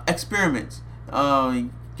experiments.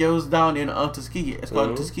 Goes down in Tuskegee. It's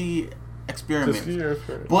called Tuskegee Experiments.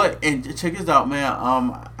 But and check this out, man.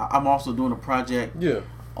 I'm also doing a project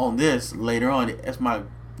on this later on. That's my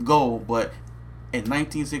goal. But in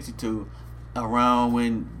 1962, around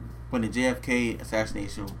when the JFK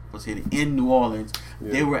assassination was hit in New Orleans,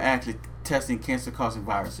 they were actually testing cancer-causing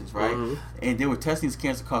viruses, right? And they were testing this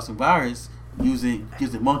cancer-causing virus using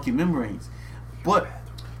monkey membranes. But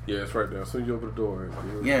Yeah, it's right there. As soon as you open the door.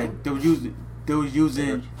 Yeah, they were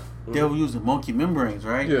using monkey membranes,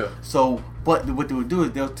 right? Yeah. So, but what they would do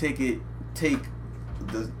is they'll take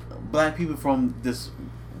the black people from this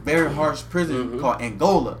very harsh prison called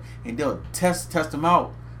Angola, and they'll test them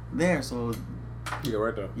out there. So yeah,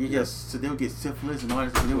 right there. So they'll get syphilis and all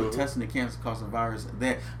that. So they were testing the cancer-causing virus.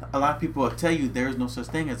 There, a lot of people will tell you there is no such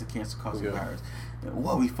thing as a cancer-causing virus.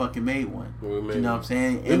 Well, we fucking made one. You know what I'm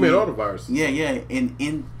saying? We made all the viruses. Yeah. And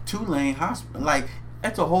in Tulane Hospital, like,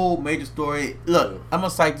 that's a whole major story. Look, I'm gonna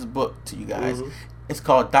cite this book to you guys. It's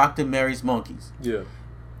called Dr. Mary's Monkeys. Yeah.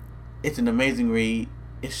 It's an amazing read.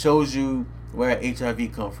 It shows you where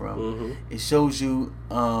HIV come from. It shows you,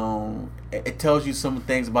 it tells you some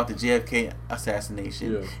things about the JFK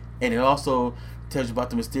assassination. Yeah. And it also tells you about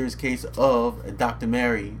the mysterious case of Dr.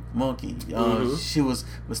 Mary Monkey. She was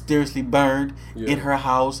mysteriously burned in her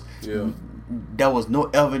house. Yeah. There was no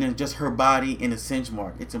evidence, just her body and a cinch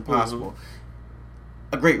mark. It's impossible.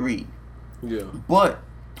 A great read. Yeah. But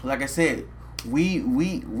like I said, we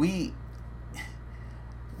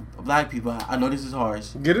black people, I know this is harsh.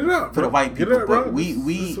 Get it out for the white people. Get it out, but this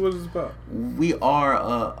is what it's about. We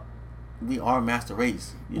are master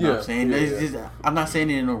race. You know what I'm saying? Just, I'm not saying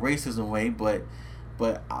it in a racism way, but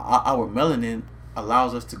our melanin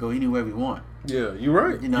allows us to go anywhere we want. Yeah, you're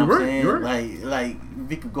right. You know what I'm saying? Right. Like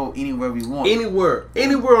we could go anywhere we want. Anywhere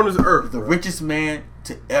on this earth. The richest man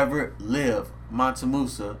to ever live, Mansa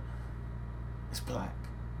Musa, is black.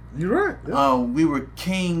 You're right. Yeah. We were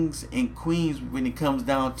kings and queens when it comes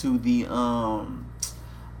down to the oh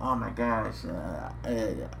my gosh,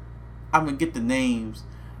 I'm gonna get the names.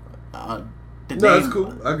 It's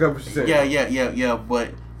cool. I got what you're saying. Yeah.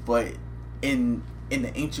 But in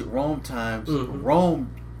the ancient Rome times,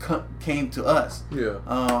 Rome came to us. Yeah.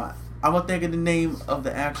 I'm gonna think of the name of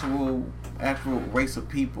the actual race of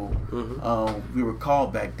people we were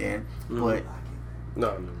called back then, but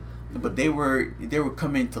no. But they were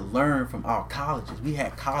coming to learn from our colleges. We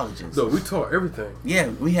had colleges. So we taught everything. Yeah,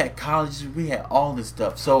 we had colleges. We had all this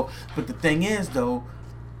stuff. So, but the thing is, though,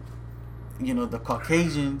 you know, the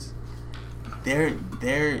Caucasians, they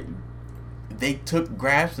took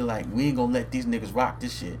grabs to like, we ain't gonna let these niggas rock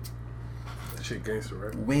this shit. That shit gangster,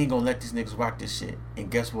 right? We ain't gonna let these niggas rock this shit. And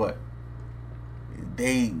guess what?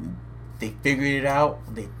 They figured it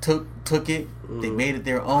out. They took it. They made it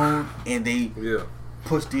their own, and they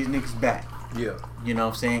push these niggas back. Yeah. You know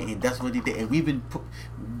what I'm saying? And that's what they did. And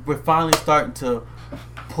we're finally starting to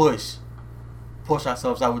push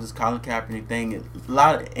ourselves out with this Colin Kaepernick thing.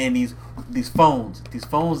 And these phones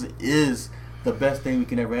is the best thing we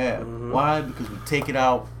can ever have. Why? Because we take it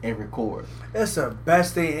out and record. It's the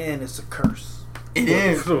best thing and it's a curse. It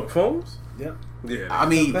is. Phones? Yeah. Yeah. I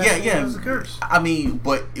mean, yeah. It's a curse. I mean,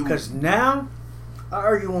 but because now I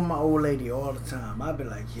argue with my old lady all the time. I be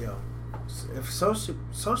like, yo, if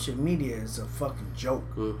social media is a fucking joke,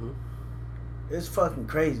 it's fucking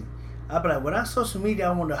crazy. I be like, without social media,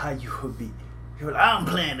 I wonder how you would be. You're like, I'm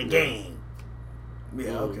playing the game.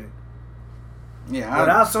 Yeah, okay. Yeah.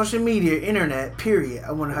 Without social media, internet, period,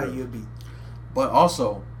 I wonder how you'd be. But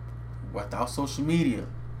also, without social media,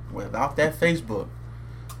 without that Facebook,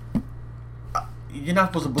 you're not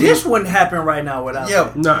supposed to believe. This wouldn't happen right now without.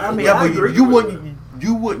 Yeah, no. I mean, but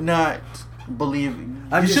you would not believe.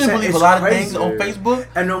 You shouldn't believe a lot of things on Facebook.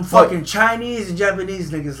 And them fucking Chinese and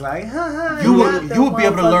Japanese niggas like, you would be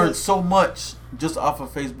able to learn so much just off of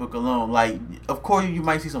Facebook alone. Like, of course, you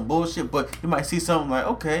might see some bullshit, but you might see something like,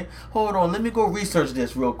 okay, hold on, let me go research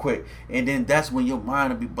this real quick, and then that's when your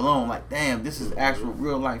mind will be blown. Like, damn, this is actual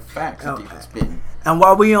real life facts that you're spitting. And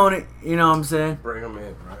while we on it, you know what I'm saying? Bring them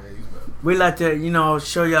in, right? We like to,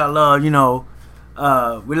 show y'all love.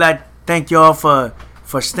 We like to thank y'all for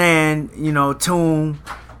staying, tuned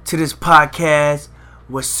to this podcast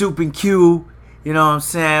with Soup and Q. You know what I'm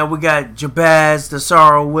saying? We got Jabaz the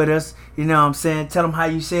Sorrow with us. You know what I'm saying? Tell them how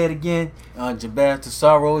you say it again. Jabaz the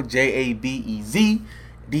Sorrow, JABEZ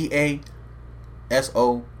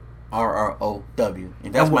DASORROW.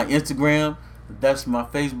 And that's my Instagram. That's my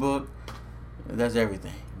Facebook. That's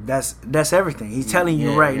everything. That's everything. He's telling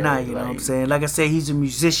you right now, you know what I'm saying? Like I said, he's a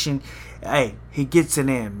musician. Hey, he gets it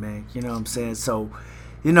in, man. You know what I'm saying? So,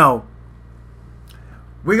 we're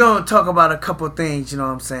going to talk about a couple of things, you know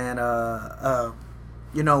what I'm saying?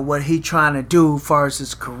 What he trying to do as far as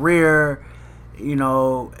his career, and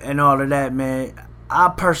all of that, man. I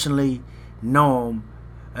personally know him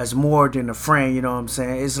as more than a friend, you know what I'm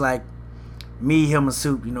saying? It's like me, him, and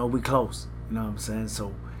Soup, we close, you know what I'm saying?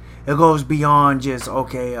 So it goes beyond just,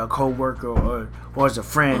 a co-worker or as a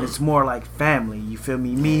friend. It's more like family, you feel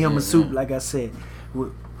me? Me, him, and Soup, like I said,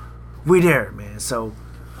 we there, man. So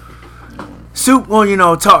Soup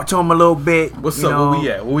will, talk to him a little bit. What's up?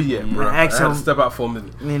 Where we at, bro? Ask I had him, to step out for a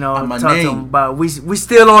minute. Talk to him about we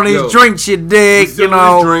still on these drinks, you dig? We still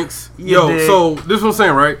on these drinks. Dig. So this is what I'm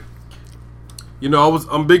saying, right?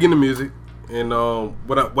 I'm big into music, and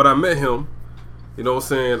when I met him,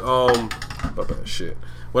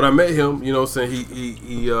 When I met him,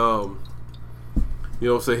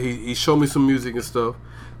 he showed me some music and stuff.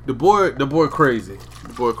 The boy crazy.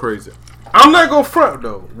 I'm not gonna front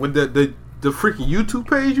though. With the freaking YouTube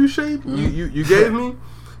page you gave me,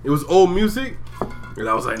 it was old music, and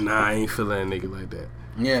I was like, nah, I ain't feeling that nigga like that.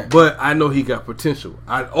 Yeah. But I know he got potential.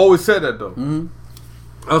 I always said that though. Mm-hmm.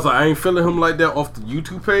 I was like, I ain't feeling him like that off the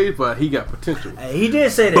YouTube page, but he got potential. Hey, he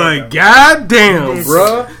did say that. But goddamn,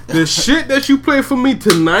 bro, the shit that you play for me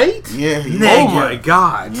tonight. Yeah. Oh my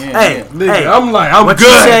god. Yeah, hey, nigga, hey, I'm like, I'm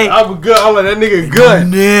good. I'm good. I'm like, that nigga good.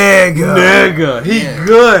 Nigga, he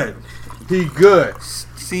good. He good.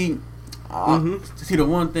 See, the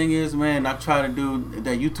one thing is, man, I try to do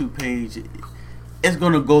that YouTube page. It's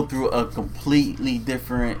gonna go through a completely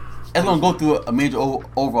different. It's gonna go through a major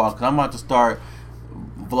overall because I'm about to start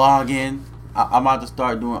vlogging. I'm about to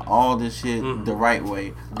start doing all this shit the right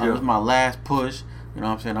way. It was my last push. You know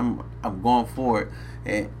what I'm saying? I'm going for it.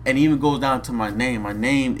 And it even goes down to my name. My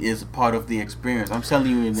name is part of the experience. I'm telling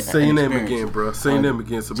you. Say your name again, bro. Say your name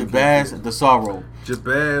again. So Jabaz Desaro.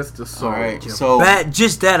 Jabaz Desaro. All right. So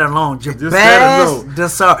just that alone. Jabaz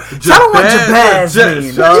Desaro. Tell them what Jabaz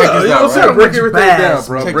means. Break everything down,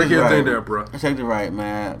 bro. Break everything down, bro. Check it right,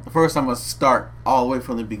 man. First, I'm gonna start all the way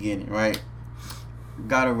from the beginning, right?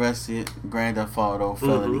 Got arrested, Grand Theft Auto,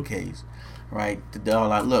 felony case, right? They're all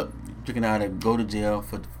like, look, you can either go to jail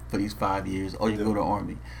for these 5 years, or you can go to the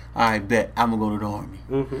Army. I bet I'm gonna go to the Army.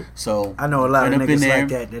 So I know a lot of niggas like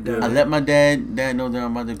that. I let my dad know that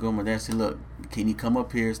I'm about to go. My dad said, look, can you come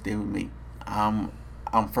up here, stay with me? I'm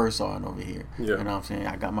first sergeant over here. You know what I'm saying?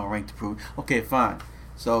 I got my rank to prove. Okay, fine.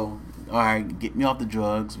 So, all right, get me off the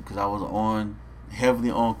drugs because I was heavily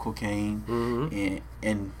on cocaine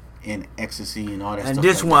and ecstasy and all that stuff. And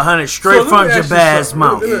this 100 straight from Jabaz's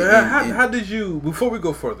mouth. How did you, before we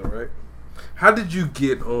go further, right? How did you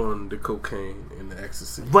get on the cocaine and the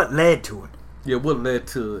ecstasy? What led to it? Yeah, what led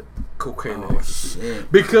to cocaine and ecstasy?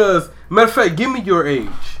 Shit. Because, matter of fact, give me your age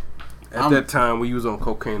at that time when you was on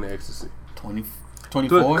cocaine and ecstasy.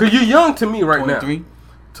 24. Because you're young to me right 23. now.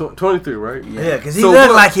 23, right? Yeah, because he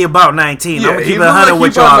looked like he about 19. I'm going to keep it 100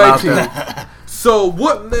 with y'all out there. So,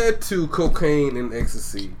 what led to cocaine and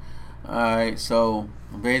ecstasy? Alright, so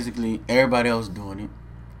basically everybody else doing it.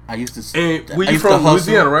 I used to. And were you from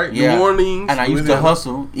Louisiana, right? Yeah. New Orleans. And I used to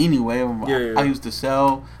hustle anyway. Yeah. I used to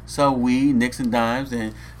sell weed, nicks and dimes,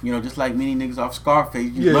 and just like many niggas off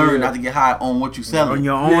Scarface, you learn not to get high on what you selling. On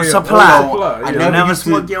your own supply. I never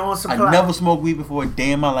smoked your own supply. I never smoked weed before a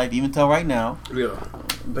day in my life, even till right now. Yeah.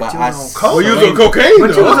 But you was on coke. Well, you was on cocaine,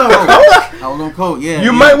 but you was on coke. I was on coke, yeah.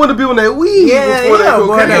 You might want to be on that weed before that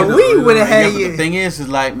cocaine. That weed would have had you. The thing is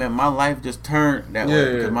like, man, my life just turned that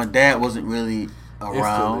way because my dad wasn't really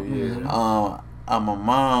around. My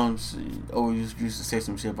mom's always used to say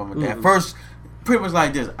some shit about my dad. First, pretty much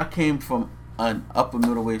like this. I came from an upper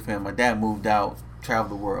middleweight family. My dad moved out,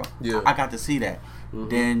 traveled the world. Yeah. I got to see that.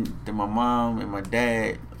 Then my mom and my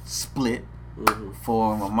dad split.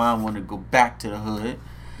 For my mom wanted to go back to the hood.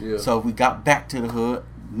 Yeah. So we got back to the hood.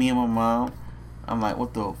 Me and my mom. I'm like,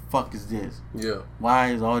 what the fuck is this? Yeah.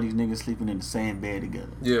 Why is all these niggas sleeping in the same bed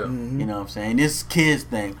together? Yeah. You know what I'm saying? This kids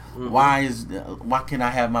thing. Why can't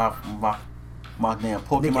I have my damn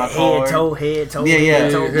Pokemon card? Head toe.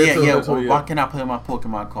 Yeah. Why can't I play my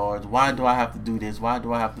Pokemon cards? Why do I have to do this? Why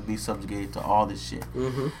do I have to be subjugated to all this shit?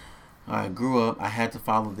 I grew up. I had to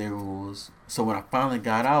follow their rules. So when I finally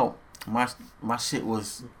got out, my shit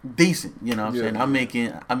was decent. You know what I'm saying? I'm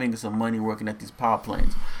making some money working at these power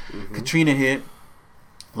plants. Katrina hit.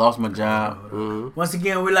 Lost my job. Once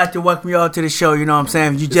again, we'd like to welcome you all to the show. You know what I'm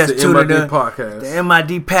saying? If you just tuned in, the MID podcast. It's the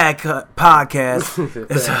MID podcast.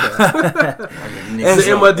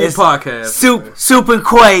 Soup and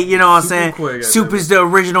Quay. You know what I'm saying? Soup is the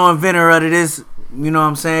original inventor of this. You know what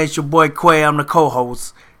I'm saying? It's your boy Quay. I'm the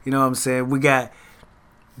co-host. You know what I'm saying? We got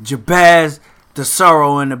Jabaz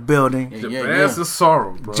Desaro in the building. Jabaz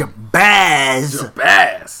Desaro, bro. Jabaz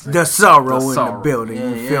Desaro in the building.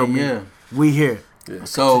 You feel me? Yeah. We here. Yeah.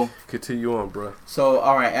 So continue on, bro. So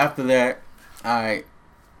all right, after that, I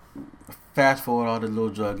fast forward all the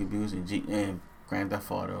little drug abuse and Grand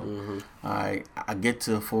Theft Auto. I get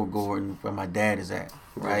to Fort Gordon where my dad is at.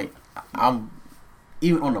 Right, I'm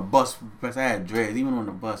even on the bus because I had dreads. Even on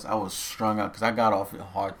the bus, I was strung out because I got off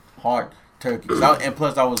hard turkey. And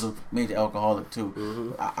plus, I was a major alcoholic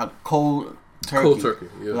too. I cold turkey. Cold turkey,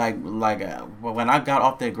 yeah. Like when I got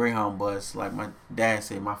off that Greyhound bus, like my dad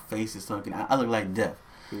said, my face is sunken. I look like death.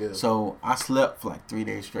 Yeah. So I slept for like 3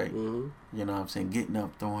 days straight. Mm-hmm. You know what I'm saying? Getting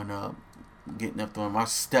up, throwing up. My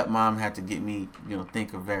stepmom had to get me,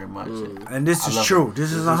 think of very much. And this is true. It.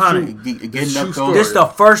 This is 100. Getting up, throwing. This is the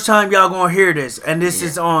first time y'all gonna hear this, and this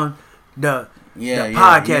is on the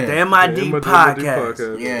podcast, the MID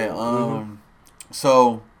podcast. Yeah.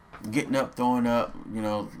 So getting up, throwing up,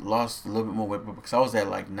 lost a little bit more weight because I was at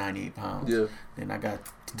like 98 pounds. Yeah. Then I got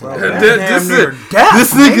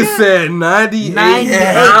this nigga said 98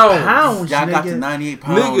 pounds. Y'all got to 98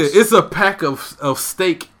 pounds. Nigga, it's a pack of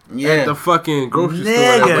steak at the fucking grocery store.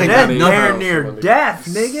 Nigga, that's damn near death,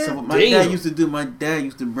 nigga. So what my dad used to do,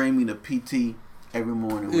 bring me to PT every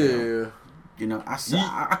morning. Yeah.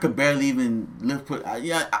 I could barely even lift.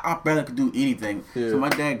 I barely could do anything. Yeah. So my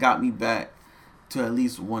dad got me back to at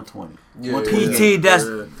least 120. Yeah. PT, that's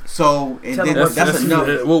so. And then that's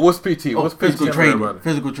enough. Well, what's PT? What's physical PT? training?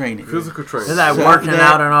 Physical training. Physical training. It's like working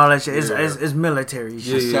out and all that shit. It's military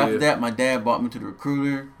shit. So after that, my dad brought me to the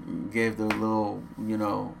recruiter. Gave the little,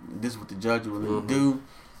 this is what the judge will do.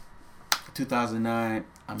 2009,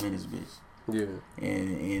 I'm in this bitch. Yeah.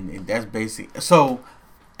 And that's basic. So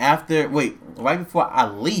right before I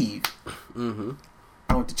leave, I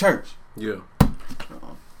went to church. Yeah.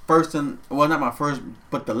 Not my first,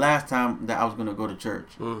 but the last time that I was gonna go to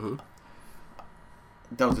church.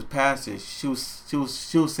 That was this pastor. She was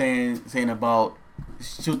saying about,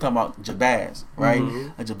 she was talking about Jabaz, right?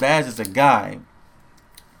 A Jabaz is a guy.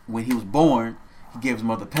 When he was born, he gave his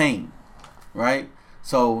mother pain, right?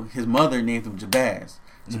 So his mother named him Jabaz.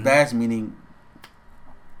 Jabaz meaning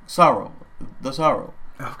sorrow, the sorrow.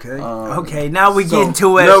 Okay. Now we get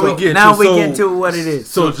into it. Now we get into what it is.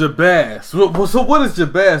 So Jabaz. So what is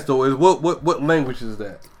Jabaz though? What language is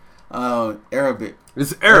that? Arabic.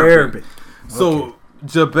 It's Arabic. So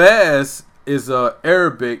Jabaz is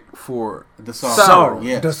Arabic for the sorrow.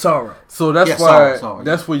 Yeah. The sorrow. So that's why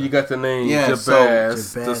that's where you got the name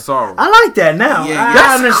Jabaz, the sorrow. I like that now.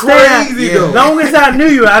 I understand. Crazy though. As long as I knew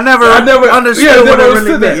you, I never understood what it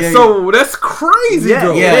really meant. Yeah. So that's crazy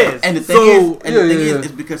though. Yeah. It is. And the thing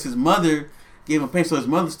is because his mother gave him pain, so his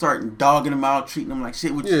mother started dogging him out, treating him like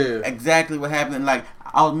shit, which is exactly what happened. Like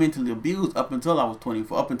I was mentally abused up until I was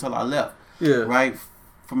 24, up until I left. Yeah. Right?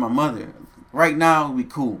 From my mother. Right now we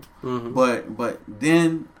cool, but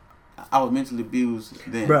then I was mentally abused.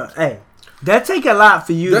 Then, bro, hey, that take a lot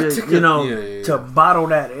for you to to bottle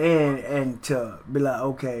that in and to be like,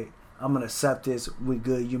 okay, I'm gonna accept this. We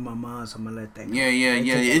good. You my mom, so I'm gonna let that go.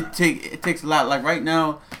 It takes a lot. Like right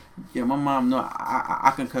now, my mom know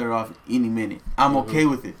I can cut it off any minute. I'm okay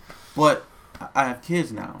with it, but I have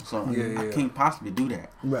kids now, so I can't possibly do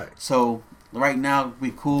that. Right. So right now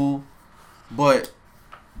we cool, but.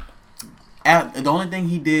 The only thing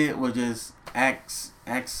he did was just ask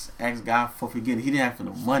God for forgiveness. He didn't ask for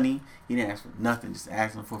no money. He didn't ask for nothing. Just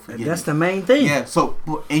ask him for forgiveness. That's the main thing. Yeah. So,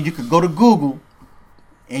 and you could go to Google,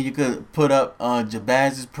 and you could put up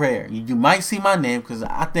Jabaz's prayer. You might see my name because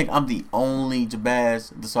I think I'm the only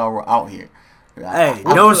Jabaz the Sorrow out here. Hey,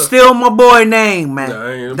 don't steal my boy name,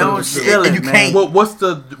 man. Don't steal it, man. What's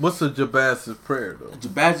the Jabaz's prayer though?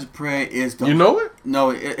 Jabaz's prayer is the. You know it?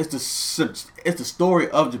 No, it's the story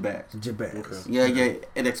of Jabaz. Jabaz. Okay. Yeah.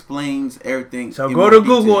 It explains everything. So go to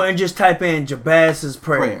Google and just type in Jabaz's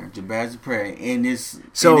prayer. Jabaz's prayer, and it's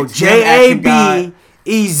Jabez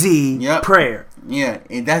prayer. Yeah,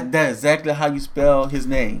 and that's exactly how you spell his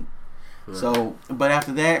name. Right. So, but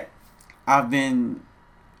after that, I'm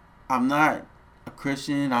not a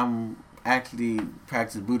Christian. I'm actually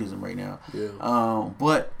practicing Buddhism right now. Yeah.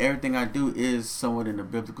 But everything I do is somewhat in a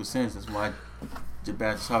biblical sense. That's why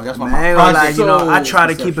Jabaz. That's why my project. I try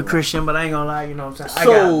to keep it Christian, but I ain't gonna lie. You know what I'm saying?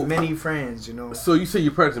 I got many friends. So you say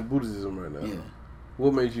you're practicing Buddhism right now? Yeah.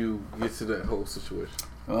 What made you get to that whole situation?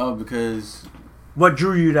 Well, because. What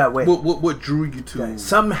drew you that way? What drew you to? Okay.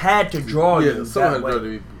 Something had to draw you that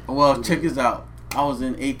way. Well, check this out. I was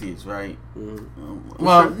an atheist, right?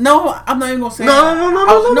 Well, no, I'm not even gonna say no.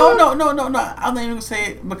 I'm not even gonna say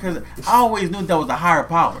it because I always knew there was a higher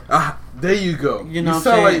power. There you go. You know what I'm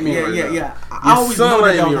saying? Like me yeah. I always knew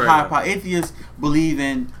that there was a higher power. Atheists believe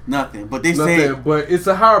in nothing, but they say, but it's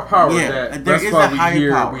a higher power. Yeah, that's why we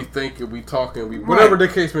hear, power. We think, and we talk, and whatever the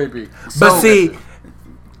case may be. But see,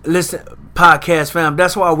 listen. Podcast fam,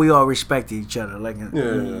 that's why we all respect each other. Like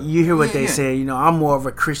you hear what they say. I'm more of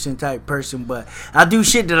a Christian type person, but I do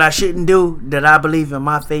shit that I shouldn't do. That I believe in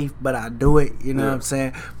my faith, but I do it. You know what I'm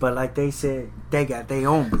saying? But like they said, they got their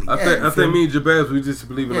own belief. I think me and Jabaz, we just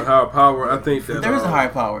believe in a higher power. I think that there is a higher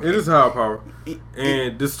power. It is a higher power,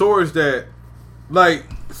 and the stories that Like,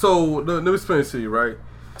 so let me explain this to you, right?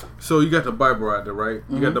 So you got the Bible right there, right?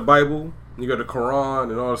 You got the Bible, you got the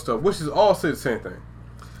Quran, and all that stuff, which is all say the same thing.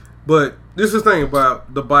 But this is the thing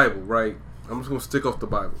about the Bible, right? I'm just gonna stick off the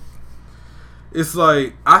Bible. It's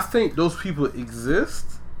like, I think those people exist.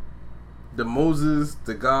 The Moses,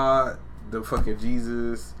 the God, the fucking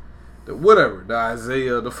Jesus, the whatever, the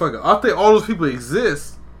Isaiah, the fucking, I think all those people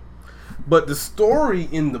exist, but the story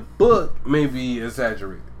in the book may be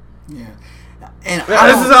exaggerated. Yeah. And this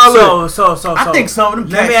is how I look. I think some of them.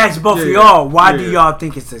 Let me ask both of y'all. Why do y'all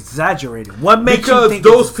think it's exaggerated? What makes you think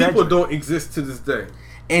those it's people don't exist to this day?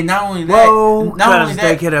 And not only that, because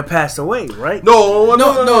they could have passed away, right? No.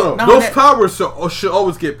 Those powers should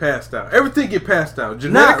always get passed down. Everything get passed down.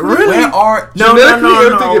 Genetically, not really.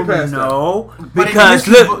 Everything get passed down. No, because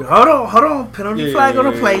look, hold on, put on the flag on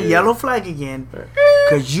the plate, yellow flag again.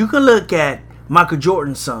 Because you can look at Michael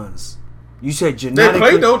Jordan's sons. You said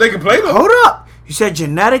genetically. They can play though. Hold up. You said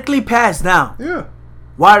genetically passed down. Yeah.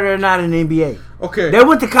 Why they're not in the NBA? Okay. They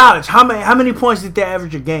went to college. How many points did they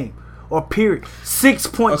average a game? Or period. 6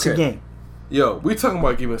 points a game. Yo, we talking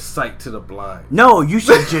about giving sight to the blind. No, you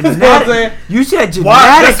said genetic. You said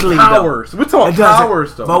genetically. Powers. We're talking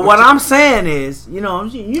powers though. But what I'm saying is, I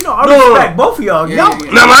respect both of y'all. No,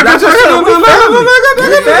 we better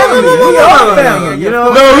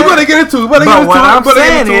get into it. But what I'm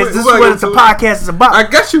saying is, this is what the podcast is about. I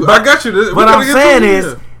got you. What I'm saying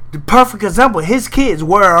is, the perfect example. His kids,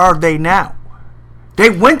 where are they now? They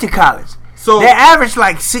went to college. So they average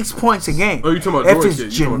like 6 points a game. Oh, you talking about if it's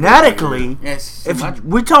genetically,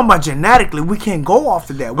 we're talking about genetically, we can't go off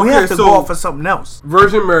of that. We have to go off of something else.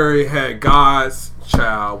 Virgin Mary had God's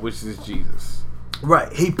child, which is Jesus.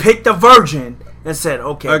 Right. He picked a virgin and said,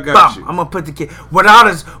 "Okay, I'm gonna put the kid without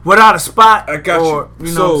a spot." I got you.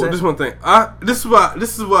 So this one thing, this is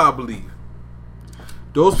what I believe.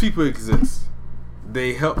 Those people exist.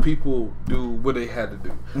 They help people do what they had to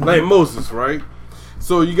do, like Moses, right?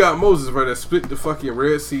 So you got Moses, right, that split the fucking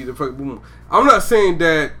Red Sea, the fucking boom. I'm not saying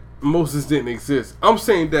that Moses didn't exist. I'm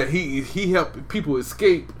saying that he helped people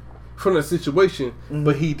escape from the situation,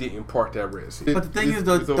 but he didn't part that Red Sea. But the thing is,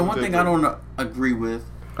 the one thing I don't agree with.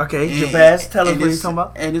 Okay, Jabaz, tell us what you're talking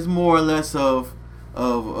about. And it's more or less of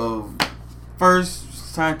first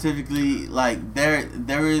scientifically, like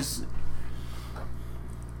there is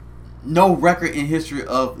no record in history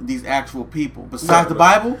of these actual people besides the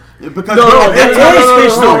Bible. Because it is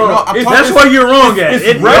history. That's where you're wrong at.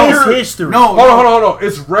 It is history. No, hold on.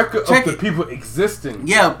 It's record of the people existing.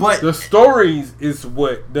 Yeah, but the stories is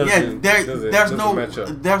what doesn't.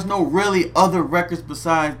 There's no really other records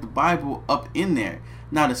besides the Bible up in there.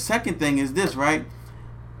 Now the second thing is this, right?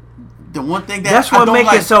 The one thing that's what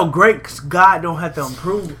makes it so great, because God don't have to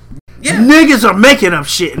improve it. Yeah. Niggas are making up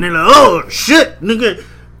shit, and they're like, oh shit, nigga.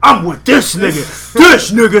 I'm with this nigga. This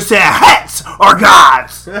nigga said hats are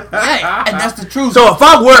gods. Yeah, and that's the truth. So if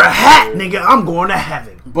I wear a hat, nigga, I'm going to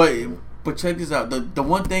heaven. But check this out. The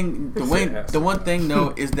one thing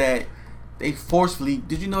though is that they forcefully.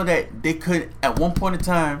 Did you know that they could at one point in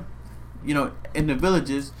time, in the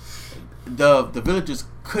villages, the villagers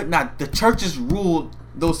could not. The churches ruled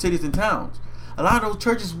those cities and towns. A lot of those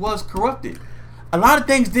churches was corrupted. A lot of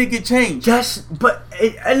things did get changed. Yes,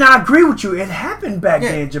 and I agree with you. It happened back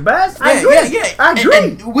then, Jabaz. I agree. I agree.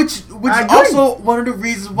 And which is also one of the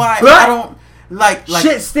reasons why I don't like.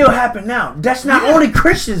 Shit still happen now. That's not only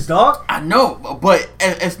Christians, dog. I know, but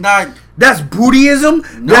it's not. That's Buddhism.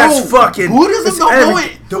 No, that's fucking Buddhism. Don't do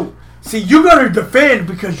it. Dude, see, you're gonna defend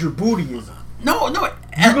because you're Buddhism. No.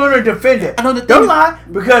 You're gonna defend it. Don't lie,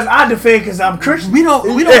 because I defend because I'm Christian. We don't.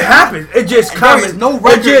 It happens. It just comes. There is no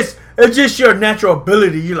record. It's just your natural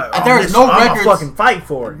ability. You're like, there's no records. I'm gonna fucking fight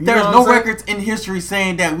for it. There's no records in history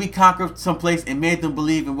saying that we conquered some place and made them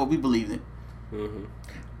believe in what we believed in. Okay.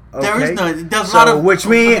 There is none. There's a lot of, which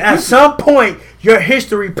means at some point your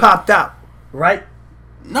history popped out, right?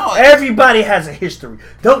 No, everybody has a history.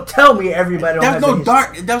 Don't tell me everybody don't have a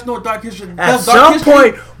history. There's no dark history. At some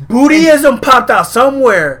point, Buddhism popped out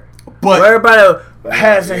somewhere, but everybody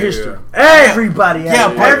has a history. Everybody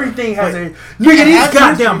has everything has a nigga. These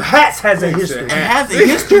goddamn hats has a history. It has a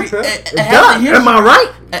history. It has a history. Am I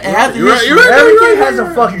right? It has a history. Everything has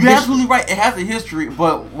a fucking history. You're absolutely right. It has a history.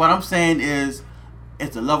 But what I'm saying is,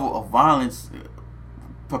 it's a level of violence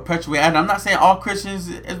perpetuated. And I'm not saying all Christians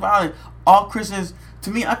is violent. All Christians,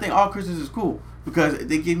 to me, I think all Christians is cool because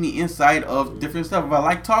they give me insight of different stuff. If I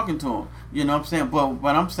like talking to them, you know what I'm saying. But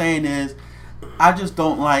what I'm saying is, I just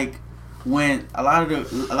don't like when a lot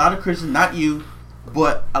of Christians, not you,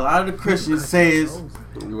 but a lot of the Christians says, a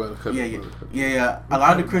lot of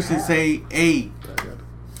the Christians say, hey,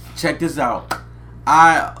 check this out.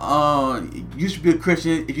 You should be a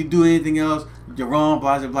Christian. If you do anything else, you're wrong.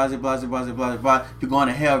 Blah blah blah blah blah blah blah. You're going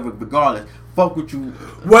to hell regardless. Fuck with you.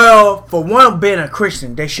 Well, for one, being a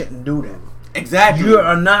Christian, they shouldn't do that. Exactly. You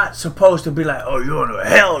are not supposed to be like, oh, you're going to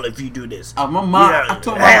hell if you do this. My mom, I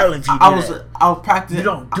told my hell if you do that. I was practicing. You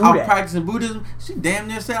don't do I was that. practicing Buddhism. She damn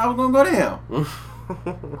near said I was going to go to hell.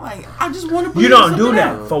 Like, I just want to. You don't do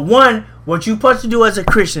that. For one, what you're supposed to do as a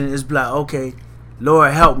Christian is be like, okay,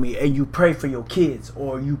 Lord help me, and you pray for your kids,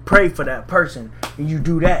 or you pray for that person, and you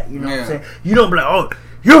do that. You know what I'm saying? You don't be like, oh,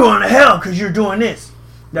 you're going to hell because you're doing this.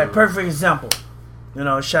 That perfect example. You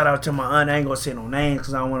know, shout out to my aunt. I ain't gonna say no names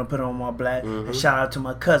because I don't want to put it on my black. And shout out to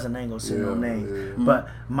my cousin. I ain't gonna say no names. But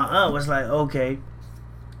my aunt was like, okay,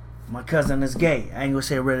 my cousin is gay. I ain't gonna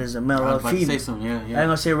say whether it's a male or female. I ain't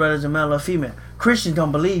gonna say whether it's a male or female. Christians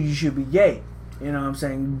don't believe you should be gay. You know what I'm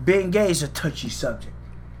saying? Being gay is a touchy subject,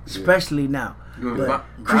 especially now. But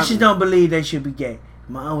Christians don't believe they should be gay.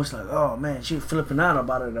 My aunt was like, oh man, she was flipping out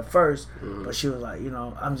about it at first, but she was like, you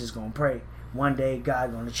know, I'm just gonna pray. One day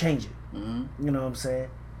God gonna change it. You know what I'm saying?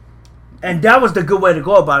 And that was the good way to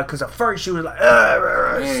go about it, because at first she was like,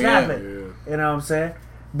 snapping. You know what I'm saying?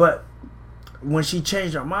 But when she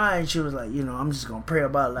changed her mind, she was like, you know, I'm just gonna pray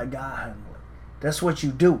about it like God handled it. That's what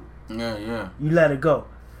you do. You let it go.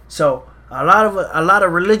 So a lot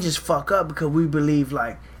of religions fuck up because we believe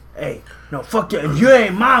like, hey, no, fuck that. If you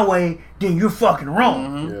ain't my way, then you're fucking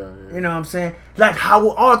wrong. You know what I'm saying? Like how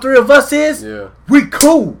all three of us is, we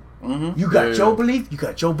cool. You got your belief, you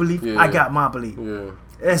got your belief, I got my belief.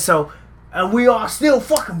 And so, and we are still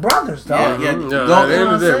fucking brothers, dog. At the end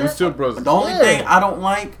of the day, we still brothers. The only thing I don't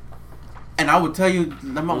like, and I would tell you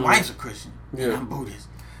that my wife's a Christian, and I'm Buddhist.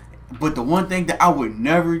 But the one thing that I would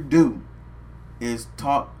never do is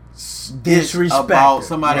talk disrespect about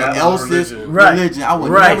somebody else's religion. I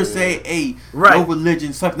would never say, "Hey, no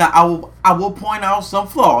religion sucks." Now, I will point out some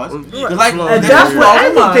flaws. Like, and that's what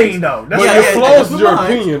everything, though. That's your flaws is your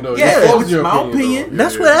opinion, though. It's my opinion.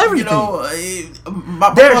 That's what everything. You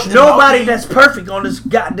know, there's nobody that's perfect on this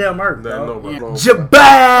goddamn earth.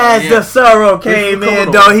 Jabaz the Sorrow came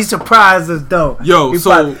in, though. He surprised us, though. Yo,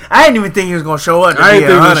 so I didn't even think he was gonna show up. I didn't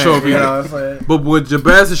think he was gonna show up. But with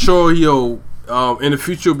Jabaz show, in the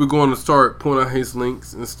future, we're going to start putting out his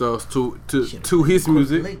links and stuff to his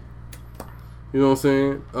music. You know what I'm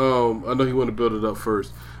saying? I know he want to build it up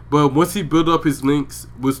first, but once he build up his links,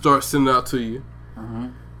 we'll start sending out to you.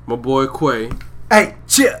 My boy Quay. Hey,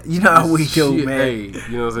 chill. You know how we do, man. Hey,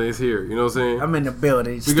 you know what I'm saying? It's here. You know what I'm saying? I'm in the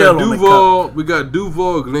building. We got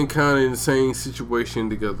Duval, Glen County in the same situation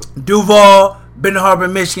together. Duval, Benton Harbor,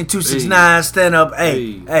 Michigan, 269. Stand up.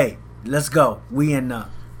 Hey, let's go. We in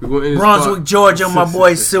Brunswick, Georgia, my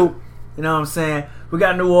boy Soup. You know what I'm saying? We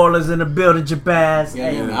got New Orleans in the building, Jabaz.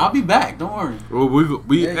 I'll be back. Don't worry. Well,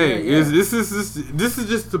 this is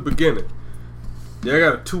just the beginning. I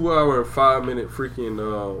got a 2-hour and 5-minute freaking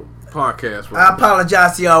podcast. Right I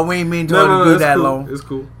apologize to y'all. We ain't mean to be that cool. long. It's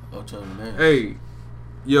cool. Hey,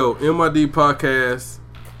 yo, MID podcast.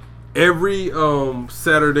 Every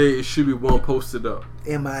Saturday it should be one posted up.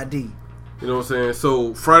 MID. You know what I'm saying?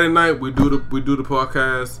 So Friday night we do the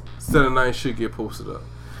podcast. Saturday night should get posted up.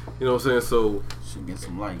 You know what I'm saying? So should get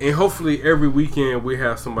some likes. And hopefully every weekend we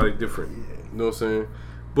have somebody different. You know what I'm saying?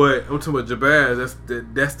 But I'm talking about Jabaz.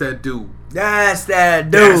 That's that dude. That's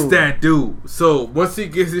that dude. So once he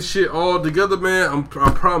gets his shit all together, man,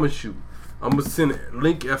 I promise you, I'm gonna send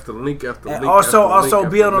link after link after link. Also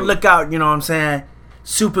be on the lookout. You know what I'm saying?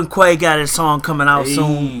 Soup and Quay got his song coming out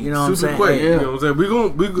soon. You know what I'm saying? Quay, you know what I'm saying?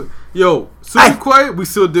 Soup and Quay, we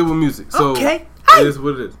still deal with music. So it is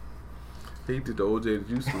what it is. He did the OJ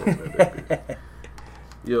Juice man.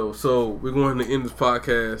 Yo, so we're going to end this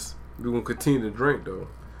podcast. We're gonna continue to drink though.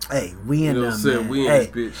 Hey, we in there, man. We in this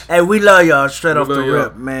bitch. Hey, we love y'all straight off the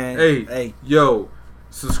rip, man. Hey, yo,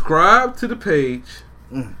 subscribe to the page.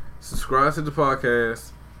 Subscribe to the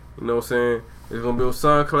podcast. You know what I'm saying? It's gonna be on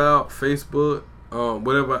SoundCloud, Facebook,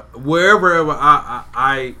 wherever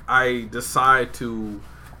I decide to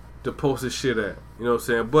post this shit at. You know what I'm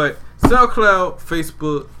saying? But SoundCloud,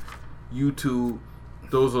 Facebook, YouTube,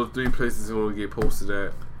 those are the 3 places it's gonna get posted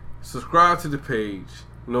at. Subscribe to the page.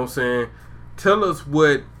 You know what I'm saying? Tell us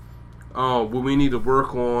what we need to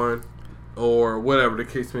work on, or whatever the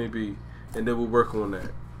case may be, and then we'll work on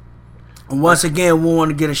that. And once again, we want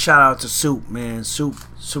to get a shout out to Soup, man. Soup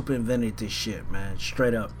invented this shit, man.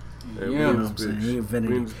 Straight up. Yeah, you know what I'm saying? He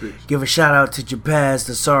invented it. Give a shout out to Jabaz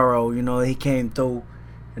the Sorrow. You know, he came through.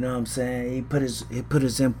 You know what I'm saying? He put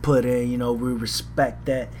his input in. You know, we respect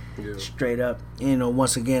that. Yeah. Straight up. You know,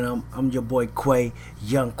 once again, I'm your boy Quay,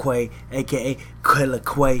 Young Quay, aka Killer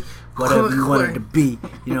Quay, whatever you want it to be.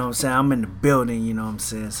 You know what I'm saying? I'm in the building. You know what I'm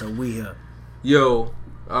saying? So we here. Yo,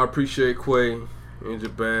 I appreciate Quay and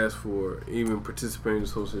Jabaz for even participating in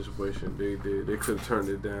this whole situation. They could have turned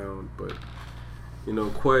it down, but you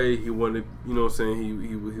know, Quay, he wanted, you know what I'm saying,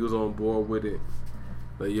 he was on board with it.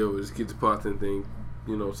 Like, yo, let's get the popping thing,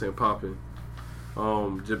 you know what I'm saying, popping.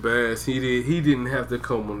 Jabaz, he didn't have to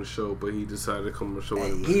come on the show, but he decided to come on the show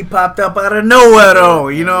anyway. He popped up out of nowhere though,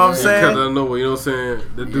 you know what I'm saying? Out of nowhere, you know what I'm saying?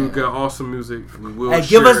 The dude got awesome music.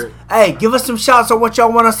 Give us some shots on what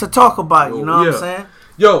y'all want us to talk about, you know what I'm saying?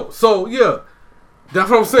 Yo, so yeah. That's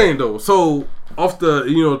what I'm saying though. So off the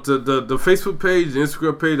the Facebook page, the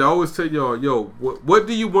Instagram page, I always tell y'all, yo, what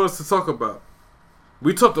do you want us to talk about?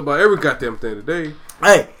 We talked about every goddamn thing today.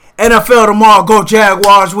 Hey, NFL tomorrow, go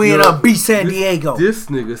Jaguars. We in beat San Diego. This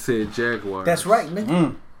nigga said Jaguars. That's right,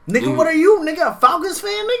 nigga. Nigga, what are you, nigga? A Falcons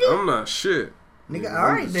fan, nigga? I'm not shit. Nigga,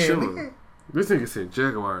 all right then, nigga. This nigga said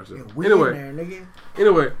Jaguars. Yeah, anyway, there, nigga.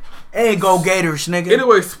 Anyway. Hey, go Gators, nigga.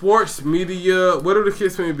 Anyway, sports, media, whatever the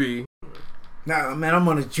case may be. Nah, man, I'm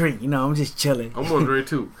on a drink. You know, I'm just chilling. I'm on a drink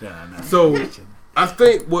too. Nah. So, I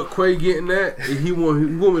think what Quay getting at, he want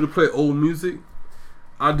me to play old music.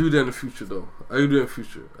 I'll do that in the future, though. I'll do that in the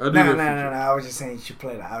future. Nah. I was just saying you should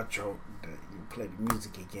play the outro. You play the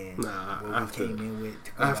music again. Nah, I have to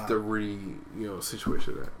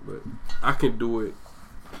situation that. But I can do it.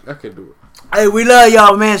 Hey, we love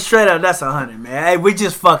y'all, man. Straight up, that's 100, man. Hey, we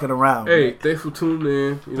just fucking around. Hey, man. Thanks for tuning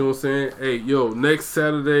in. You know what I'm saying? Hey, yo, next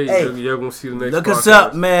Saturday, y'all gonna see the next. Look us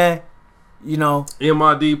up, man. You know,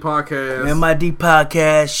 MID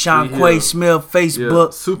podcast. Sean Quay Smith, Facebook.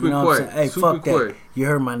 Yeah. Super you know Quay. Hey, Super fuck Quay. that. You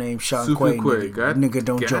heard my name, Sean Super Quay. Nigga,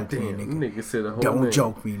 don't joke me, nigga. Nigga said the whole don't name.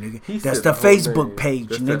 joke me, nigga. That's the Facebook page,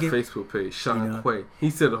 That's nigga. That Facebook page, Sean Quay. He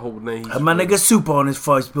said the whole name. My nigga Super on his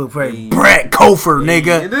Facebook page. Brad Kofer,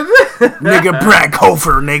 nigga. Nigga, Brad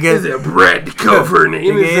Kofer, nigga. Is it Brad Kofer,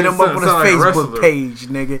 nigga? Hit him up on his Facebook page,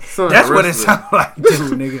 nigga. That's what it sounds like,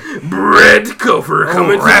 dude, nigga. Brad Kofer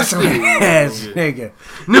coming to the studio. Ass, nigga.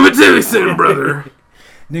 Never tell me something, brother.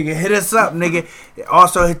 Nigga, hit us up, nigga.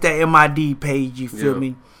 Also hit that MID page, you feel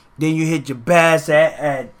me? Then you hit Jabaz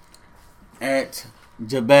at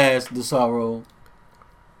Jabaz the Sorrow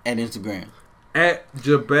at Instagram. At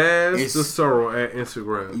Jabaz the Sorrow at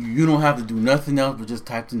Instagram. You don't have to do nothing else but just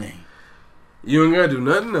type the name. You ain't gotta do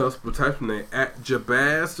nothing else but type the name at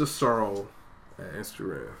Jabaz the Sorrow at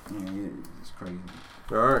Instagram. Yeah, it's crazy.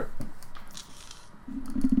 Alright.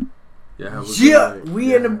 Yeah,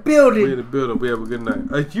 we in the building. We in the building. We have a good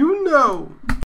night. You know.